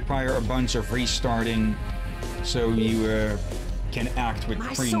would require a bunch of restarting, so you can act with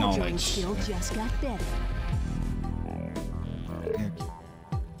pre-knowledge. Skill just got better. Okay.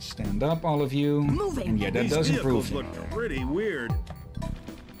 Stand up, all of you. Moving. And yeah, that does improve. These vehicles look pretty weird.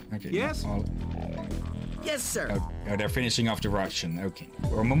 Okay. Yes? Yes, sir. Oh, they're finishing off the Russian. Okay.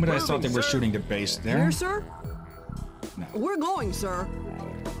 For a moment I thought they were shooting the base there. Here, sir? No. We're going, sir.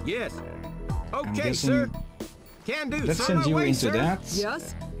 Yes. I'm Okay, guessing sir. Can do. Let's Sir, send you away, into sir. that.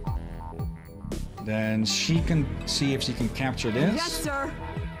 Yes. Then she can see if she can capture this. Yes, sir.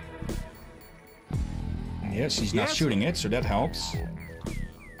 Yeah, she's not shooting it, so that helps.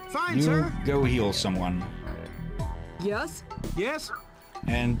 Fine, You sir. go heal someone. Yes. Yes.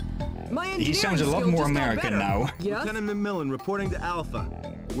 And My he sounds a lot engineering more skill just got American better. now. Yes. Lieutenant McMillan reporting to Alpha.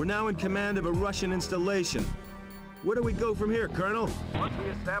 We're now in command of a Russian installation. Where do we go from here, Colonel? Once we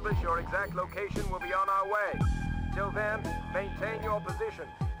establish your exact location, we'll be on our way. Till then, maintain your position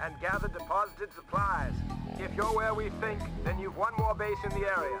and gather deposited supplies. If you're where we think, then you've one more base in the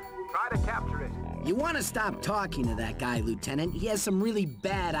area. Try to capture it. You want to stop talking to that guy, Lieutenant. He has some really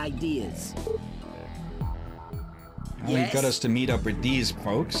bad ideas. He got us to meet up with these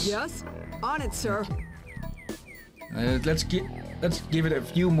folks. Yes. On it, sir. Let's give it a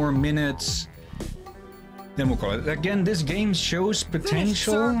few more minutes. Then we'll call it. Again, this game shows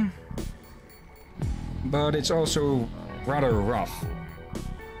potential, but it's also rather rough.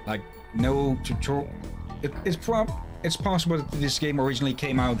 Like no tutorial. It's possible that this game originally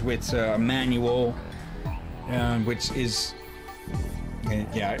came out with a manual, which is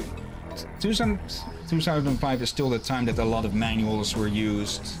 2005 is still the time that a lot of manuals were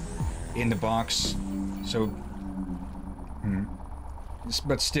used in the box. So,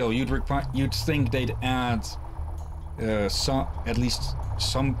 but still, you'd think they'd add at least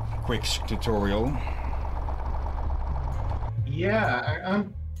some quick tutorial. Yeah, I'm a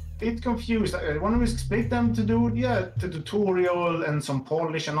bit confused. I want to expect them to do the tutorial and some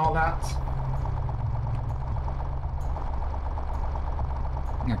polish and all that.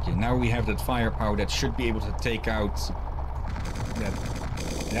 Okay, now we have that firepower that should be able to take out that.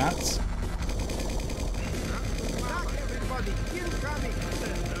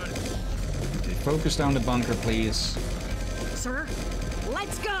 Okay, focus down the bunker, please. Sir,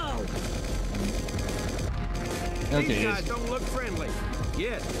 let's go! Okay. These guys don't look friendly.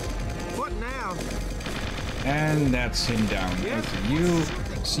 Yes. What now? And that's him down. Yes. Okay, you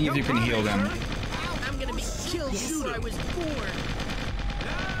see if you can heal them. I'm gonna be killed before I was born.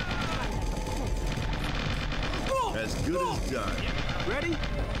 As good as done. Ready?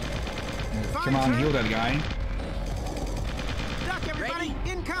 Come on, heal that guy. Duck, everybody!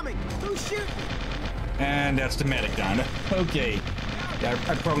 Incoming! Who's shooting? And that's the medic down. Okay. Yeah,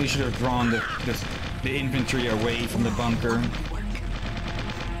 I probably should have drawn the infantry away from the bunker.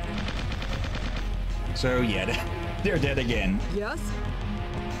 So yeah, they're dead again. Yes.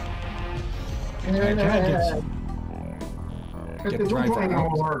 Get driver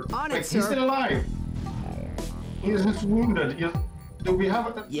out. On it, He's sir. still alive. He's just wounded. Do we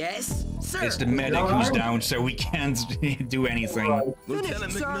have it? Yes, sir. It's the medic who's down, so we can't do anything.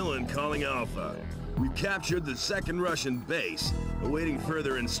 Lieutenant McMillan calling Alpha. We've captured the second Russian base, awaiting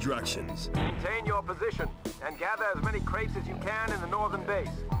further instructions. Maintain your position and gather as many crates as you can in the northern base.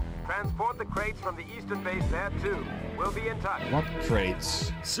 Transport the crates from the eastern base there too. We'll be in touch. What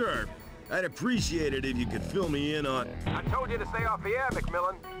crates? Sir, I'd appreciate it if you could fill me in on... I told you to stay off the air,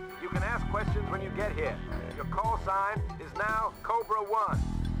 Macmillan. You can ask questions when you get here. Your call sign is now Cobra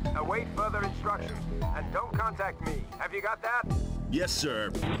 1. Await further instructions, and don't contact me. Have you got that? Yes,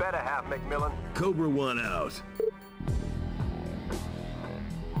 sir. You better have, Macmillan. Cobra 1 out.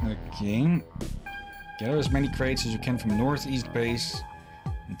 Okay. Gather as many crates as you can from northeast base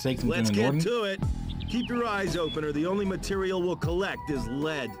and take them Let's to the get northern... to it. Keep your eyes open or the only material we'll collect is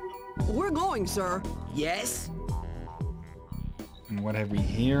lead. We're going, sir. Yes? And what have we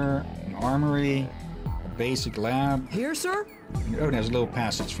here? An armory, a basic lab. Here, sir? Oh, there's a little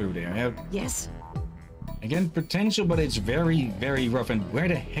passage through there. Yeah. Yes. Again, potential, but it's very, very rough. And where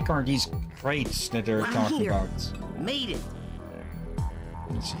the heck are these crates that they're Right talking here. about? Made it.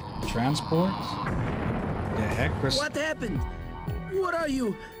 Let's see. Transport? The heck was... What happened? What are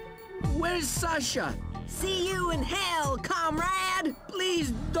you? Where's Sasha? See you in hell, comrade!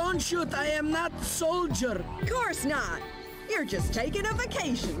 Please don't shoot. I am not soldier. Of course not. You're just taking a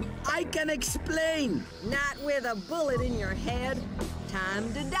vacation. I can explain. Not with a bullet in your head.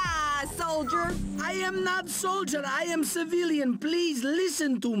 Time to die, soldier. I am not soldier. I am civilian. Please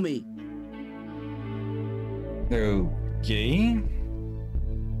listen to me. Okay.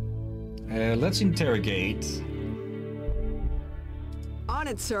 Let's interrogate. On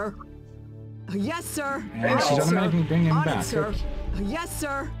it, sir. Yes, sir. And she's automatically bring him On back. it, sir. Okay. Yes,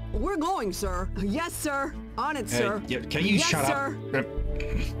 sir. We're going, sir. Yes, sir. On it, sir. Yeah, can you yes, shut sir. up?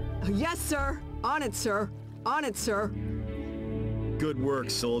 Yes, sir. On it, sir. On it, sir. Good work,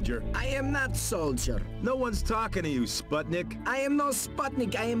 soldier. I am not soldier. No one's talking to you, Sputnik. I am no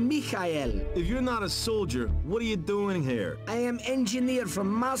Sputnik. I am Mikhail. If you're not a soldier, what are you doing here? I am engineer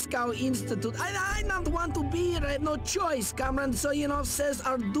from Moscow Institute. I don't want to be here. I have no choice. Comrade Soyunov says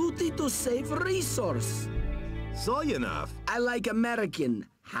our duty to save resource. Soyunov? I like American.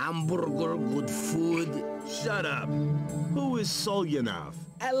 Hamburger, good food. Shut up. Who is Soyunov?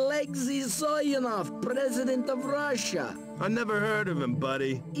 Alexei Soyunov, president of Russia. I never heard of him,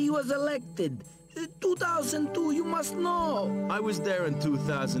 buddy. He was elected. 2002, you must know. I was there in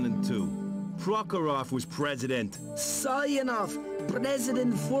 2002. Prokhorov was president. Soyunov,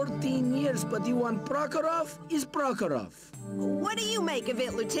 president 14 years, but you want Prokhorov? Is Prokhorov. What do you make of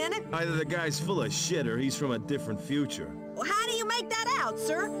it, Lieutenant? Either the guy's full of shit or he's from a different future. Well, how do you make that out,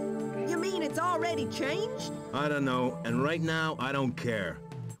 sir? You mean it's already changed? I don't know, and right now, I don't care.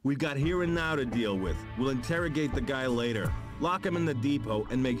 We've got here and now to deal with. We'll interrogate the guy later. Lock him in the depot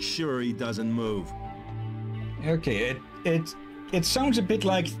and make sure he doesn't move. Okay, it sounds a bit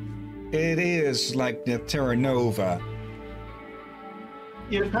like it is like the Terra Nova.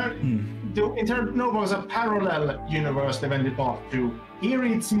 Yeah, the Terra Nova was a parallel universe they went to. Here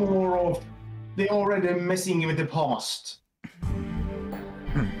it's more of they already messing with the past.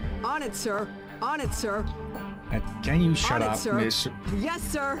 On it, sir. On it, sir. Can you shut On up, it, sir. miss? Yes,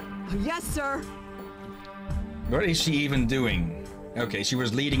 sir. Yes, sir. What is she even doing? Okay, she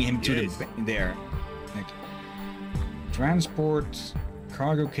was leading him to the... There. Okay. Transport,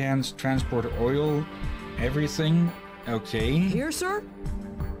 cargo cans, transport oil, everything. Okay. Here, sir?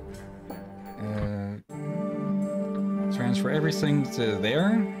 Transfer everything to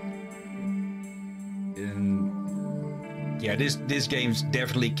there. Yeah, this game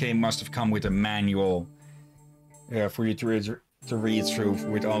definitely must have come with a manual for you to read through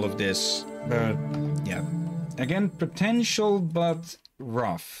with all of this. But yeah, again, potential but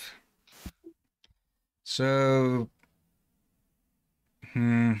rough. So,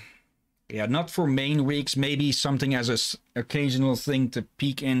 yeah, not for main weeks. Maybe something as a occasional thing to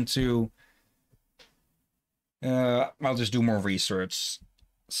peek into. I'll just do more research.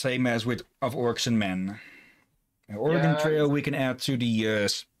 Same as with Orcs and Men. Oregon Trail we can add to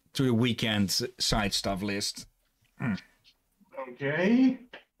the weekend side stuff list. Okay.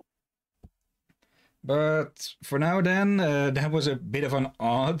 But for now then, that was a bit of an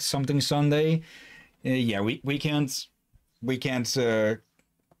odd something Sunday. Yeah, we can't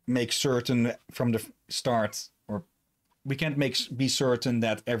make certain from the start, or we can't be certain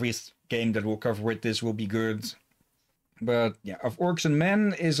that every game that we'll cover with this will be good. But yeah, Of Orcs and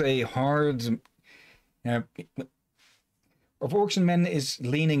Men is a hard... Of Orcs and Men is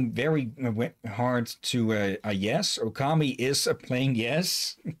leaning very hard to a yes. Okami is a plain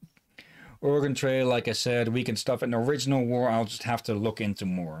yes. Oregon Trail, like I said, weekend stuff. And Original War, I'll just have to look into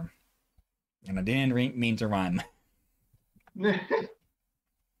more. And I didn't mean to rhyme.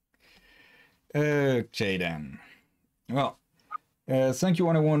 Okay then. Well, thank you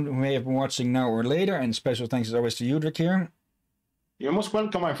everyone who may have been watching now or later, and special thanks as always to Udrik here. You're most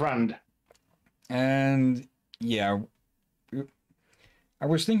welcome, my friend. And yeah, I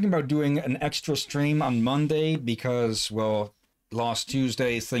was thinking about doing an extra stream on Monday because, well, last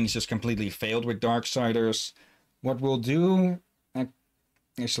Tuesday things just completely failed with Darksiders. What we'll do,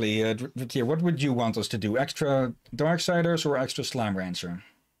 actually, Drittir, what would you want us to do? Extra Darksiders or extra Slime Rancher?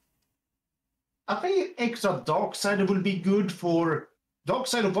 I think extra Darksider will be good for...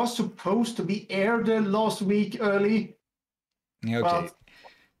 Darksider was supposed to be aired last week early. Okay. But,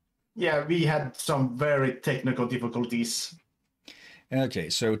 yeah, we had some very technical difficulties. Okay,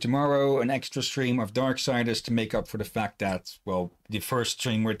 so tomorrow an extra stream of Darksiders to make up for the fact that, well, the first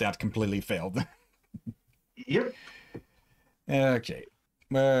stream with that completely failed. Yep. Okay.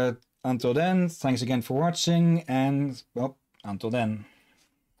 But until then, thanks again for watching, and, well, until then.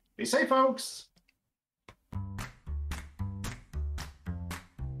 Be safe, folks.